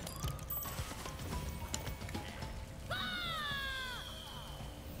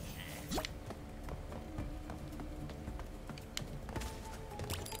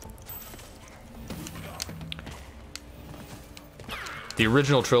 The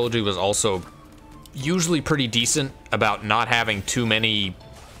original trilogy was also usually pretty decent about not having too many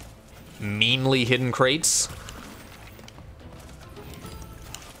meanly hidden crates.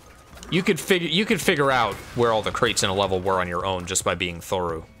 You could figure out where all the crates in a level were on your own just by being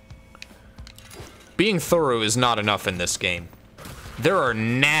thorough. Being thorough is not enough in this game. There are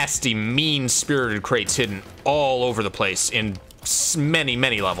nasty, mean-spirited crates hidden all over the place in many,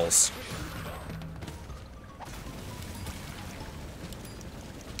 many levels.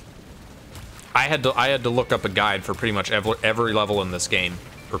 I had to look up a guide for pretty much every level in this game,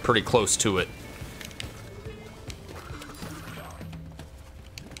 or pretty close to it.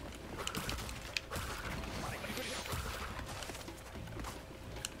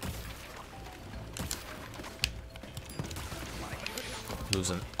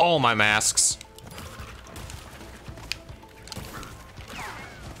 losing all my masks.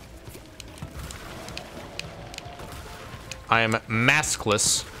 I am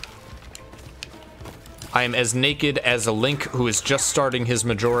maskless. I am as naked as a Link who is just starting his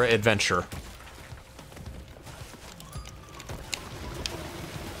Majora adventure.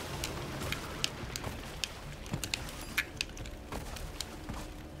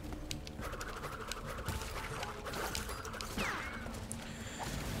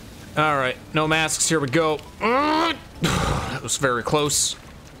 Alright, no masks, here we go. That was very close.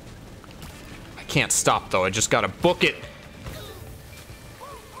 I can't stop though, I just gotta book it.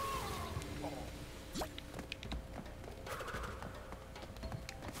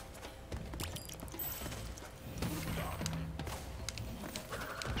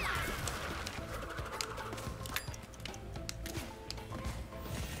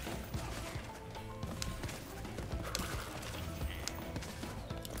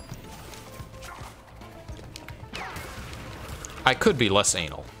 I could be less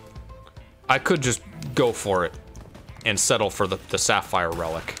anal. I could just go for it and settle for the Sapphire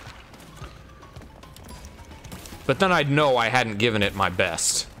Relic. But then I'd know I hadn't given it my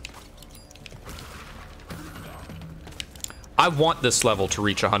best. I want this level to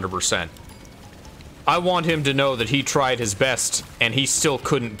reach 100%. I want him to know that he tried his best and he still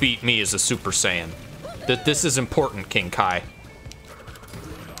couldn't beat me as a Super Saiyan. That this is important, King Kai.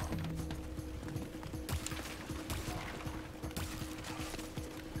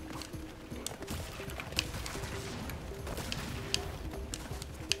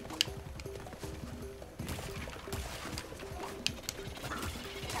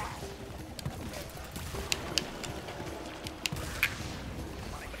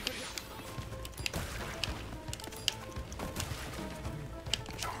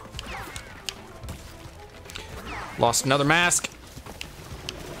 Lost another mask.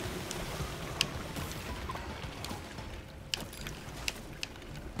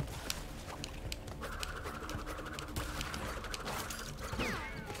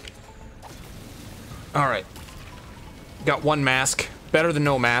 All right. Got one mask. Better than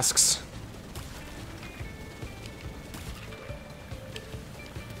no masks.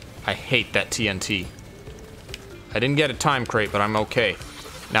 I hate that TNT. I didn't get a time crate, but I'm okay.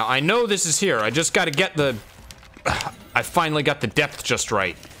 Now, I know this is here. I just gotta get the... I finally got the depth just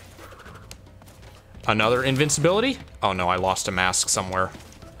right. Another invincibility? Oh no, I lost a mask somewhere.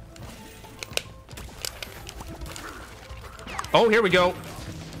 Oh, here we go.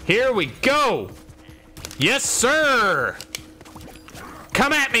 Here we go. Yes, sir.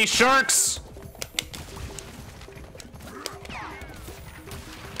 Come at me, sharks.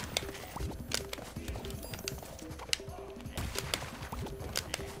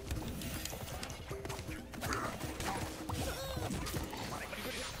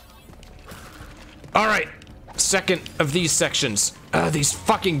 All right, second of these sections. These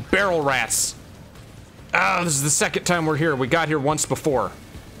fucking barrel rats. This is the second time we're here. We got here once before.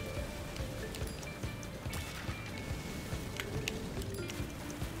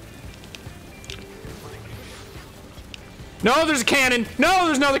 No, there's a cannon. No,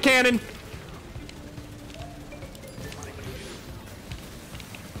 there's another cannon.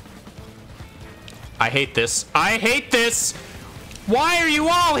 I hate this. I hate this. Why are you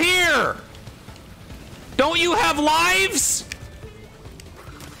all here? Don't you have lives?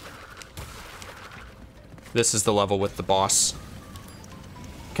 This is the level with the boss.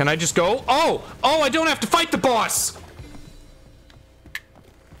 Can I just go? Oh! Oh, I don't have to fight the boss!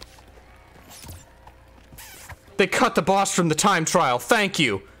 They cut the boss from the time trial. Thank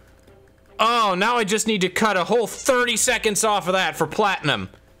you. Oh, now I just need to cut a whole 30 seconds off of that for platinum.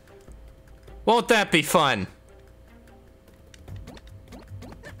 Won't that be fun?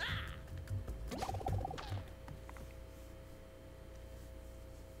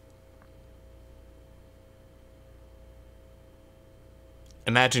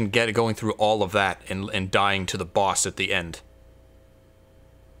 Imagine going through all of that and dying to the boss at the end.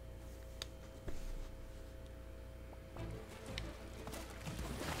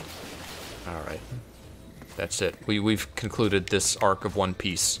 Alright. That's it. We've concluded this arc of One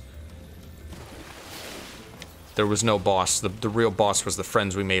Piece. There was no boss. The real boss was the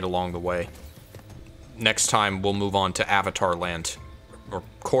friends we made along the way. Next time, we'll move on to Avatar Land. Or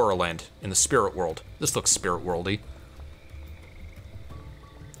Korra Land in the Spirit World. This looks Spirit Worldy.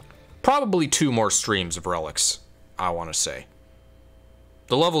 Probably 2 more streams of relics, I want to say.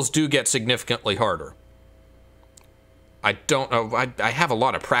 The levels do get significantly harder. I don't know. I have a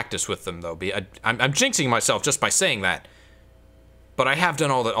lot of practice with them, though. I'm jinxing myself just by saying that. But I have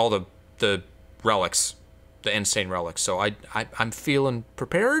done all the relics the insane relics. So I'm feeling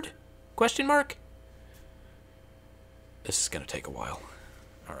prepared? Question mark? This is going to take a while.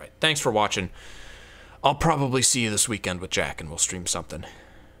 All right. Thanks for watching. I'll probably see you this weekend with Jack, and we'll stream something.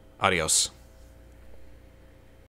 Adios.